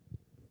 Damn it.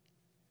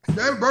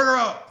 Damn it, burger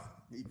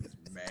up. He was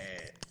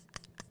mad.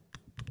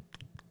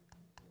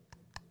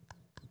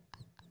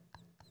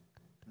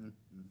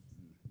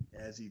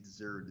 As he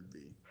deserved to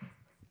be.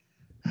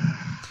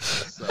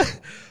 So.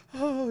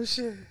 Oh,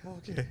 shit.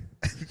 Okay.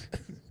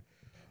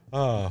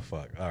 Oh,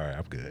 fuck. All right,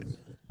 I'm good.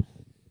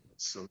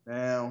 So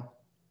now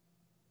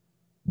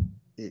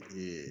it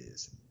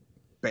is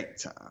bank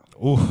time.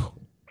 Ooh,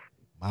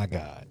 my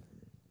God.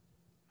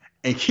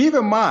 And keep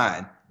in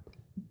mind,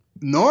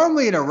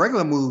 Normally in a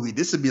regular movie,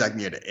 this would be like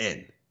near the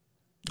end.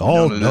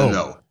 Oh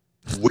No.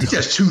 We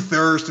just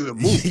 2/3 through the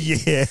movie.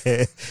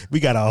 Yeah, we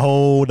got a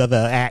whole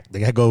other act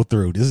that I go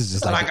through. This is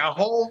just We got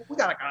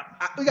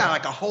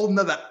like a whole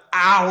nother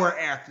hour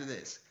after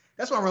this.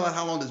 That's why I realize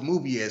how long this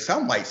movie is. So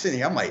I'm like sitting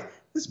here, I'm like,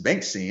 this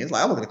bank scene is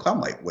like, I look at the clock,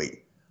 I'm like,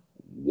 wait,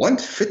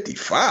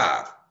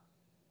 155,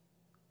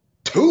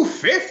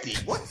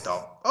 250. What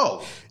the?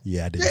 Oh,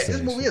 yeah, I did. this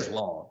movie is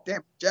long.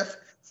 Damn, Jeff.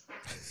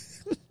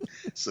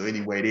 So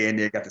anyway, they in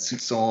there, got the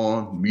suits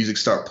on, music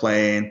start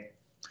playing,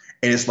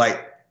 and it's like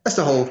that's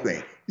the whole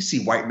thing. You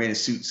see white men in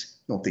suits,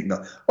 you don't think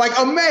nothing. Like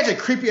imagine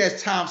creepy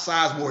ass Tom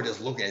Sizemore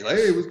just looking at you like,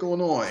 hey, what's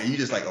going on? And you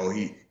just like, oh,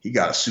 he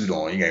got a suit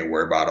on. You ain't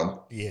worry about him.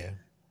 Yeah.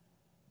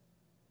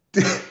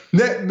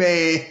 That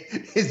man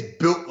is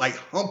built like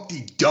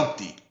Humpty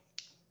Dumpty.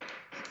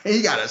 And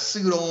he got a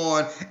suit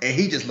on and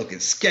he just looking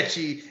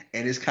sketchy.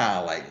 And it's kind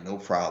of like, no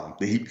problem.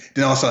 Then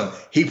all of a sudden,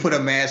 he put a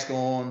mask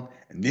on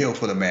and Neil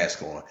put a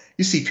mask on.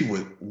 You see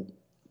people,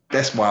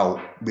 that's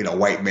why being a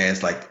white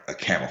man's like a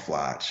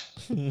camouflage.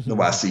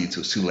 Nobody see you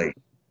till it's too late.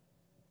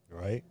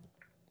 Right.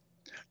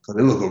 Cause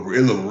it look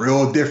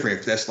real different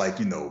if that's like,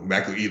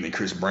 Michael Ealy and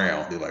Chris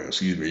Brown. They're like,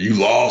 excuse me, you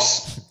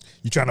lost.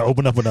 You trying to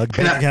open up another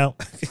bank account?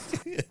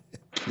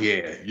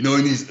 Yeah, he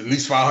needs at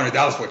least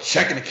 $500 for a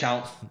checking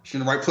account. You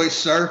in the right place,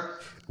 sir?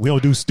 We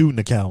don't do student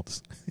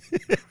accounts.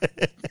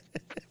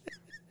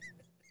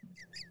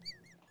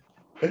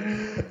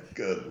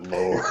 Good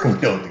Lord,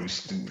 we don't do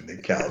student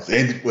accounts.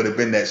 It would have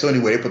been that. So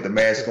anyway, they put the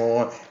mask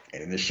on,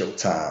 and then it's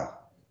showtime.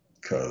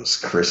 Because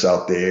Chris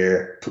out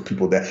there put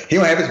people down. He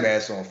don't have his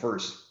mask on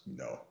first,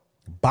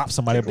 Bop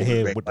somebody up the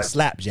head with the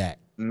slapjack.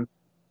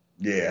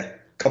 Yeah, a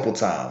couple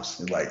times.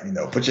 It's like,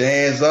 put your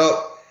hands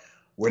up.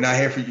 We're not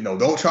here for,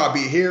 don't try to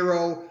be a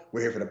hero.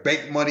 We're here for the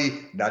bank money,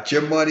 not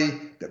your money.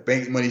 The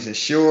bank money's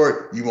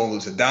insured. You won't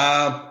lose a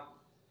dime.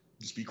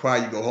 Just be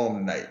quiet. You go home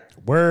tonight.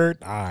 Word.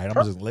 All right. I'm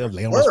just lay on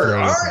this Word.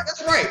 All right.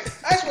 That's right.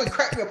 That's what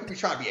cracked me up. People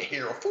trying to be a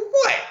hero. For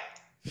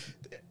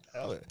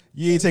what?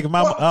 You ain't taking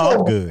my money. Oh,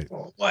 I'm good.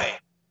 What?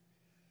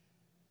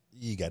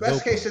 You got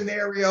Best case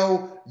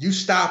scenario, you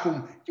stop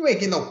them. You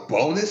ain't getting no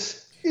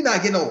bonus. You're not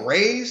getting no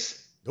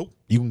raise. Nope.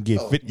 You can get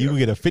you can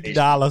get a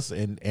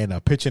 $50 and a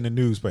picture in the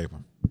newspaper.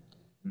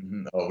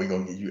 Oh, we're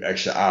gonna give you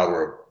extra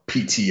hour of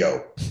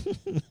PTO.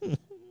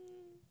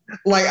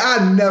 Like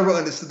I never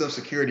understood those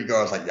security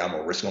guards. Like, yeah, I'm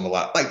gonna risk on the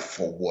lot. Like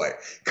for what?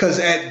 Because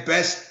at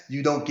best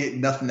you don't get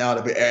nothing out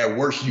of it. At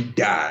worst you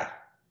die.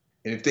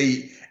 And if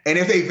they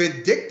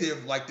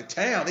vindictive like the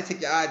town, they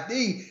take your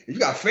ID. If you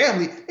got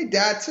family, they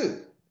die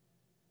too.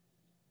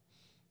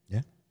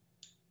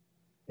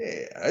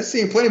 Yeah, I've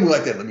seen plenty of movies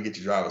like that. Let me get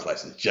your driver's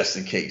license just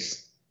in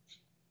case.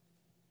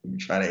 You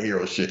trying to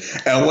hero shit.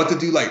 And what to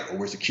do? Like, oh,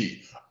 where's the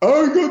key? I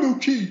ain't got no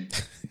key.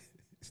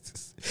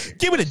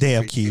 Give me the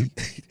damn key.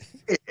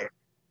 Yeah.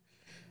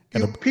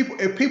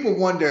 If people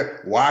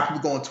wonder why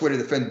people go on Twitter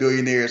to defend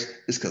billionaires,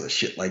 it's because of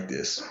shit like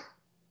this.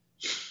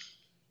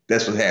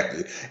 That's what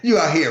happened. You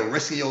out here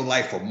risking your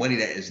life for money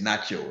that is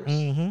not yours.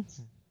 Mm-hmm.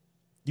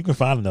 You can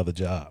find another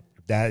job.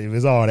 If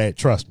it's all that,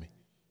 trust me.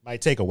 Might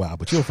take a while,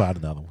 but you'll find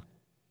another one.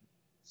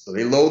 So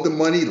they load the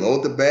money,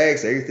 load the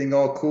bags, everything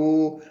all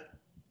cool,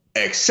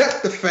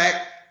 except the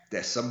fact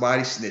that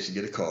somebody snitched and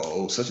get a call.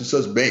 Oh, such and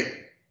such bank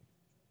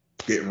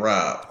getting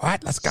robbed. All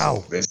right, let's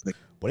go. Well,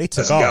 they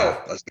took let's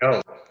off. Let's go.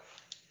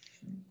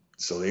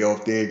 So they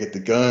off there, get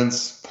the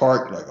guns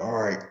parked. Like, all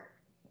right,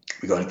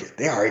 we're gonna get.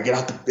 They already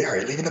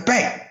leaving the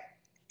bank.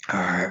 All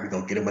right, we're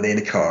gonna get them when they in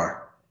the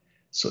car.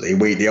 So they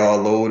wait. They all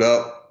load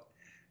up.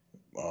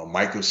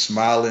 Michael's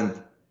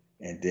smiling,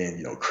 and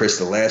then Chris,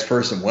 the last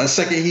person. 1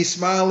 second he's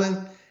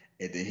smiling.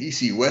 And then he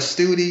see Wes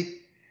Studi,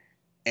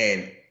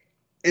 and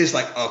it's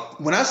like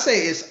when I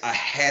say it's a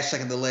half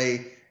second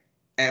delay,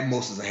 at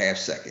most it's a half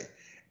second.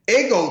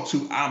 It go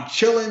to I'm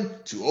chilling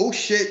to oh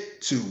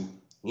shit to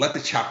let the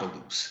chopper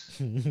loose,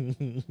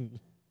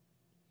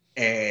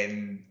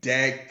 and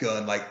that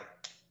gun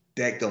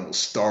will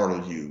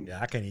startle you.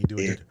 Yeah, I can't even do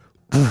it.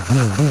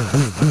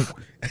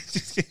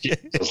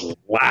 It was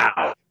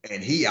loud,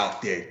 and he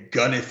out there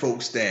gunning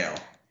folks down,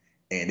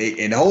 and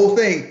the whole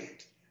thing.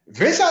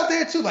 Vince out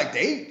there too, like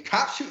they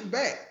cops shooting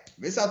back.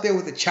 Vince out there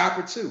with the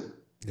chopper too.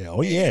 Yeah,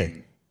 oh yeah.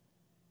 And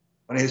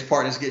one of his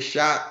partners gets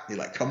shot. He's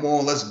like, "Come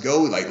on, let's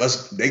go!" Like,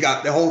 They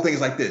got the whole thing is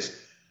like this.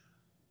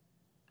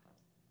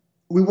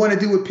 We want to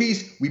do with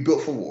peace. We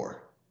built for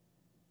war.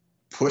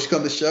 Push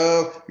come to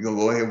shove, we're gonna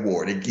go ahead and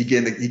war. He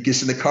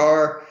gets in the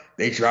car.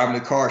 They driving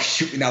the car,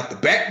 shooting out the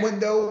back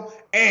window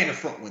and the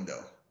front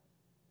window.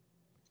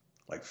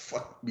 Like,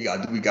 fuck, we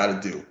gotta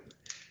do.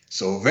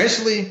 So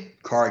eventually,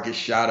 car gets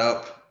shot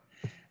up.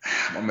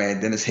 My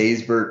man Dennis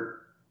Haysbert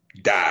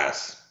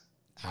dies.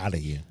 Out of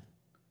here.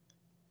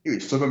 He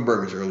was flipping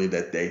burgers earlier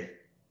that day.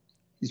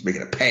 He's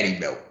making a patty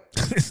melt.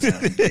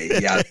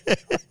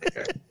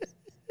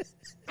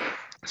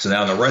 So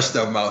now the rest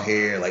of them out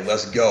here, like,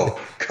 let's go,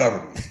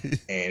 cover me.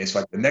 And it's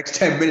like the next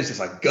 10 minutes, it's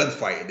like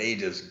gunfight. They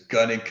just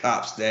gunning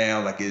cops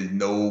down like it's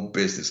no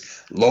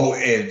business. Val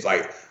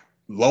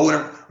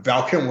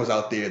Kilmer was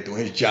out there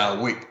doing his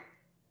John Wick.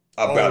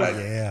 about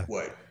yeah.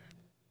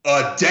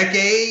 a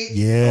decade,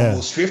 Yeah.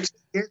 almost 15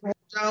 years on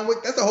John Wick.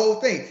 That's the whole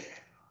thing.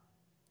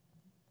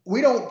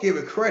 We don't give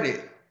it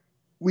credit.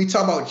 We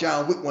talk about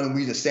John Wick when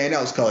we just stand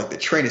out. It's called like the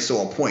training so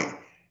on point.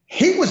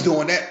 He was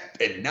doing that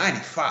in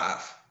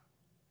 95.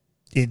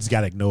 It just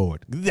got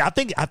ignored. I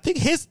think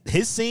his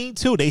scene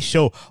too, they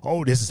show,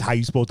 oh, this is how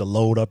you supposed to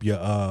load up your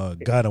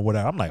gun or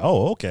whatever. I'm like,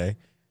 oh, okay.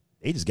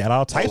 They just got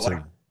all types of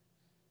them.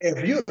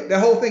 The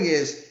whole thing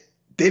is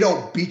they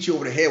don't beat you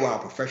over the head with how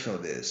professional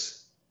it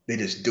is. They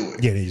just do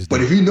it. Yeah, they just but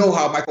do if you know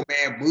how Michael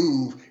Mann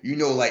move, you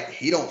know, like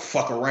he don't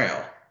fuck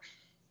around.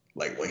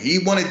 Like when he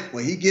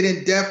get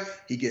in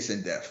depth, he gets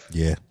in depth.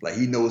 Yeah. Like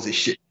he knows his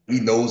shit. He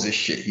knows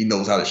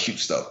how to shoot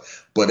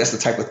stuff. But that's the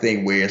type of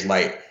thing where it's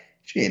like,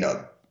 if you ain't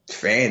a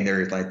fan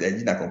nerd like that,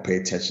 you're not gonna pay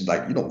attention.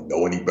 Like you don't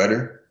know any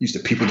better. Used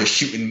to people just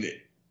shooting,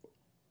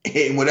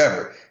 hitting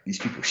whatever. These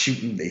people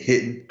shooting, they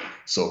hitting.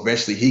 So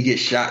eventually he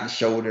gets shot in the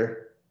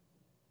shoulder.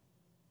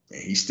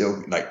 And he's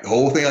still like the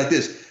whole thing like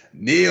this.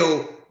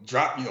 Neil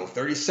dropped,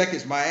 30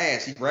 seconds my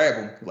ass. He grabbed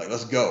him, like,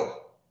 let's go.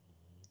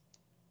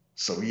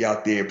 So he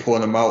out there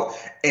pulling him out.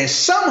 And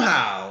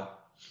somehow,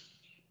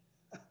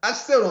 I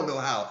still don't know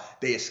how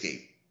they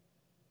escaped.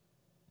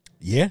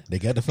 Yeah, they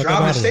got the fuck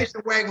driving out the of there.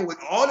 station wagon with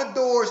all the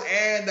doors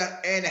and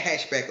the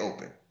hatchback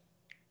open.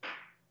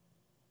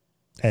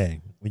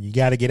 Hey, when you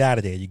got to get out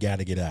of there, you got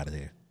to get out of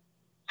there.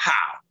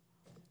 How?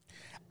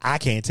 I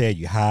can't tell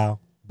you how,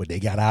 but they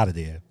got out of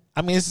there.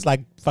 I mean, it's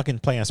like fucking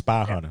playing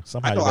Spy Hunter.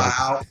 Somehow I know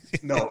how.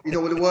 No, you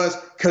know what it was?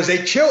 Because they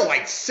killed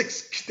like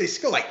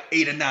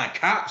 8 or 9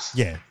 cops.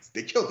 Yeah.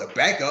 They killed the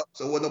backup,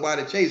 so there wasn't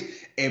nobody to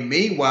chase. And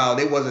meanwhile,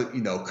 they wasn't,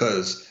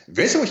 because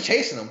Vincent was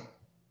chasing them.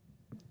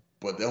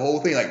 But the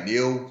whole thing, like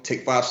Neil,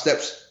 take 5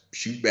 steps,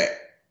 shoot back.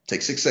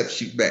 Take 6 steps,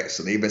 shoot back.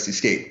 So they eventually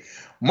escaped.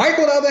 Mike,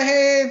 on the other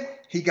hand,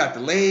 he got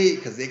delayed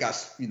because they got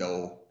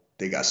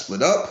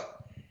split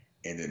up.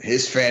 And then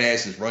his fat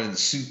ass is running the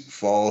suit,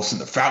 falls in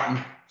the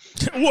fountain.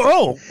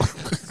 Whoa!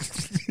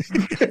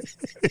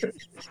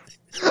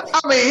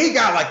 I mean, he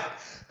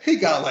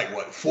got like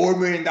what, $4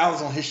 million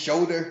on his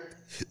shoulder,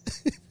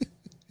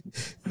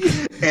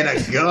 and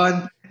a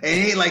gun,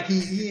 and he ain't like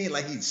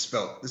he's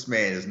spelt. This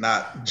man is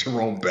not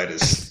Jerome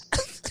Bettis.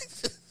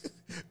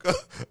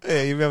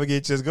 Hey, you ever get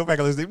a chance? Go back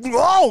and listen.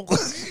 Whoa!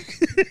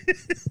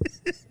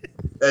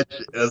 That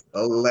shit is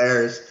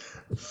hilarious.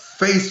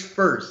 Face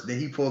first, then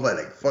he pulls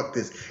like fuck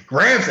this,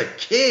 grabs a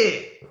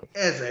kid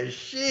as a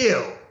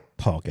shield.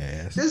 Punk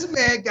ass. This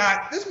man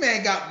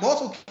got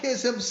multiple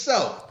kids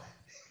himself.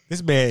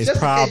 This man is Just in case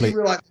probably you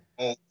realize,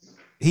 oh,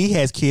 he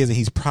has kids and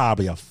he's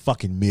probably a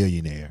fucking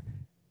millionaire.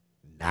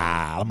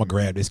 Nah, I'm gonna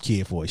grab this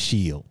kid for a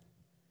shield.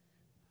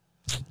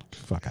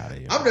 Fuck out of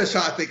here. I'm just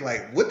trying to think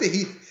like, what did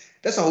he?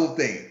 That's the whole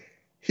thing.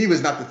 He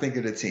was not the thinker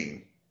of the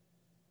team.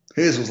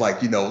 His was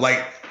like,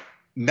 like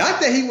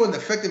not that he wasn't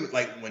effective.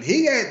 Like when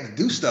he had to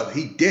do stuff,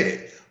 he did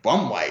it. But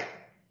I'm like,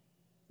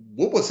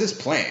 what was his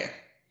plan?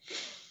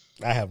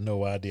 I have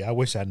no idea. I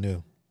wish I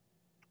knew.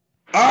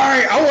 All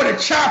right, I want a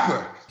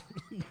chopper.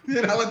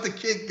 Then I let the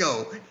kid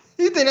go.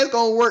 You think that's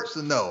gonna work?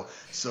 So no.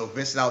 So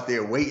Vincent out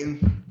there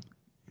waiting,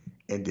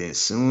 and then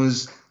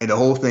the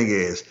whole thing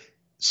is,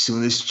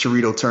 soon as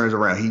Chirito turns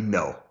around, he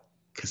know,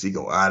 cause he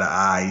go eye to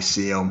eye. You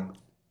see him,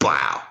 blow,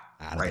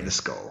 right in the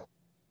skull.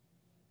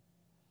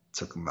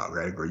 Took him out.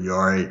 Right, you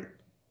all right?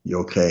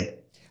 You okay?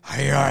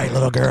 Are you all right,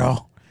 little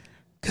girl?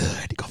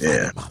 Good. Go find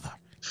your mother.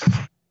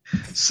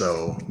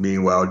 So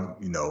meanwhile,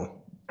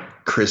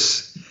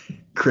 Chris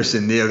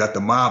and Neil got the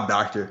mob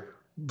doctor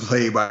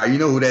played by, you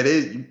know who that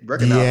is? You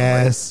recognize him,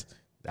 yes,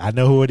 right? I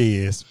know who it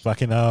is.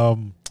 Fucking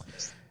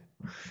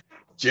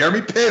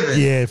Jeremy Piven.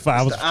 Yeah,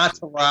 I was the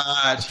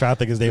Entourage. Trying to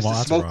think his name on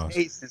Entourage.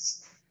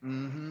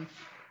 Mm-hmm.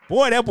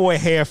 Boy, that boy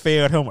hair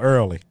failed him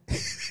early.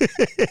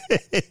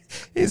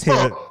 His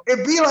hair. Bro,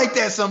 it be like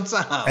that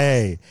sometimes.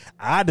 Hey,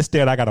 I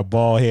understand I got a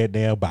bald head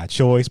now by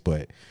choice,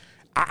 but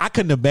I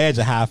couldn't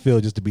imagine how I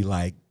feel just to be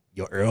like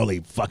your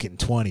early fucking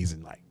 20s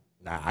and like,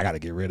 nah, I got to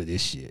get rid of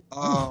this shit.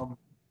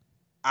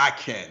 I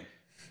can.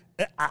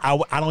 I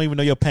don't even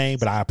know your pain,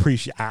 but I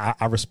appreciate.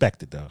 I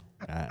respect it though.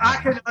 I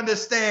can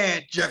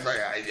understand, Jeffrey.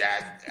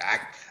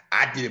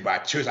 I did it by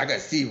choice. I got to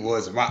see it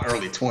was in my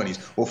early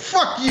 20s. Well,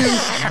 fuck you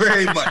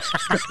very much.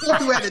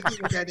 What you had to do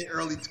with that in the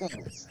early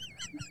 20s?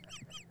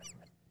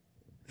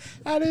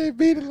 I didn't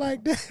mean it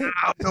like that.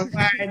 I don't know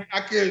why.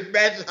 I could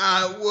imagine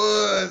how it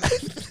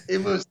was.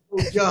 It was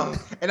so young,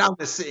 and I'm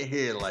just sitting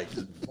here like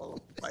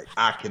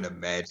I can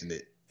imagine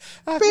it.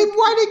 Baby,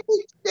 why they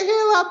keep the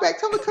hair out back?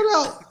 Tell me to cut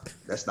out.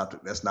 That's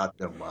not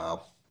them, Mom.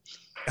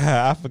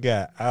 I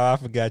forgot. I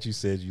forgot you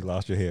said you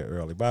lost your hair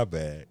early. My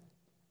bad.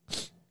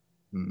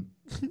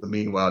 But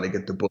meanwhile, they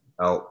get the book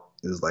out.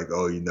 It's like,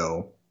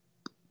 no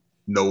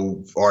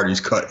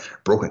arteries cut,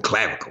 broken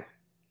clavicle.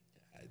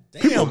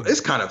 Damn. People,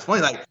 it's kind of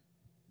funny. Like,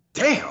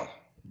 damn,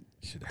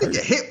 they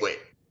get hit with.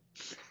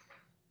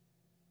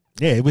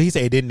 Yeah, but he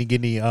said it didn't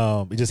get any.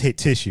 It just hit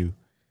tissue,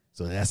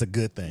 so that's a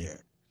good thing. Yeah.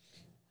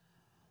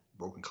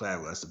 Broken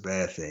clavicle, that's a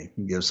bad thing. You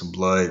can give some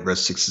blood,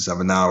 rest 6 to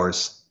 7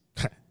 hours.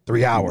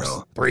 3 hours.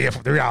 3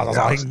 hours. That's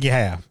all he can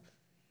have.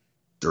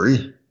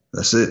 3.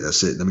 That's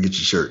it. Let me get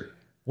your shirt.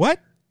 What?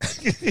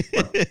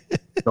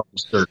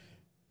 Shirt.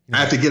 I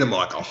have to get him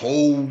like a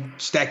whole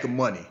stack of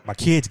money. My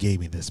kids gave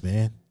me this,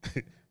 man.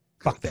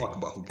 Fuck that. Fuck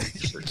about who gets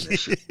the shirt and that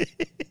shit.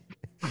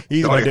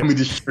 He's Dog, about give me to,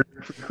 this shirt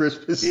for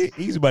Christmas.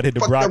 he's about to hit the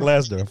Fuck Brock them.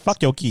 Lesnar.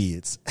 Fuck your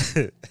kids.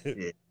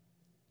 Yeah.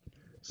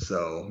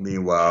 So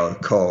meanwhile,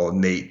 call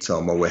Nate,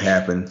 talking about what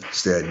happened.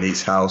 Stay at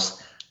Nate's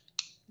house,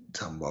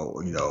 talking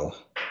about,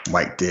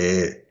 Mike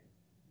dead.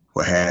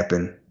 What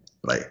happened?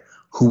 Like,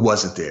 who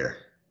wasn't there?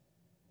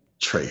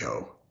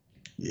 Trejo.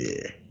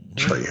 Yeah,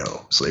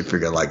 Trejo. So they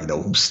figure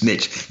who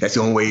snitched. That's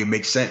the only way it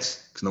makes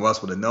sense, because no one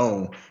else would have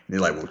known. And they're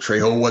like, well,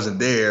 Trejo wasn't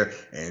there,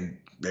 and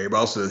everybody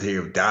else was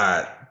here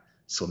died.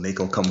 So Nate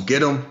gonna come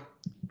get him,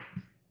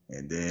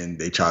 and then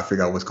they try to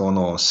figure out what's going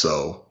on.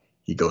 So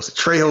he goes to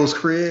Trejo's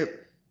crib,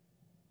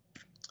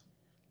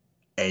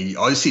 and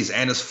all you see is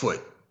Anna's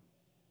foot.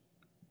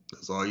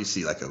 That's all you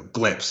see, like a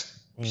glimpse.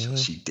 So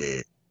she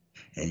dead,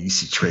 and you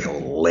see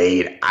Trejo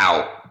laid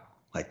out,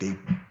 like they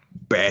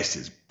bashed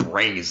his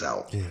brains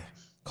out. Yeah,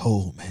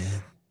 cold,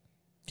 man.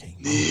 Can't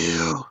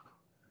Neil,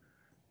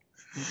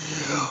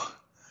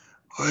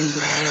 where's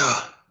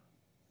Anna?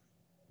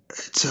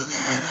 They took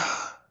Anna.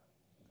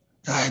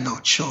 I had no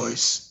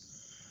choice.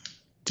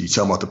 Do you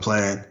tell him about the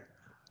plan?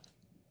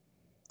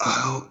 I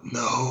don't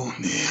know,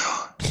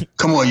 Neil.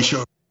 Come on, you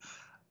sure?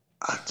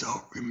 I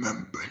don't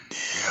remember,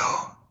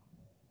 Neil.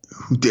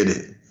 Who did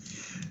it?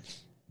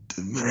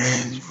 The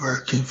man's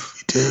working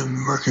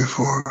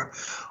for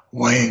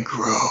Wayne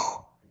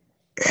Grow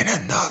and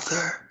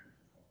another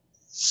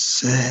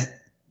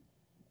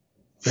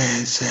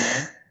Van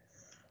Sant.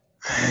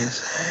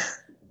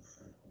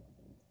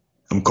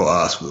 I'm called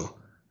hospital.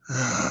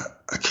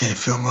 I can't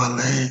feel my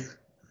legs.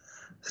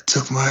 They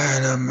took my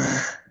hand up,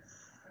 man.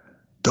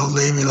 Don't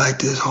leave me like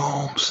this,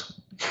 Holmes.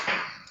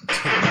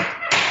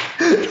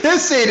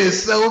 This shit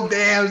is so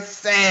damn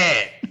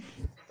sad.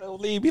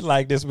 Don't leave me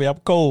like this, man. I'm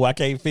cold. I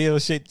can't feel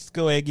shit. Just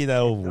go ahead and get it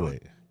over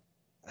with.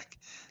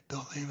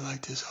 Don't leave me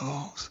like this,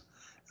 Holmes.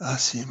 I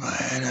see my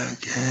hand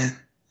again.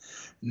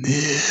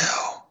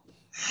 Neil.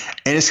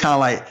 And it's kind of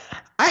like,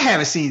 I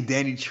haven't seen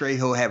Danny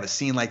Trejo have a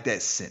scene like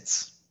that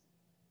since.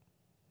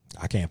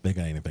 I can't think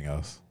of anything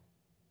else.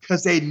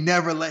 Because they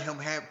never let him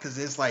have, because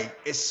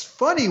it's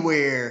funny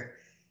where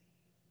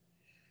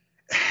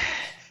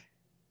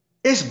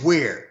it's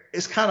weird.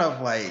 It's kind of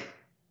like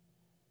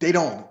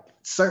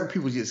certain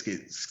people just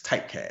get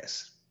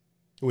typecast.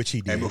 Which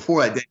he did. And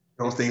before that,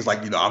 those things like,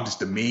 I'm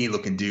just a mean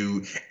looking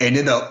dude. And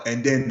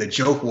then the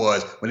joke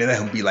was when they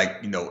let him be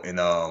like, in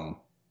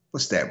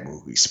what's that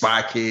movie?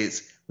 Spy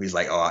Kids, where he's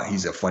like, oh,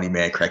 he's a funny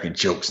man cracking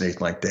jokes and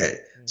everything like that.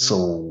 Mm-hmm.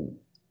 So,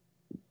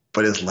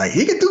 but it's like,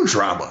 he can do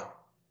drama.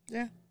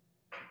 Yeah.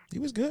 He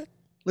was good.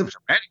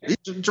 He's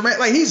dramatic.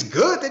 Like, he's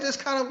good. They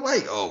just kind of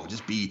like, oh,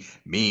 just be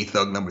mean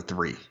thug number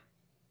 3.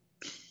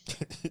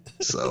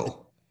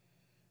 So,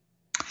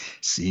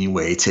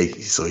 anyway,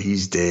 so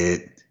he's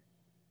dead.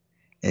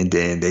 And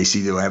then they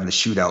see they're having a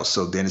shootout.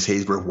 So Dennis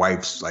Haysbert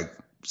wife's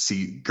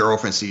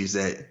girlfriend sees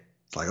that.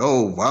 It's like,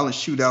 oh, violent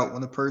shootout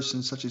when a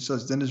person such and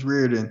such, Dennis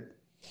Reardon.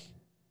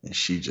 And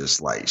she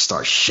just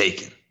starts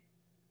shaking.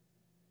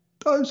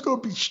 Thought it was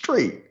going to be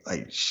straight.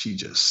 Like, she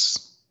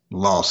just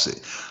lost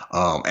it.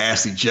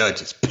 Ashley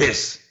Judge is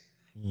pissed.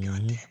 Mm-hmm.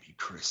 God damn you,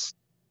 Chris.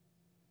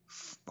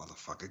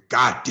 Motherfucker.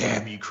 God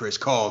damn you, Chris.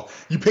 Called.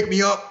 You pick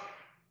me up.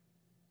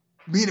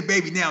 Me and the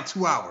baby now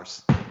 2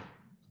 hours.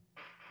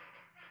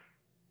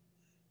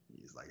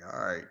 He's like, all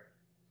right.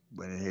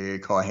 Went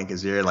ahead, called Hank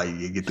Azaria, like,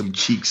 you get them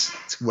cheeks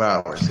 2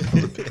 hours.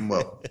 To pick him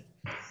up.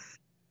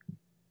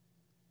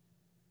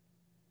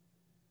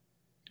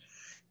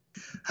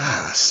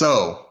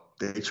 So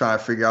they try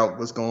to figure out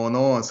what's going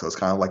on. So it's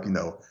kind of like,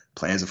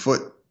 plans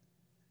afoot.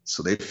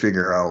 So they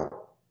figure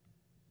out.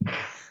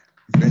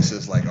 Vince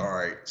is like, all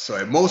right. So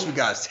at most we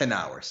got is 10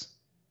 hours.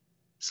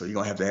 So you're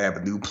going to have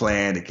a new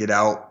plan to get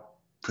out.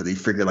 Because he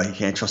figured he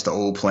can't trust the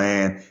old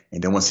plan.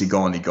 And then once he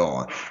gone, he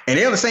gone. And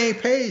they're on the same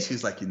page.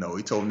 He's like, he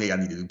told me I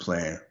need a new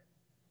plan.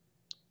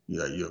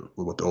 You're like,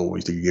 what about the old one?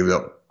 You think you gave it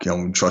up?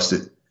 Can't trust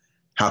it?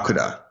 How could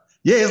I?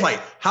 Yeah, it's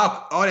like,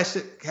 how all that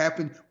shit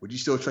happened. Would you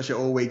still trust your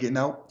old way getting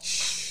out?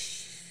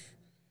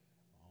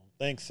 I don't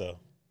think so.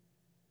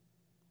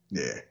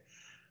 Yeah.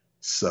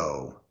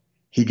 So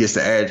he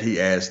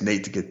asks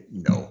Nate to get,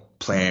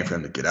 plan for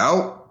him to get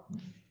out,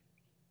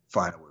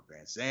 find out where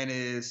Van Sant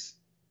is,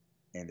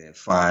 and then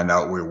find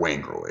out where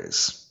Wayne Grow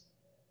is.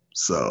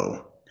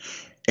 So,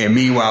 and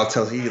meanwhile,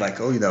 tells he he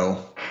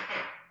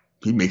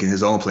making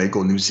his own plan,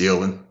 go to New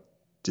Zealand.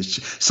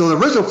 So the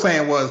original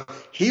plan was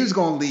he was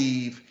going to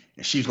leave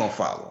and she was going to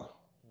follow him.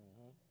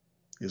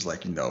 He was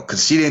like,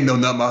 because she didn't know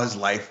nothing about his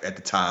life at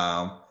the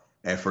time.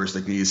 At first,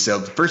 first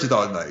he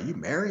thought, like, you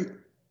married?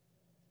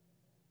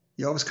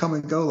 You always come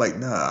and go? Like,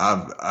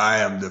 nah, I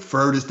am the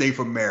furthest thing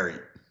from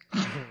married.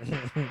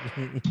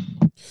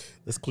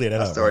 Let's clear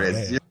that up.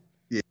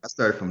 I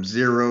started from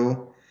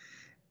 0,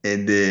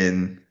 and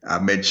then I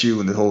met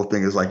you, and the whole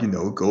thing is like,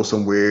 go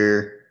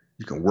somewhere,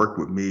 you can work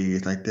with me.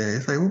 It's like that.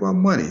 It's like, what about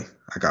money?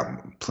 I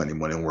got plenty of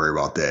money, don't worry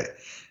about that.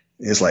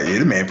 It's like, yeah,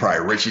 the man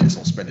probably rich. He just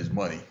don't spend his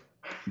money.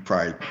 He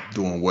probably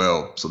doing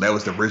well. So that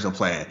was the original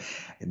plan.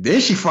 And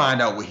then she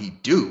find out what he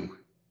do.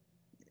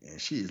 And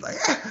she's like,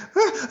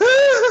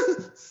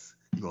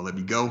 you gonna let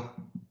me go?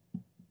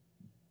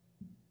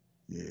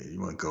 Yeah, you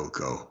want to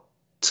go.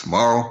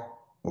 Tomorrow?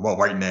 What about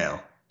right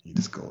now? You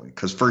just go.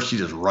 Because first she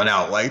just run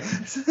out like.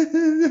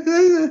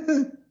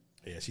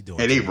 Yeah, she doing.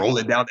 And they roll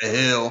it down the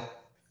hill.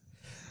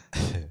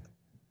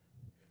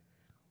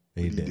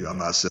 They did. I'm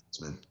not a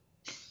salesman.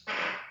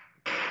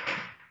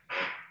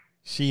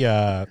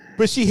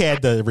 But she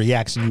had the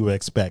reaction you would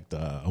expect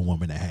a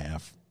woman to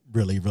have,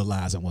 really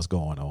realizing what's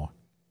going on.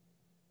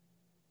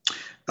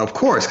 Of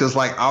course, because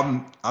like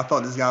I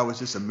thought this guy was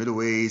just a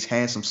middle-aged,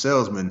 handsome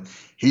salesman.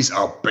 He's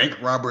a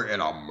bank robber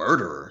and a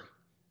murderer.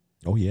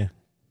 Oh yeah.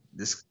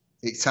 This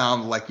takes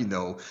time, like, you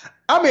know.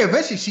 I mean,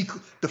 eventually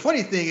the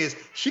funny thing is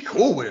she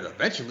cool with it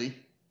eventually.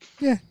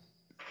 Yeah.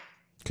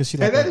 Because she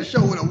and that is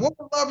show when a woman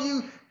love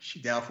you, she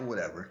down for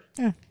whatever.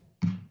 Yeah.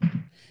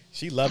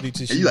 She loved you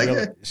till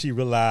she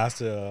realized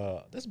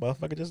this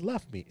motherfucker just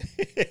left me.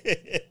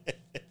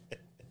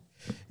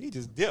 He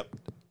just dipped.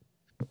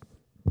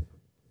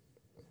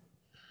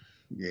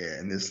 Yeah,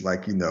 and it's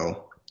like, you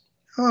know,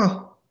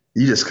 oh,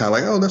 you just kind of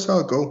like, oh, that's how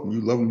it go.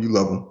 You love him, you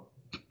love him.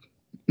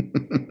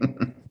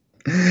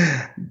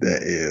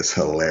 That is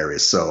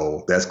hilarious.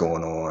 So that's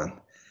going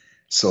on.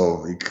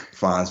 So he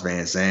finds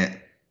Van Zant.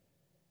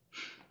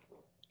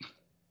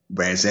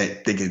 Van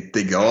Zant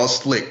thinking all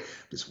slick,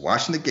 just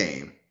watching the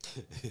game.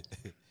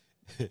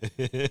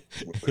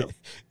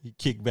 He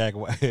kicked back.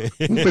 With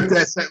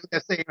that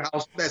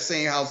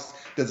same house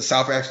that the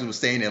South Africans was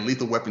staying in,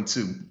 Lethal Weapon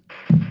 2.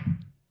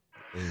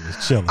 It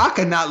was chilling. I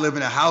could not live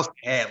in a house that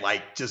had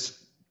like just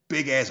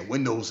big ass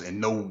windows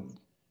and no,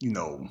 you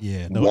know,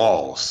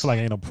 walls. It's like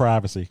ain't no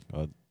privacy.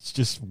 It's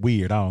just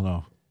weird. I don't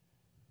know.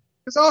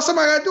 Because all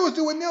somebody gotta do is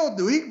do what Neil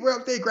do. He go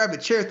up there, grab a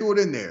chair, throw it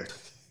in there.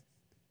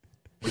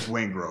 Where's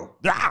Waingro?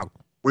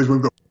 Where's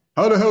Waingro?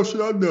 How the hell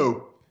should I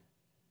know?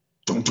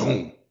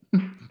 Boom.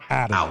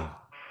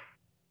 Out.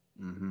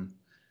 Mm-hmm.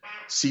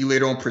 See you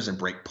later on Prison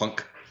Break,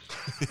 punk.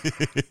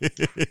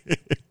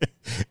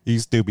 You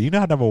stupid. You know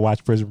I never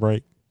watched Prison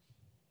Break.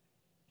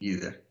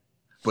 Either.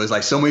 But it's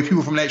like so many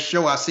people from that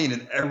show I've seen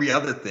in every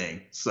other thing.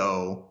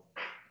 So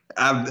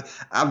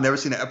I've never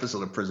seen an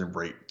episode of Prison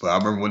Break, but I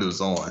remember when it was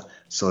on.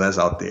 So that's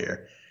out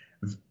there.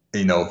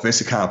 You know,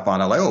 Vincent kind of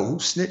found out like, oh, who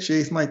snitched,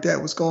 anything like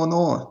that? What's going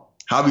on?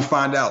 How we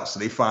find out? So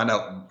they find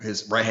out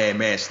his right-hand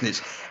man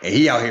snitched, and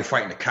he out here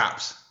fighting the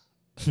cops.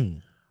 I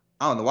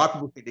don't know why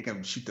people think they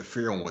can shoot the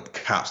fear on with the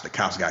cops. The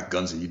cops got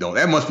guns and you don't.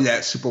 That must be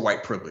that super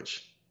white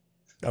privilege.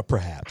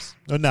 Perhaps.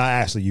 No,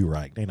 actually, you're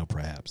right. Ain't no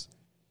perhaps.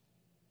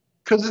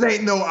 Because it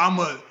ain't no,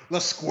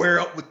 let's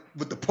square up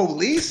with the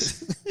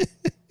police.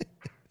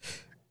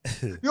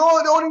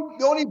 The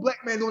only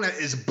black man doing that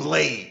is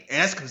Blade.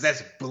 And that's because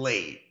that's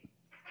Blade.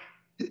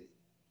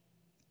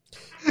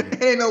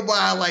 Ain't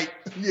nobody like,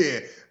 yeah,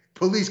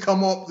 police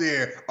come up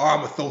there, or I'm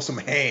going to throw some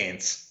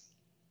hands.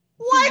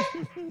 What?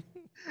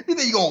 You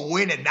think you're going to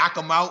win and knock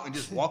them out and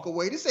just walk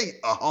away? This ain't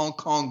a Hong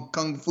Kong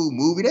kung fu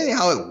movie. That ain't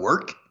how it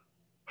work.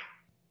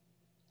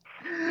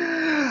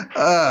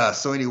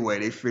 So anyway,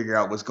 they figure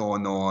out what's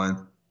going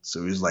on.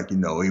 So he's like, you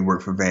know, he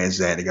worked for Van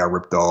Zant. He got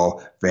ripped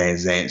off. Van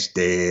Zant's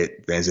dead.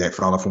 Van Zant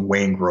found out from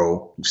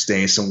Waingro, who's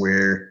staying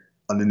somewhere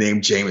under the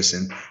name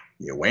Jameson.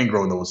 Yeah,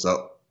 Waingro knows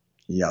up.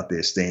 He out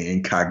there staying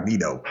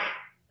incognito.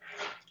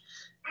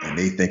 And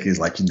they think he's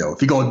like, you know, if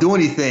he gonna do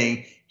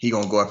anything, he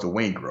gonna go after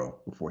Waingro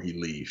before he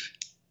leave.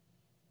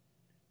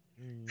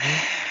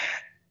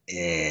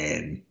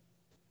 And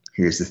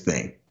here's the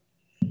thing.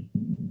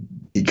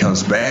 He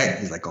comes back.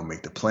 He's like, gonna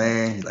make the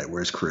plan. He's like,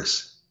 where's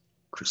Chris?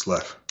 Chris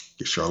left.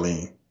 Get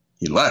Charlene.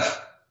 He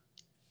left.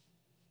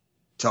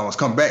 Tell him let's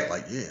come back.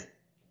 Like, yeah.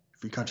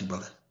 Free country,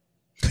 brother.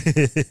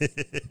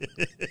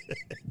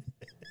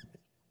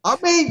 I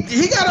mean,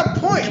 he got a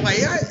point. Like,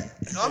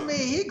 I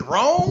mean, he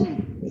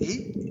grown.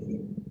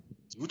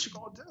 What you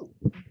gonna do?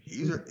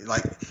 He's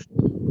like,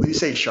 what do you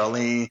say,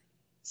 Charlene?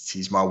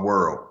 She's my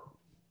world.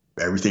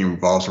 Everything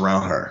revolves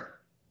around her.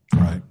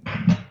 Right.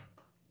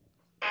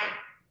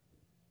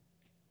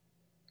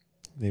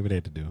 They would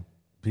have to do.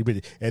 People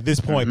at this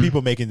point,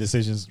 people making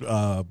decisions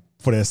for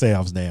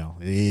themselves now.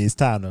 It's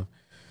time to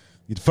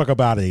get the fuck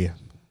up out of here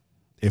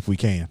if we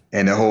can.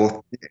 And the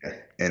whole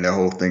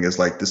thing is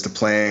like this: the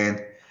plane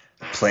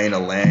to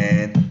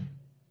land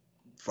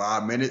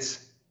 5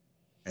 minutes,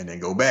 and then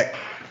go back.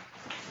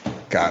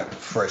 Got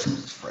fresh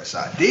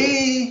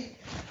ID,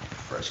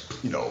 fresh,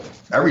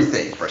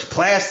 everything, fresh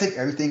plastic,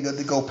 everything good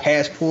to go,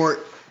 passport,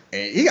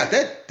 and he got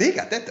that. They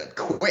got that done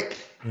quick.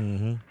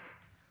 Mm-hmm.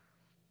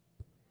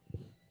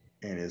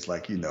 And it's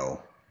like,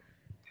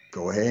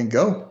 go ahead and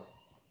go.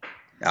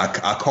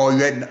 I call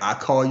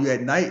you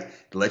at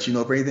night to let you know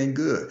if everything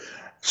good.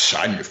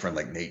 I need a friend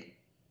like Nate.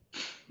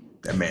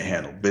 That man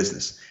handled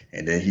business.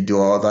 And then he do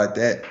all like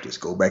that. Just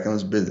go back on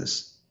his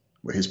business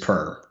with his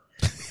perm.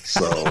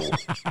 So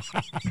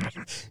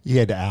you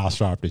had the Al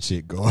Sharpton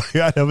shit going.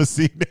 I never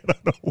seen that on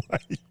the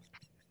white.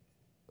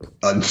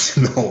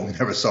 No,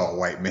 never saw a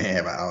white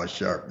man by Al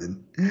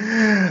Sharpton.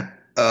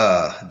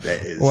 That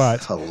is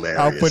Watch.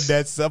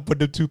 hilarious. I'll put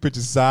the two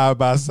pictures side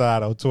by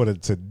side on Twitter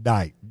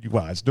tonight. You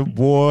watch the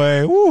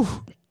boy. Woo.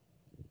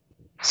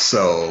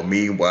 So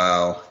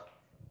meanwhile,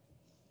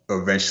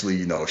 eventually,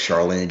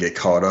 Charlene get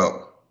caught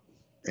up,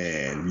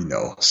 and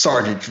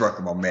Sergeant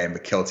Drucker, my man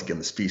McKelty, give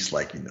him a speech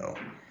like, you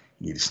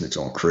need to snitch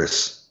on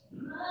Chris,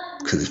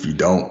 because if you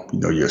don't,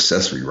 your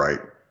accessory, right?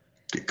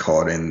 Get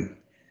caught in,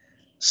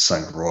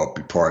 son grow up,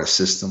 be part of the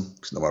system,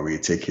 because nobody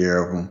really take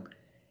care of him.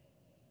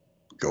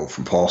 Go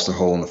from foster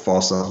home to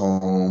foster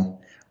home,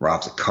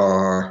 robs a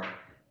car,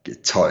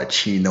 get taught at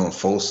Chino and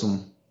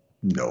Folsom.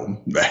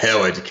 The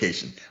hell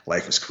education.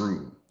 Life is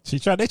cruel. They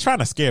trying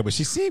to scare, but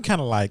she seemed kind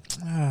of like,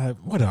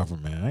 whatever,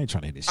 man. I ain't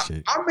trying to hear this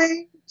shit. I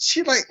mean,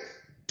 she like,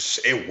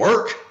 it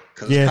worked,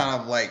 because it's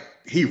kind of like,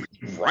 he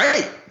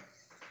right.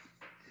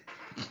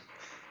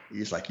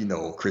 He's like,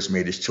 Chris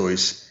made his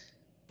choice.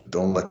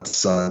 Don't let the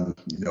son,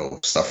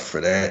 suffer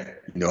for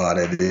that. You know how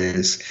that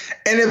is.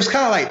 And it was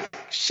kind of like,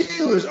 she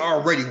was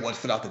already one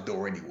foot out the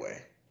door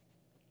anyway,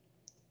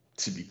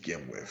 to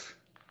begin with,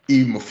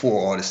 even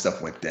before all this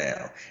stuff went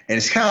down. And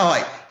it's kind of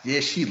like, yeah,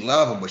 she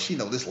love him, but she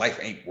know this life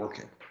ain't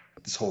working.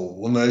 This whole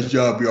one last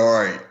job, be all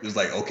right. It was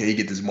like, okay, he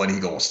get this money, he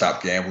gonna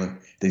stop gambling.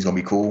 Think he's gonna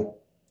be cool.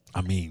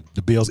 I mean,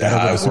 the Bills got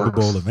to win the Super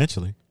Bowl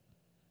eventually.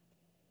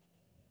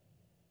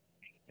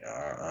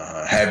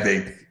 Have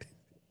they?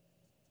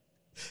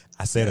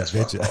 I said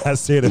eventually.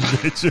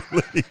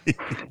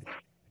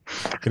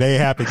 It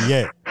ain't happened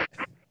yet.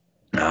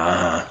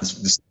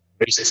 It's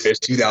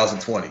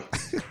 2020.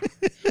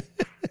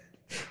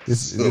 We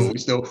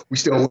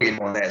still waiting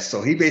on that.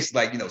 So he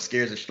basically like,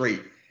 scares her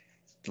straight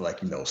to like,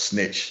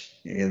 snitch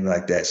and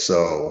like that.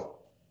 So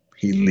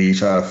he leaves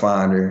trying to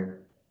find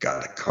her,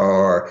 got a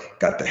car,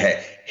 got the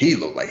hat. He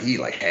looked like he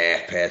like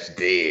half past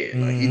dead.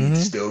 Like he needs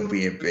to still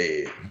be in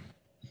bed.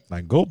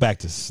 Like go back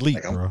to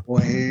sleep, like, bro.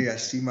 I'm here, I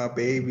see my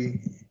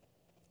baby.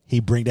 He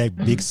bring that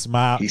big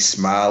smile. He's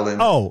smiling.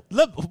 Oh,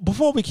 look,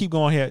 before we keep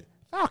going here,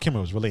 Val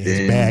Kilmer was really in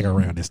his bag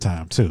around this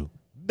time too.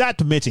 Not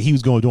to mention he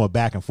was going to do a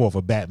back and forth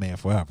with Batman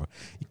Forever.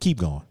 You keep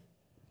going.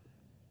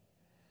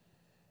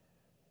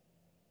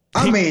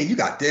 I mean, you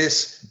got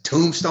this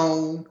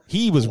Tombstone.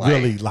 He was like,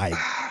 really like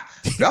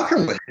Val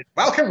Kilmer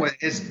was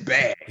his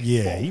bag.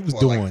 Yeah, he was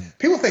doing. Like,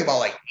 people think about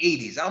like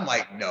 80s. I'm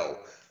like, no.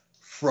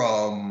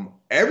 From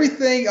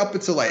everything up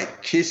until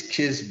like Kiss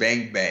Kiss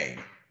Bang Bang,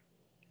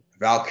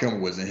 Val Kilmer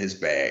was in his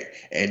bag.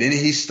 And then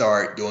he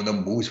started doing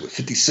them movies with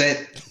 50 Cent.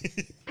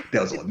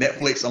 That was on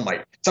Netflix. I'm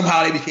like,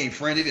 somehow they became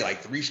friends. They did like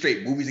 3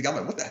 straight movies. I'm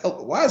like, what the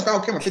hell? Why is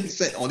Val Kilmer 50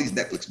 Cent on these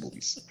Netflix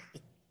movies?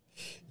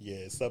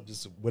 Yeah, something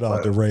just went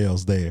off the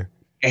rails there.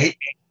 And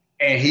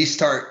he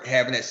started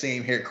having that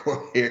same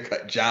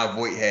haircut John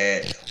Voight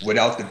had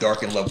without the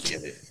dark and lovely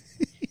in it.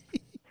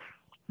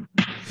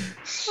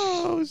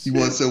 Oh, he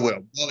wasn't so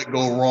well. Let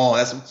go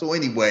wrong. So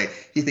anyway,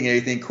 he think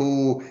everything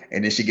cool,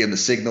 and then she give him the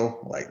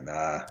signal like,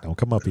 nah, don't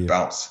come up here.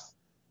 Bounce.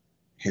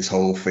 His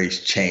whole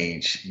face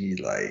changed. He's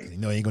like, he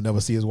ain't gonna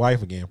never see his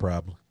wife again,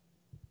 probably.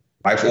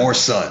 Wife or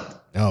son.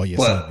 Oh yeah,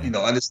 but son,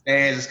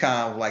 understands. It's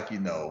kind of like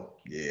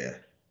yeah.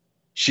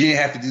 She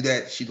didn't have to do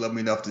that. She loved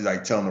me enough to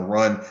like tell him to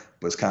run,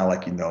 but it's kind of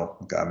like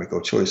gotta make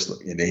a choice.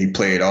 And then he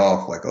played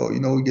off like, oh,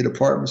 we get an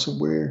apartment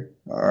somewhere.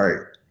 All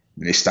right.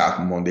 And they stop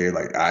him on there,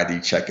 like ID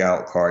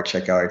checkout, card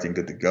checkout, everything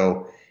good to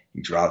go.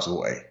 He drives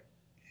away.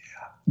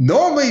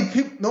 Normally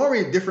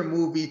a different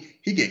movie,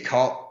 he get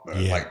caught.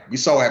 Yeah. Like we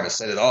saw what happened,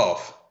 set it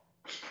off.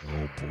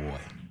 Oh boy,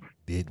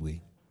 did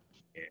we?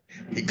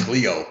 Hey,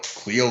 Cleo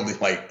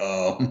like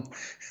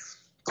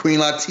Queen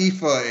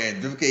Latifah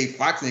and Vivica A.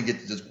 Fox didn't get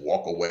to just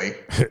walk away.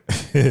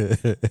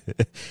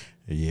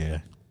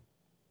 Yeah.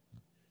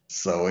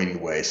 So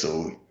anyway,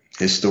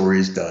 his story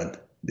is done.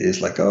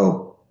 It's like,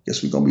 oh,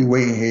 guess we're gonna be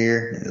waiting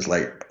here. And it's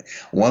like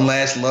one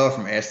last love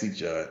from Ashley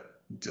Judd.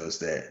 Does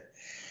that.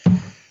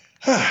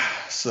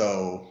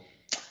 So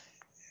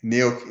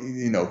Neil,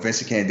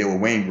 Vincent can't deal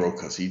with Wayne Grove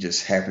because he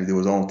just happened to do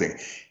his own thing.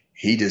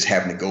 He just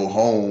happened to go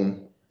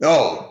home.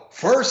 Oh,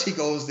 first he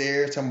goes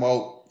there talking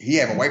about he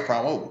having white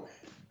prom over.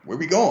 Where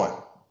we going?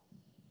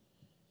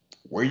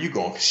 Where are you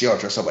going? Because she all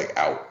dressed up like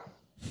out.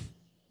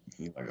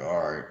 He's like, all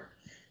right.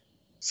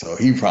 So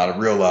he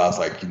probably realized,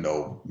 like,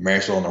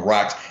 marriage on the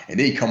rocks. And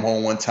then he come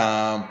home one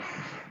time,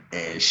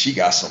 and she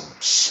got some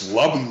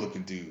slubby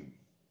looking dude.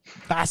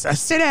 I said,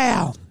 sit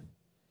down.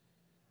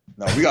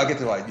 No, we gotta get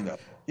to like,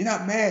 you're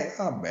not mad.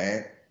 I'm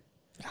mad.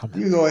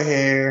 You go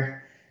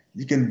ahead.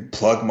 You can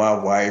plug my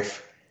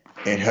wife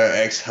and her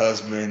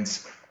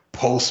ex-husband's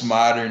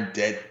postmodern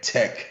dead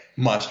tech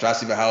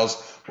monstrosity of a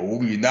house. But what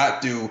we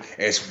not do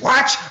is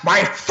watch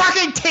my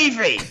fucking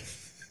TV.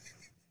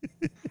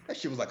 That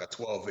shit was like a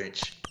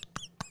 12-inch.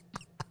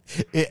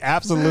 It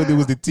absolutely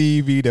was the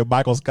TV that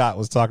Michael Scott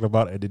was talking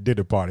about at the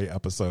dinner party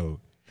episode.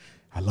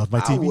 I love my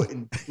TV.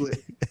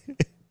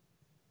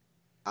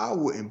 I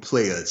wouldn't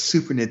play a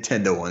Super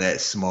Nintendo on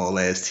that small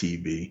ass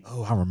TV.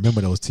 Oh, I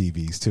remember those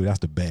TVs too. That's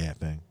the bad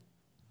thing.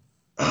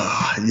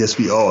 Yes,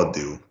 we all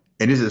do.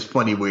 And this is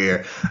funny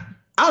where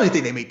I don't even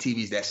think they make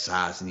TVs that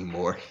size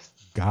anymore.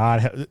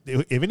 God,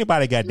 if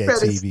anybody got that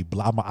better-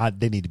 TV,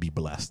 they need to be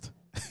blessed.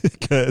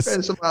 Because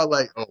And somebody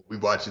like, oh, we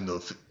watching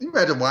those. You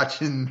imagine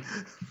watching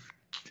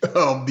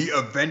the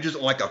Avengers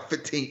on like a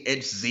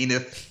 15-inch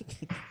Zenith.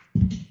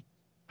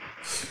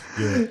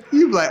 yeah.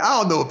 You be like, I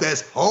don't know if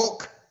that's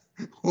Hulk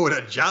or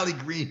the Jolly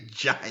Green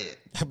Giant.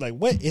 I'm like,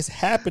 what is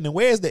happening?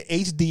 Where's the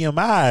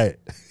HDMI?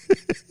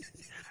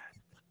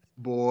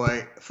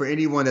 Boy, for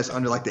anyone that's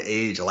under like the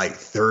age of like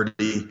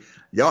 30,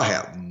 y'all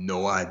have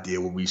no idea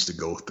what we used to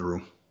go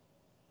through.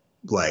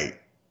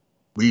 Like,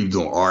 we were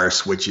doing R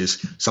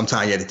switches.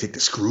 Sometimes you had to take the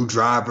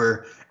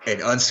screwdriver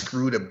and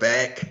unscrew the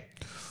back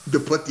to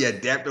put the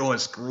adapter on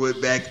and screw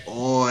it back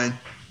on.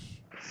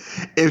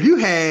 If you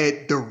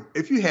had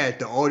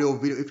the audio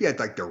video, if you had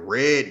like the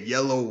red,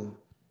 yellow,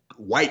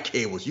 white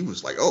cables, you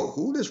was like, oh,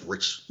 who this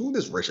rich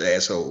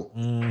asshole?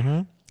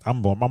 Mm-hmm.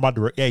 I'm about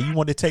to. Yeah, you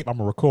want the tape? I'm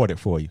gonna record it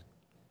for you.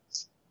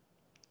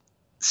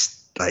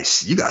 Like,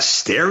 you got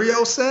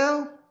stereo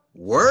sound?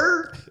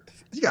 Word?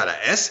 You got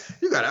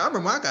I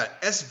remember I got an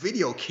S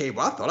video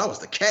cable. I thought I was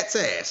the cat's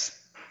ass.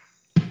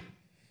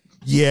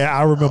 Yeah,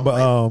 I remember.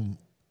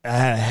 I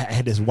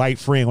had this white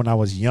friend when I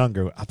was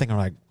younger. I think I'm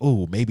like,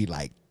 oh, maybe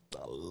like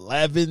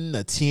 11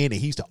 or 10, and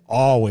he used to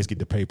always get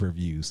the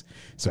pay-per-views.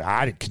 So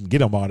I couldn't get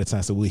them all the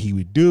time. So what he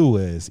would do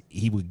is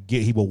he would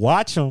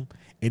watch them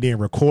and then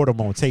record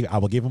them on tape. I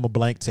would give him a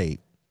blank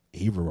tape.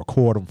 He would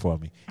record them for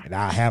me, and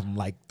I have them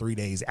like 3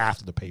 days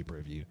after the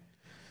pay-per-view.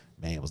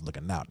 Man, was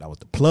looking out. That was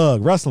the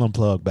plug, wrestling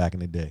plug back in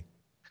the day.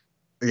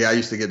 Yeah, I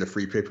used to get the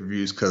free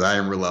pay-per-views because I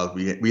didn't realize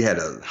we had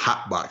a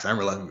hot box. I didn't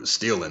realize we were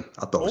stealing.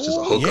 I thought it was just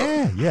a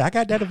hookup. Yeah, I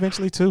got that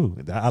eventually too.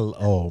 I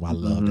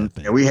love that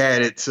thing. And we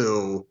had it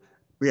for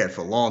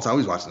a long time. We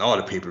was watching all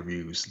the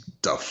pay-per-views,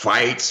 the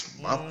fights.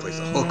 My place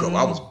a hookup.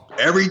 I was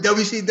every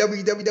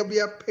WCW,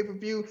 WWF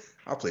pay-per-view.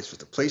 Our place was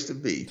the place to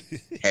be.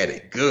 Had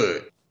it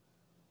good.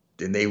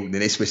 Then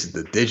they switched it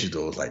to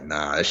digital. It was like,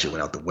 nah, that shit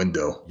went out the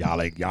window.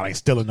 Y'all ain't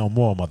stealing no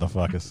more,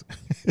 motherfuckers.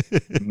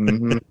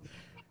 Mm-hmm.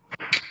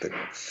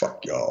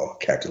 Fuck y'all,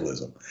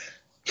 capitalism.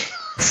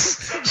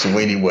 So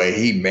anyway,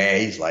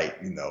 he's like,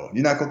 you're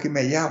not gonna get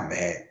mad. Yeah, I'm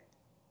mad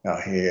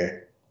out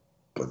here,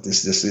 but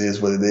this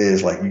is what it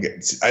is. Like,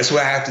 that's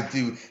what I have to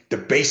do,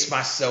 debase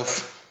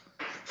myself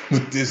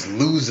with this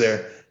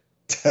loser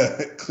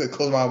to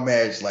close my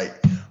marriage.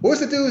 Like, what's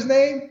the dude's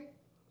name?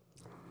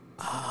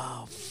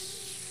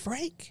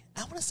 Frank?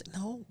 I want to say,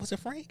 no, was it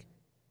Frank?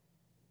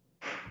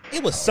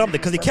 It was something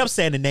because he kept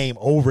saying the name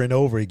over and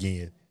over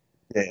again.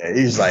 Yeah,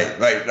 he's like,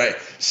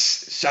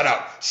 shut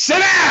up, sit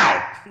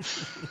down.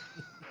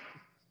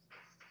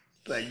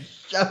 Like,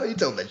 shut up. He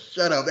told me,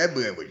 shut up. That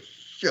man was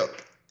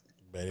shook.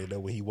 But I didn't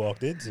know what he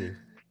walked into.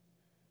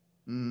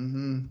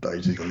 Mm-hmm. Thought he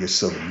was just gonna get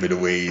some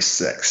middle-aged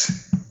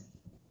sex.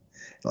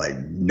 Like,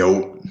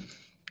 nope.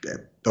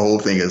 The whole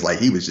thing is like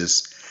he was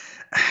just.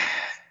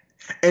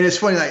 And it's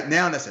funny, like,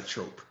 now that's a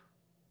trope.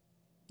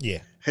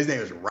 Yeah. His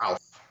name is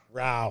Ralph.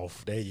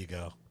 Ralph, there you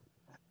go.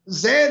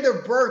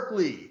 Xander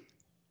Berkeley.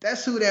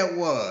 That's who that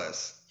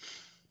was.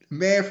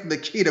 Man from the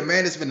Key. The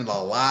man that's been in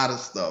a lot of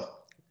stuff.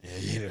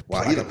 Yeah.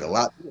 Wow, he looked a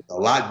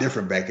lot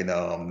different back in the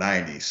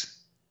 90s.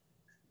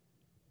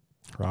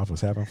 Ralph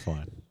was having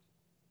fun.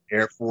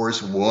 Air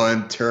Force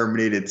One,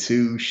 Terminator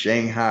 2,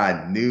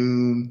 Shanghai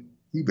Noon.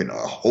 He been in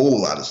a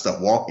whole lot of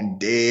stuff. Walking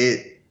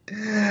Dead.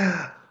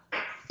 Yeah.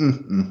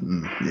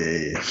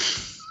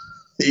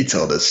 He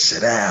told us,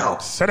 sit down.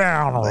 Sit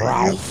down,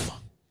 Ralph.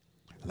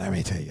 Let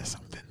me tell you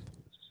something.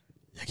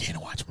 You can't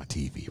watch my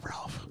TV,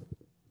 Ralph.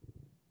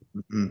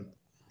 Mm-mm.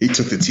 He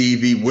took the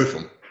TV with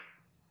him.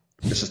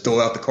 Just to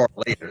throw it out the car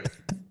later.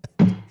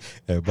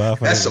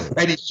 That's some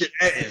petty shit.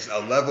 That is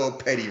a level of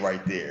petty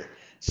right there.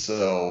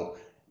 So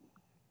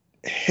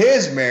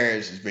his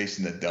marriage is based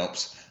in the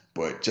dumps.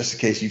 But just in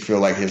case you feel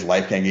like his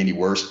life can't get any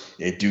worse,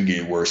 it do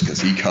get worse because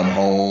he come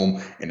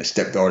home and the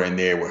stepdaughter in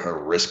there with her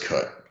wrist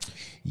cut.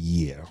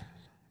 Yeah.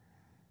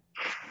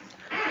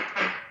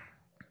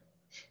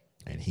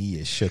 And he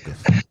is shook.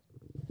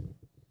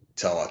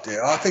 Tell out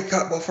there, I think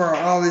for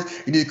all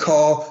this, you need to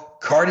call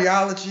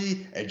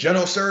cardiology and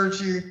general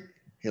surgery.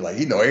 He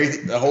know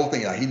everything, the whole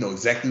thing. Like, he know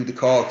exactly who to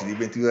call because he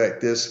been through like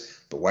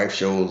this. The wife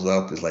shows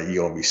up. It's like,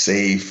 you gonna be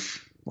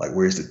safe. Like,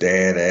 where's the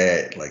dad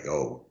at? Like,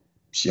 oh,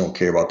 she don't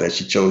care about that.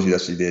 She chose you.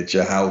 That's what she did at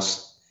your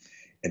house.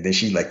 And then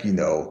she like, you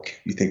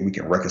think we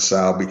can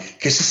reconcile?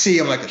 Because she see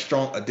him like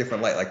a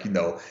different light. Like,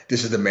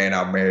 this is the man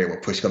I married. When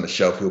push come to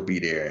shove, he'll be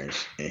there.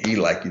 And he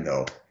like,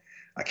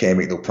 I can't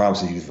make no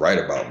promises. He was right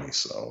about me.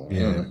 So,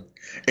 yeah.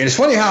 And it's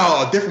funny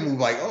how a different movie,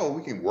 like, oh,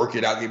 we can work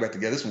it out, get back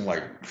together. This one,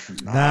 like,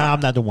 nah, I'm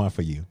not the one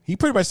for you. He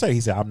pretty much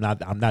said, I'm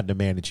not the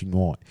man that you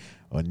want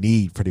or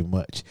need, pretty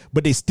much.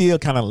 But they still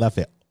kind of left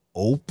it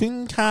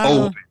open, kind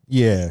of.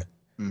 Yeah.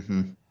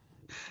 Mm-hmm.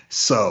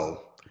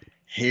 So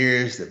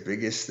here's the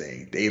biggest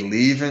thing: they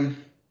leaving.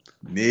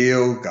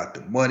 Neil got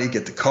the money,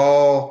 get the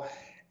call,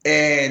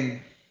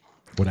 and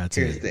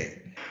here's the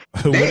thing: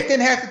 Nate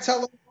didn't have to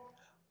tell him,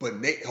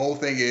 but Nate, whole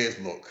thing is,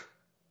 look,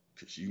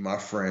 because you my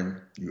friend,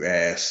 you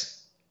asked,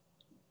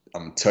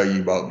 I'm gonna tell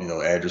you about,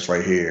 address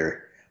right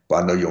here, but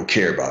I know you don't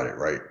care about it,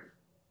 right?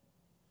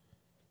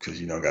 Because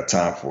you don't got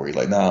time for it. He's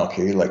like, nah, I don't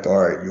care. He's like, all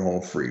right, you're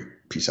home free.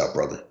 Peace out,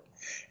 brother.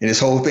 And this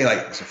whole thing, like,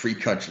 it's a free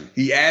country.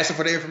 He asked him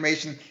for the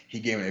information. He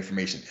gave him the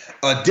information.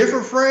 A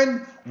different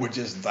friend would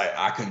just like,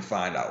 I couldn't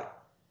find out.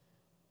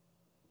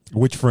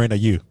 Which friend are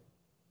you?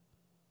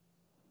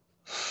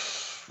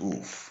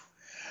 Oof.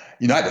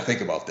 I had to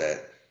think about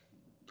that.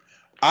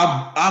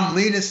 I'm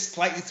leaning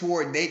slightly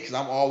toward Nate because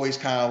I'm always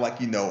kind of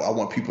like, I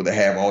want people to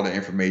have all the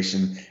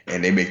information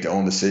and they make their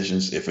own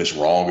decisions. If it's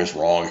wrong, it's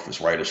wrong. If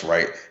it's right, it's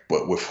right.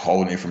 But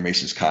withholding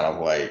information is kind of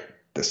like,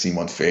 that seem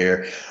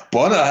unfair. But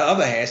on the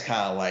other hand, it's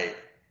kind of like,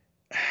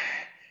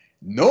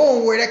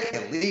 knowing where that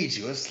can lead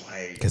you, it's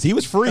like, because he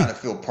was free. You kind of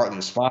feel partly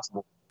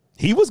responsible.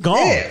 He was gone.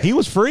 Yeah. He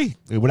was free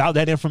without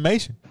that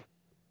information.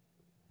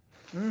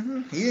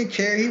 Mm-hmm. He didn't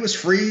care. He was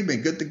free,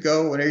 been good to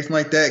go and everything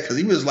like that. Because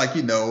he was like,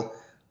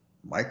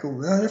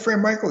 Michael, your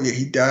friend Michael, yeah,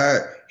 he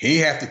died. He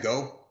didn't have to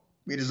go.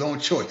 Made his own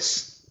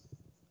choice.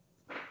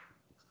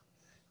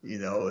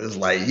 It's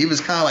like he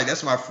was kind of like,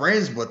 that's my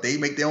friends, but they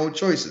make their own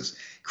choices.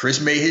 Chris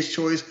made his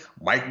choice.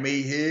 Mike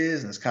made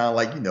his, and it's kind of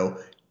like,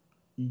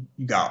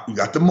 you got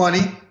the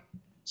money.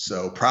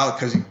 So probably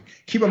because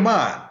keep in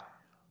mind,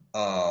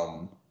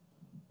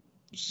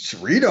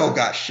 Cerrito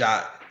got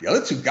shot. The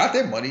other two got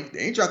their money. They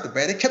ain't dropped the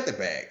bag. They kept the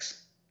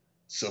bags.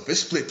 So if it's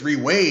split 3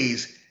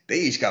 ways, they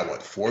each got what,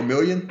 $4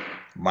 million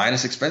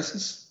minus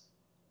expenses.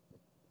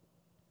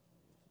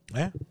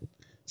 Yeah.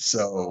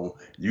 So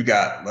you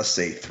got, let's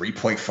say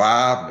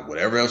 3.5 and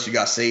whatever else you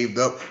got saved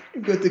up.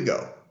 You're good to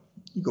go.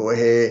 You go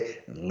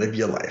ahead and live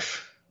your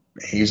life.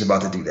 And he's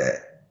about to do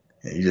that.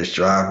 And you're just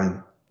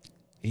driving.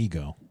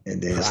 Ego.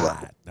 And then it's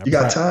like, you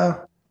got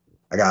time?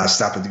 I gotta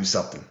stop and do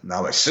something.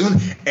 Now, as soon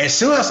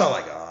as I saw,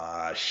 like,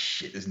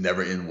 shit, this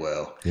never end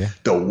well. Yeah.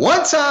 The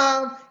one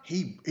time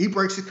he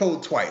breaks the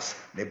code twice,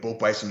 they both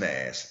bites him in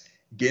the ass.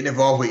 Getting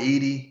involved with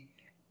Edie,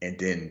 and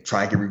then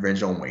try and get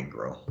revenge on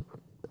Waingro.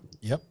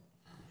 Yep.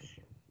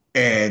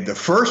 And the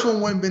first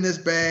one wouldn't been as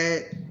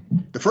bad.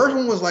 The first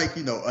one was like,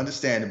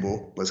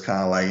 understandable, but it's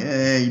kind of like,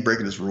 you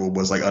breaking this rule,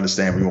 but it's like,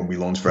 understand we won't be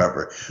loans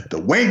forever. The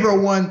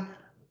Waingro one,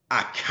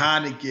 I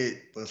kind of get,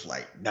 but it's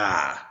like,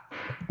 nah,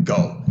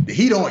 go. The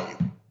heat on you.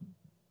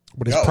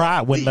 But his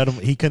pride wouldn't let him.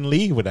 He couldn't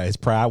leave with that. His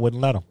pride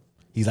wouldn't let him.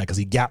 He's like, because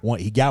he got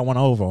one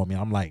over on me.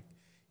 I'm like,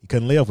 he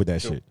couldn't live with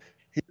that shit.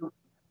 And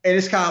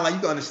it's kind of like, you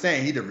can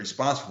understand, he's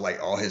responsible for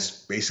like all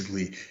his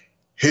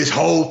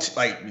whole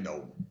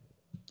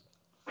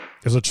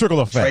there's a trickle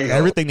effect.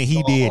 Everything that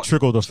he did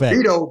trickled effect.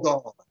 Cerrito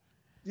gone.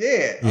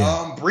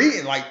 Yeah.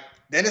 Breeden, like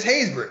Dennis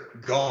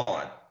Haysbert,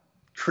 gone.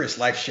 Chris,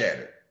 life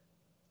shattered.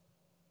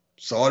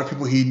 So all the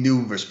people he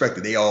knew,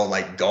 respected, they all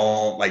like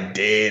gone, like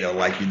dead, or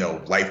like,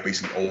 life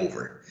basically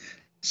over.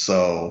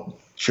 So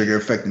trigger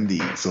effect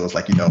indeed. So it's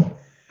like,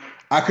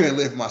 I couldn't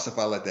live for myself.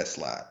 I let that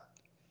slide.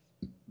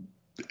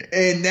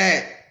 And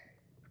that,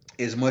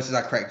 as much as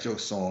I crack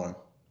jokes on,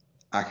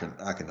 I can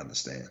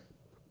understand.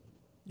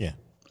 Yeah.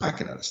 I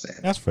can understand.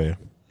 That's fair.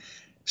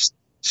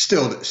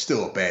 Still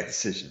a bad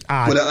decision.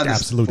 I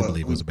absolutely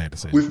believe it was a bad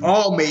decision. We've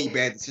all made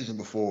bad decisions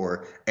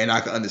before, and I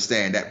can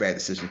understand that bad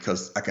decision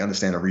because I can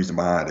understand the reason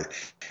behind it.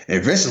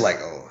 And Vince is like,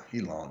 oh,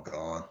 he long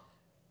gone.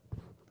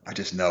 I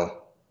just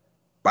know.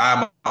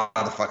 Bye,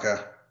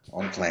 motherfucker.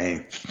 On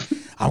plane.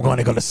 I'm going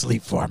to go to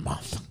sleep for a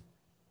month.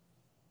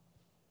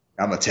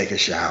 I'm going to take a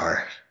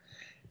shower,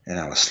 and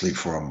I'm going to sleep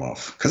for a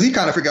month. Because he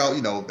kind of figured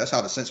out, that's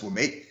how the sense would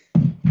make.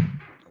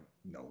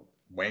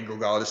 Waingro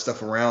got all this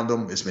stuff around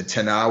him. It's been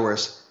 10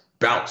 hours.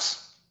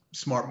 Bounce.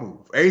 Smart move.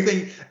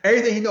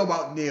 Everything he know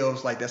about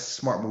Neil's like, that's a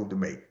smart move to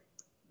make.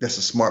 That's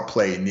a smart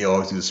play. And Neil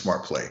always do the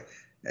smart play,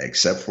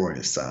 except for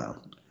this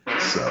time.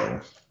 So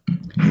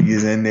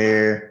he's in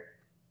there.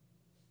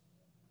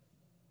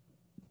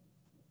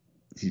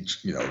 He,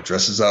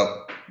 dresses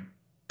up,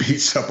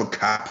 beats up a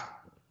cop.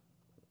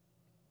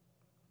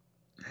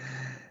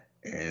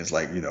 And it's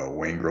like,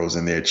 Waingro's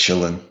in there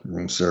chilling,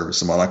 room service.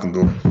 Somebody like him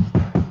do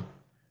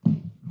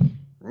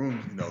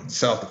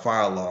set off the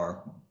fire alarm.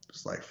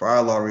 It's like, fire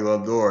alarm,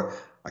 reload the door.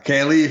 I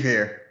can't leave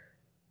here.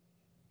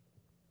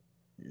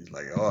 He's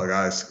like, oh, I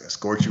gotta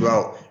escort you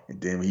out. And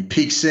then when he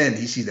peeks in,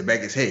 he sees the back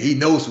of his head. He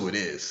knows who it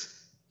is.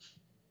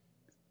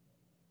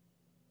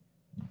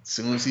 As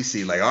soon as he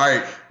sees, like, all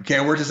right, you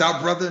can't work this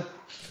out, brother.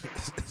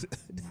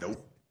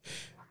 Nope.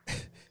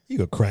 You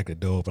gonna crack the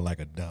door open like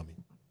a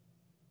dummy.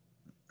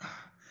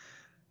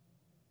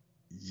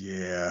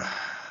 Yeah.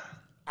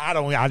 I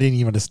didn't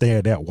even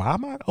understand that. Why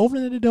am I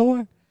opening the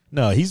door?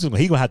 No, he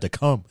gonna have to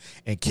come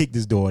and kick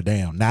this door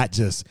down, not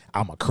just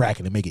I'm gonna crack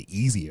it and make it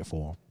easier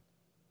for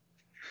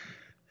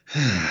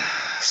him.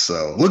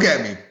 So look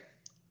at me.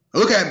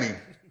 Look at me.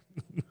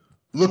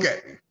 Look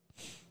at me.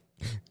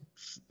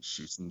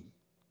 Shoots him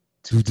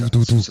 2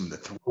 times. Shoots him in the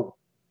throat.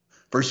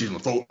 First shoots him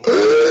in the throat.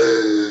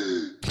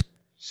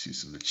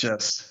 Shoots him in the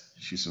chest.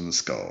 Shoots him in the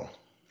skull.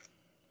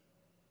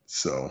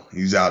 So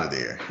he's out of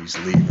there. He's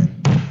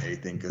leaving.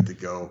 Everything good to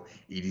go.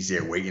 Edie's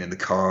there waiting in the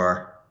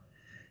car.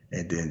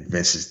 And then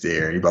Vince is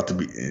there. He about to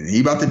be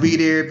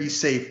there, be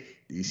safe.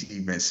 you see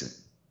Vincent?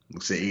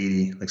 Looks at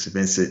Edie, looks at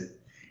Vincent.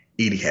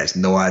 Edie has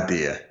no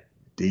idea.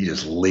 Then he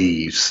just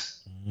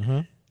leaves. Mm-hmm.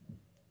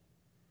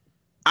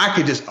 I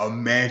could just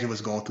imagine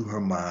what's going through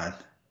her mind.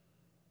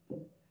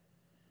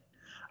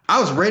 I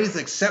was ready to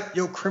accept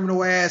your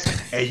criminal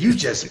ass, and you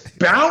just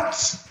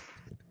bounce.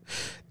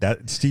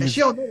 And she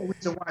don't know the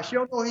reason why. She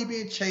don't know he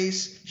being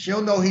chased. She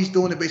don't know he's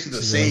doing it basically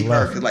to save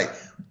her. Because like,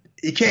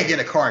 he can't get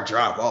in a car and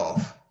drive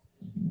off.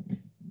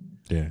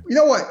 Yeah. You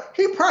know what?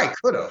 He probably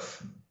could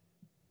have.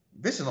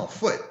 Vincent's on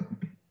foot,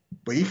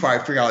 but he probably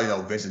figured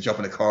out, Vincent jump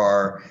in the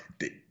car.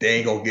 They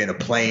ain't gonna get in a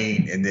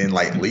plane and then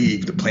like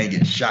leave. The plane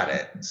getting shot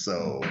at.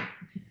 So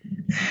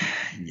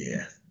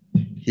yeah,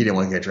 he didn't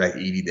want to get drag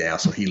Edie down,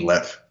 so he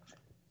left.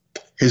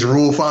 His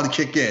rule finally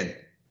kicked in.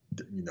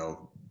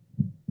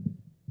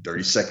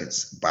 30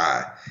 seconds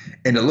by,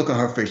 and the look on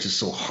her face is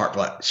so hard.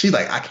 Like she's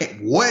like, I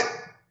can't.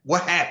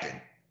 What happened?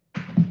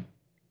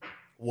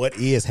 What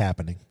is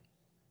happening?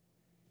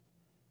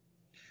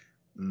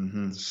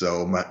 Mm-hmm.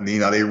 So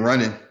they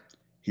running.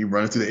 He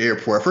running through the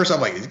airport. At first,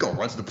 I'm like, he's gonna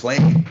run to the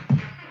plane.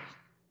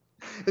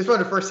 It's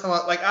probably the first time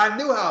I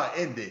knew how it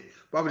ended,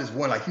 but I was just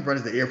wondering, like, he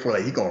runs to the airport,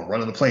 like he's gonna run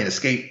on the plane,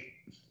 escape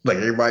like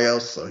everybody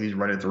else. So he's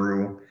running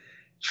through,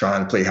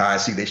 trying to play hide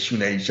and seek. They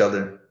shooting at each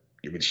other,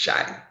 give it a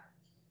shot.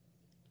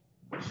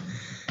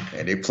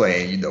 And they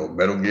playing,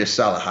 Metal Gear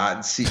Solid hide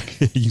and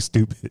seek. You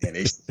stupid. And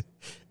they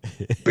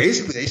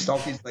basically they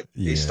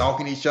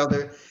stalking each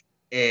other.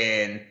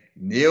 And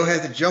Neil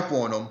has to jump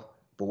on them.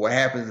 But what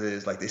happens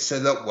is like they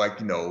set it up like,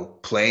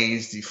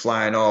 planes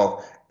flying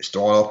off, it's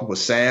throwing off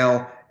people's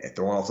sound and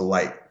throwing off the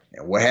light.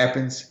 And what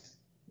happens?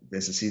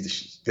 Vincent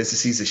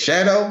sees the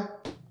shadow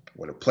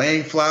when the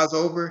plane flies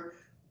over.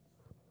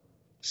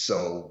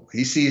 So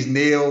he sees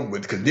Neil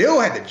because Neil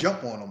had to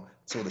jump on him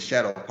so the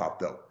shadow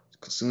popped up.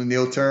 As soon as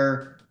Neil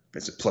turned,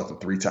 Vincent plucked him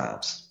 3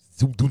 times.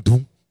 Doom, doom,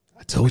 doom.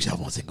 I told you I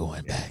wasn't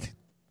going back.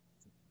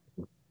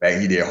 Back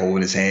he there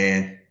holding his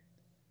hand,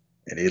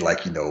 and they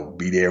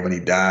be there when he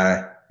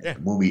died. Yeah.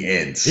 The movie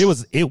ends. It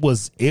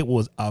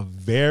was a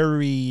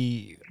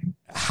very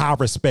high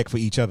respect for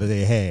each other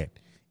they had,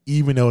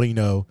 even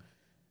though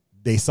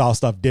they saw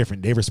stuff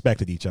different. They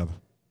respected each other.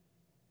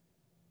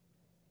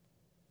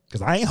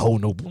 Because I ain't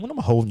holding what am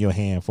I holding your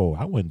hand for?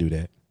 I wouldn't do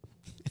that.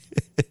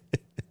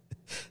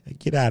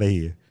 Get out of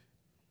here.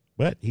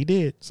 But he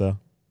did, so.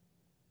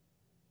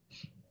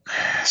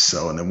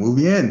 So, and the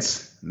movie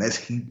ends. And that's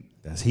Heat.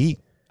 That's Heat.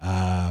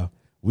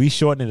 We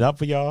shortened it up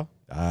for y'all.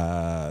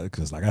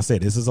 Because like I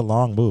said, this is a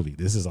long movie.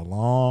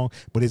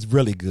 But it's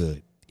really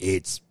good.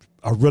 It's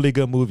a really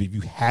good movie. If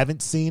you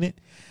haven't seen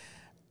it,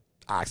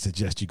 I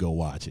suggest you go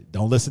watch it.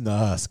 Don't listen to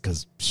us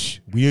because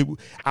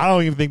I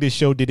don't even think this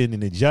show did it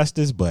an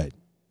justice, but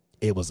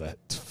it was a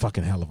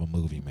fucking hell of a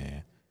movie,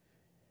 man.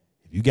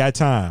 If you got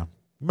time,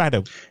 you might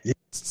have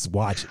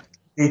watch it.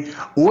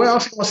 Where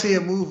else you gonna see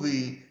a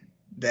movie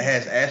that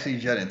has Ashley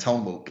Judd and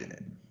Tone Loc in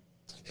it?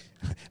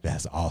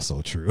 That's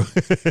also true.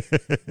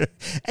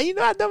 And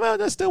I never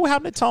understood what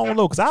happened to Tone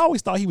Loc because I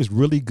always thought he was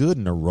really good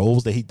in the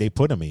roles that they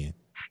put him in.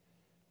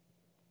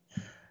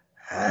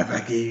 If I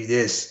give you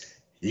this,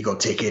 you gonna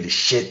take care of the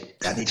shit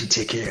I need you to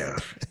take care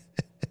of.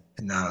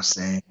 You know what I'm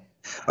saying?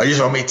 Or you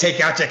just want me to take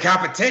out your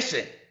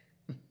competition?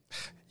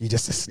 You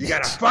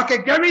gotta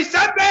fucking give me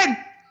something.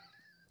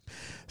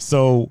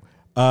 So,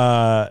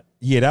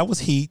 that was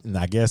Heat, and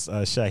I guess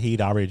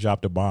Shahid already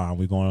dropped a bomb.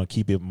 We're going to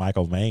keep it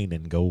Michael Mann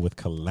and go with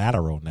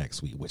Collateral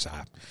next week, which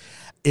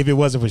if it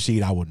wasn't for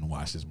Shahid, I wouldn't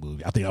watch this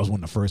movie. I think that was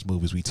one of the first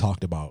movies we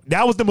talked about.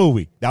 That was the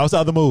movie. That was the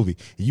other movie.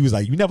 And you was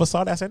like, you never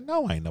saw that? I said,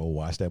 no, I ain't never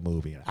watched that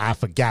movie. And I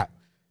forgot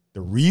the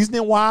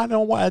reasoning why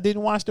I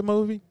didn't watch the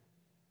movie,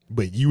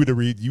 but you were the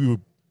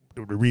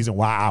reason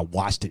why I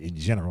watched it in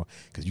general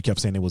because you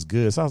kept saying it was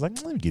good. So I was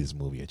like, let me give this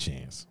movie a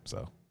chance.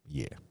 So,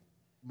 yeah.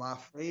 My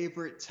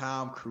favorite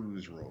Tom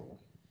Cruise role.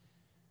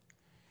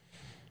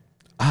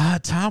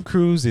 Tom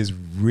Cruise is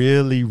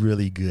really,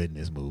 really good in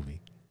this movie.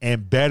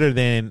 And better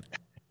than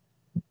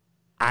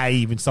I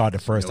even saw it the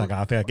first time.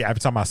 I think every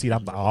time I see it,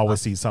 I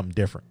always see something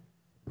different.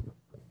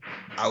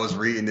 I was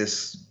reading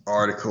this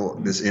article,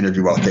 this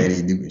interview about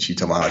Thandie Newton. She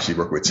talking about how she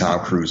worked with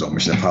Tom Cruise on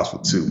Mission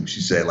Impossible 2.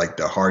 She said,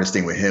 the hardest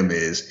thing with him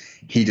is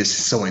he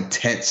just so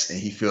intense and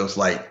he feels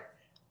like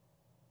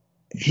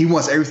he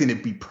wants everything to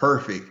be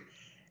perfect,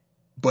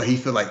 but he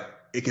feel like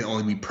it can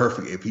only be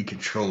perfect if he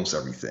controls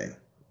everything.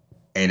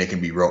 And it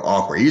can be real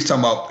awkward. She was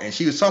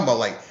talking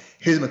about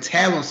his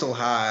metabolism so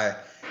high,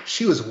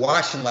 she was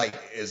watching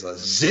as a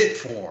zit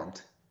formed.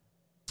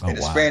 And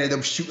the span of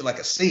them shooting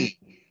a scene.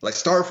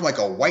 Starting from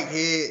a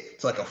whitehead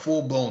to a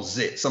full blown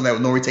zit. Something that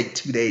would normally take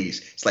 2 days.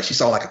 It's like she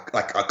saw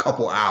a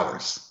couple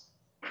hours.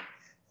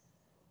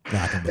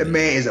 That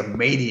man is a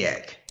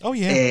maniac. Oh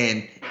yeah.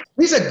 And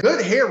he's a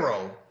good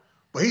hero,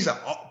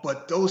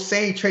 but those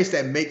same traits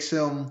that makes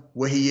him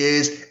what he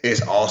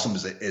is awesome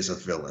as a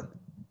villain.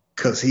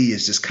 Because he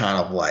is just kind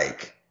of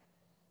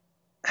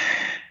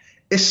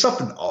it's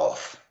something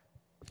off.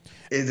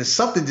 It's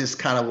something just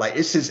kind of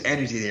it's his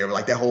energy there.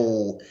 That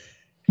whole,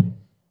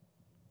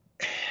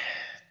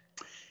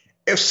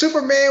 if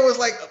Superman was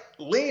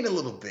lean a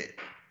little bit.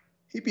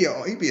 He'd be a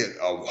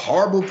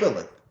horrible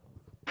villain.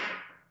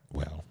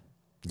 Well,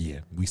 yeah,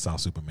 we saw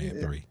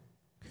Superman 3.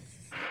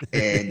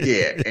 And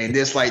and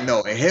it's like,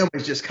 no, and him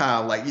is just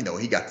kind of like, you know,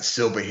 he got the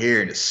silver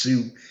hair and the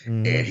suit,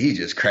 and he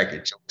just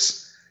cracking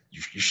jokes.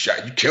 You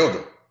killed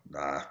him.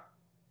 Nah,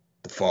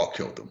 the fall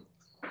killed him.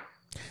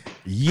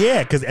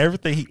 Yeah, because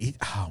everything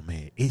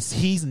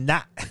he's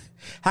not.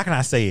 How can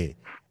I say it?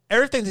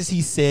 Everything that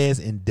he says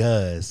and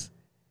does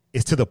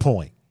is to the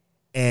point,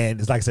 and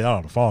it's like I said,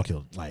 oh, the fall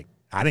killed him. Like,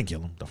 I didn't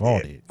kill him. The fall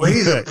did. Well,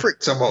 he's a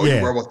prick. Somehow Yeah.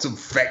 you worry about some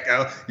fact.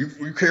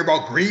 You care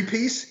about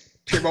Greenpeace?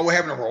 Care about what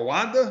happened in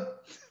Rwanda?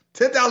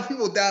 10,000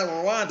 people died in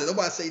Rwanda.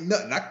 Nobody say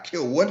nothing. I could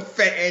kill one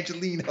fat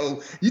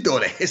Angelino. You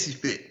throwing a hissy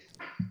fit.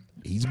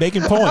 He's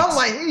making points. I'm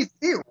like,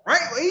 he right?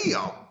 He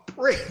a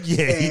prick.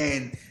 Yeah.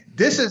 And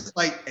this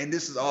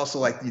is also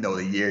like, you know,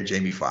 the year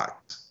Jamie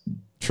Foxx.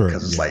 True.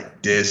 Because it's like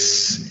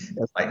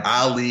it's like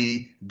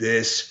Ali,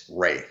 this,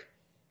 Ray.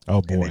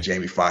 Oh boy. And then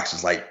Jamie Foxx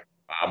is like,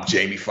 I'm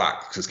Jamie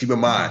Foxx. Because keep in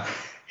mind,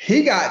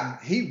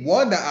 he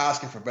won the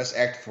Oscar for Best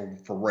Actor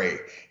for Ray.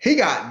 He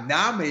got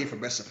nominated for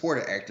Best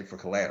Supporting Actor for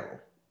Collateral.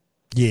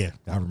 Yeah,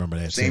 I remember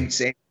that.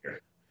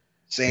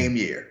 Same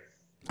year.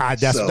 I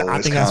think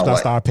that's when I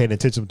started paying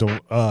attention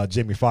to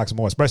Jamie Foxx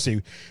more,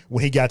 especially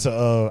when he got to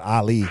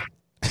Ali,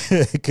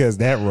 because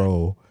that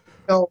role.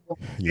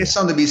 It's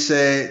something to be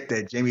said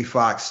that Jamie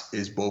Foxx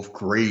is both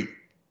great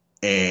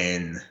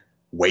and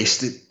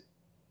wasted,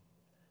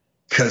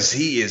 because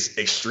he is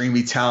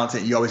extremely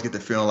talented. You always get the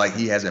feeling like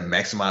he hasn't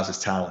maximized his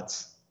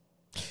talents.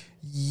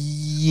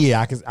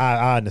 Yeah,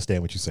 I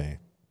understand what you're saying.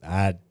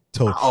 I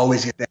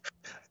always get that.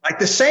 Like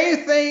the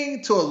same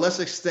thing to a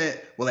lesser extent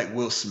with like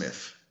Will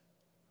Smith.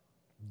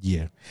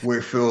 Yeah. Where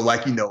it feel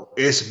like, you know,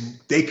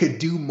 they could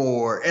do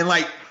more. And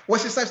like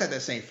Wesley Snipes had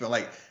that same feel.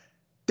 Like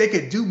they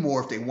could do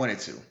more if they wanted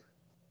to,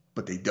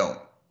 but they don't.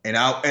 And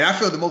I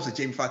feel the most that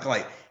Jamie Foxx,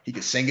 like, he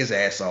could sing his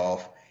ass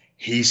off.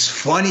 He's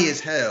funny as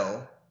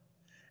hell.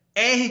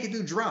 And he can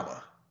do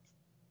drama.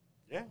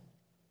 Yeah.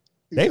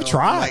 They've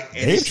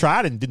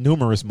tried in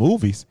numerous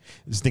movies.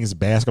 This thing is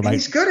basketball.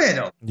 He's good at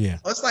them. Yeah.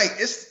 It's like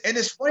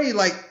it's funny,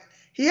 like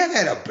he hasn't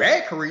had a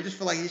bad career. You just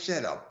feel like he should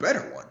have had a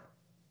better one.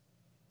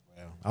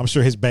 Well, I'm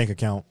sure his bank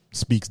account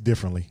speaks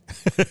differently.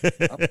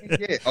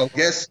 Yeah. Oh,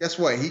 guess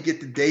what? He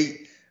get the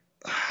date.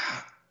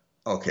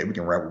 Okay, we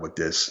can wrap up with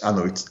this. I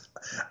don't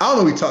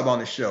know we talked about on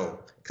the show,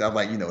 because I'm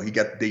like, you know, he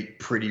got the date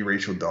Pretty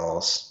Rachel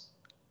Dawes.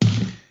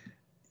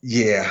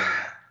 Yeah.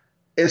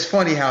 It's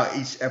funny how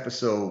each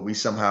episode we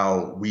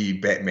somehow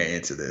weave Batman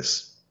into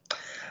this.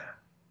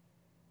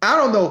 I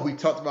don't know if we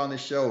talked about on the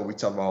show or we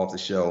talked about off the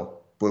show,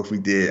 but if we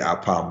did, I'll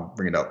probably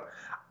bring it up.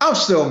 I'm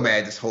still mad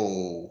at this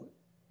whole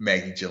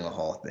Maggie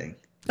Gyllenhaal thing.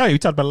 Oh, we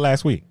talked about it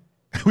last week.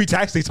 We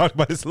actually talked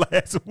about this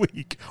last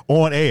week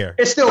on air.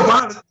 It still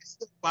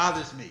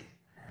bothers me.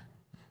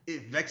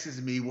 It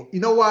vexes me. You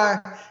know why?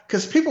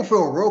 Because people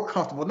feel real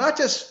comfortable, not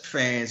just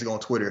fans on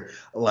Twitter,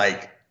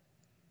 like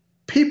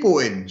people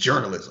in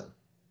journalism.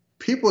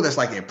 People that's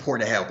like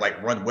important to have,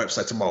 like, run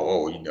websites about,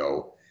 oh, you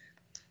know,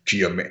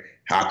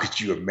 how could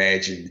you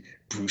imagine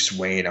Bruce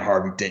Wayne and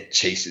Harvey Dent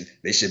chasing?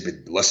 They should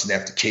have been lusting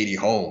after Katie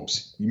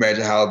Holmes. You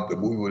imagine how the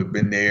movie would have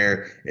been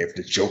there if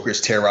the Joker is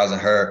terrorizing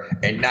her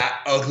and not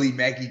ugly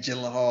Maggie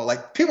Gyllenhaal.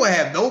 Like, people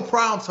have no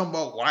problem talking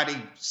about why they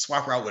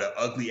swap her out with an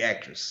ugly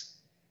actress.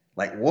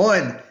 Like,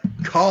 one,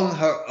 calling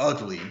her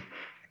ugly,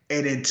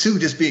 and then two,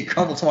 just being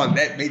comfortable talking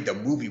that made the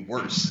movie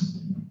worse.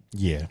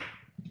 Yeah.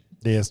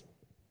 There's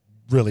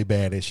really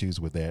bad issues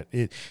with that.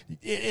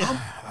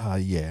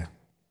 Yeah.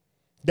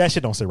 That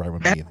shit don't sit right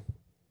with me either.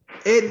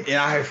 And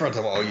I heard from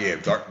them, oh yeah,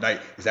 Dark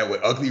Knight, is that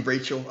what ugly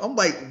Rachel? I'm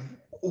like,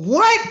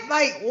 what?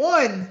 Like,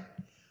 one,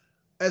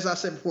 as I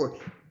said before,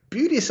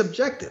 beauty is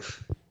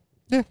subjective.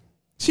 Yeah.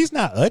 She's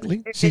not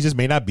ugly. She just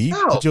may not be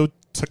your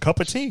cup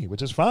of tea,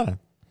 which is fine.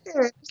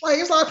 Yeah, it's like,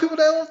 it's a lot of people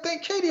that don't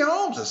think Katie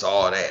Holmes is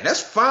all that. And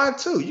that's fine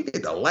too. You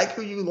get to like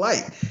who you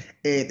like.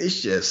 And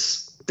it's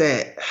just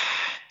that.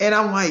 And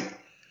I'm like,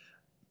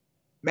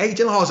 Maggie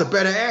Gyllenhaal is a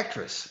better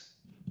actress.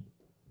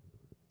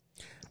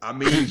 I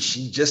mean,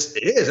 she just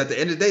is. At the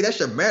end of the day, that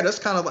should matter. That's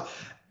kind of like,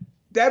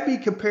 that be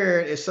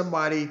compared as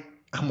somebody,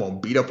 I'm going to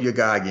beat up your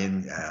guy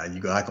again. You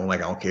guys don't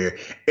like, I don't care.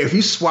 If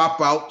you swap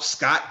out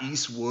Scott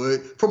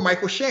Eastwood for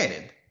Michael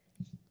Shannon.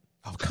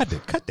 Oh, cut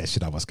that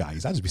shit out of Scott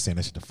Eastwood. I just be saying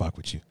that shit to fuck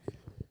with you.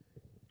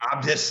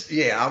 I'm just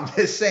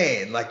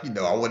saying, like, you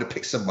know, I want to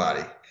pick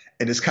somebody.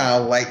 And it's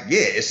kind of like, yeah,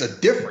 it's a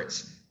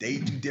difference. They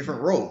do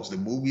different roles. The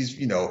movies,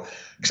 you know,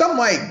 because I'm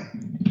like,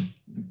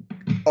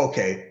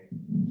 okay,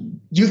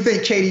 you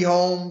think Katie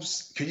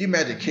Holmes, could you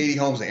imagine Katie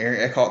Holmes and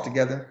Aaron Eckhart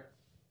together?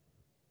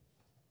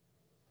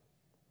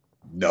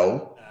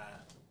 No.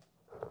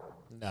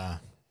 Nah.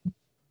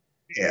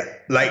 Yeah.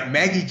 Like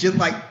Maggie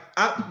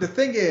Gyllenhaal, the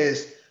thing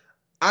is,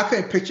 I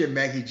couldn't picture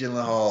Maggie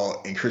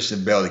Gyllenhaal and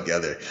Christian Bale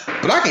together,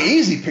 but I can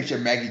easily picture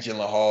Maggie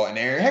Gyllenhaal and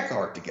Aaron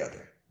Eckhart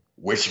together,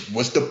 which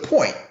was the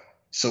point.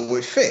 So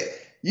it fit.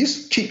 You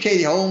keep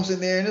Katie Holmes in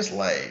there, and it's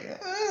like,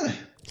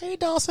 Hey,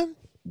 Dawson.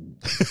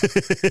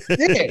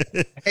 Yeah,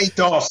 hey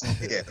Dawson.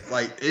 Yeah,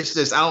 like it's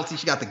just I don't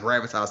think she got the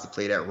gravitas to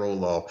play that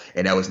role off,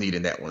 and that was needed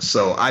in that one.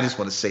 So I just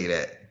want to say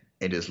that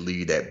and just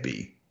leave that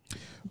be.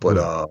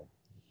 But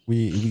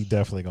we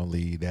definitely gonna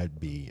leave that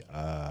be.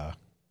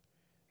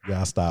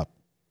 Y'all stop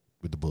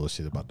with the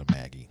bullshit about the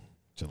Maggie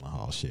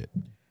Gyllenhaal shit.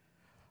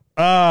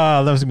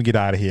 Let me get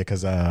out of here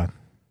because I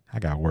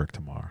got work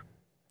tomorrow.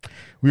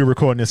 We were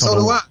recording this. So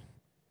do I.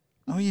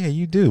 Oh yeah,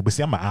 you do. But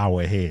see, I'm an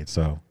hour ahead,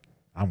 so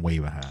I'm way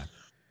behind.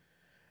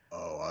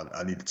 Oh,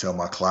 I need to tell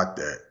my clock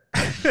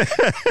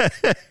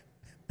that.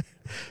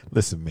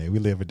 Listen, man, we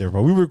live in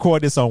different. We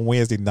record this on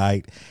Wednesday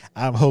night.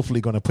 I'm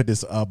hopefully going to put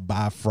this up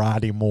by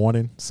Friday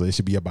morning, so it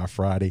should be up by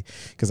Friday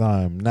because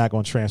I'm not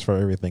going to transfer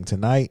everything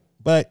tonight,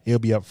 but it'll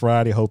be up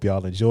Friday. Hope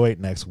y'all enjoy it.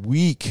 Next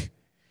week,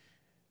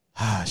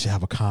 I should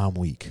have a calm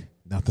week.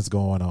 Nothing's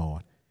going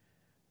on,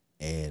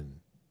 and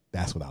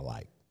that's what I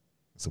like.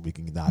 So we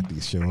can knock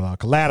these shows out.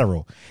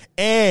 Collateral,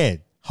 and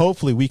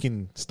hopefully we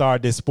can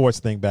start this sports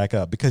thing back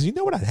up because you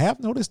know what I have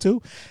noticed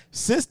too,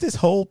 since this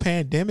whole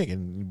pandemic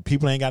and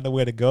people ain't got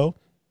nowhere to go.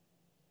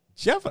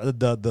 Jeff,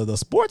 the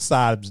sports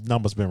side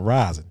numbers been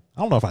rising.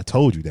 I don't know if I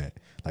told you that.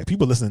 Like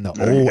people listening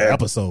to old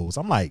episodes.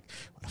 I'm like,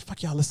 what the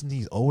fuck y'all listen to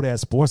these old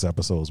ass sports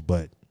episodes?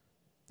 But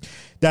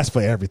that's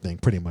for everything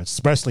pretty much,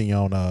 especially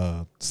on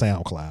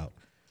SoundCloud.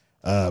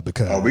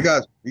 Because we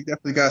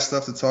definitely got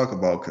stuff to talk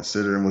about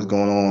considering what's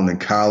going on in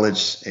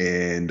college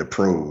and the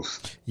pros.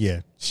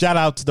 Yeah. Shout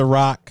out to The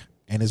Rock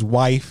and his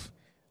wife.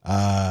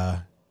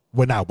 Well,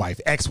 not wife,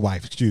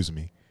 ex-wife, excuse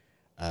me.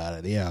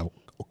 They are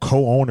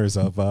co-owners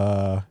of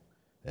the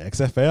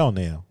XFL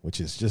now, which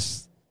is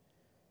just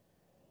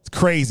it's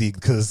crazy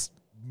because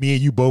me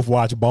and you both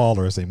watch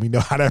Ballers and we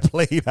know how that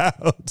played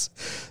out.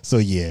 So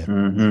yeah.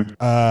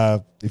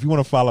 If you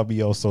want to follow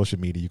me on social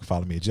media, you can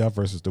follow me at Jeff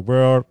versus the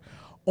World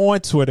on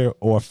Twitter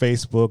or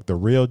Facebook, The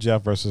Real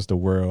Jeff versus the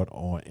World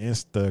on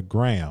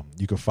Instagram.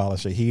 You can follow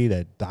Shahid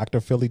at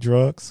Dr. Philly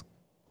Drugs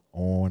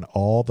on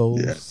all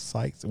those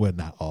sites. Well,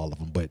 not all of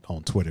them, but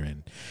on Twitter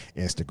and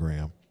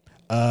Instagram.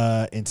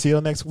 Until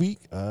next week,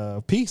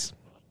 peace.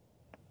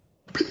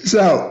 Peace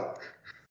out.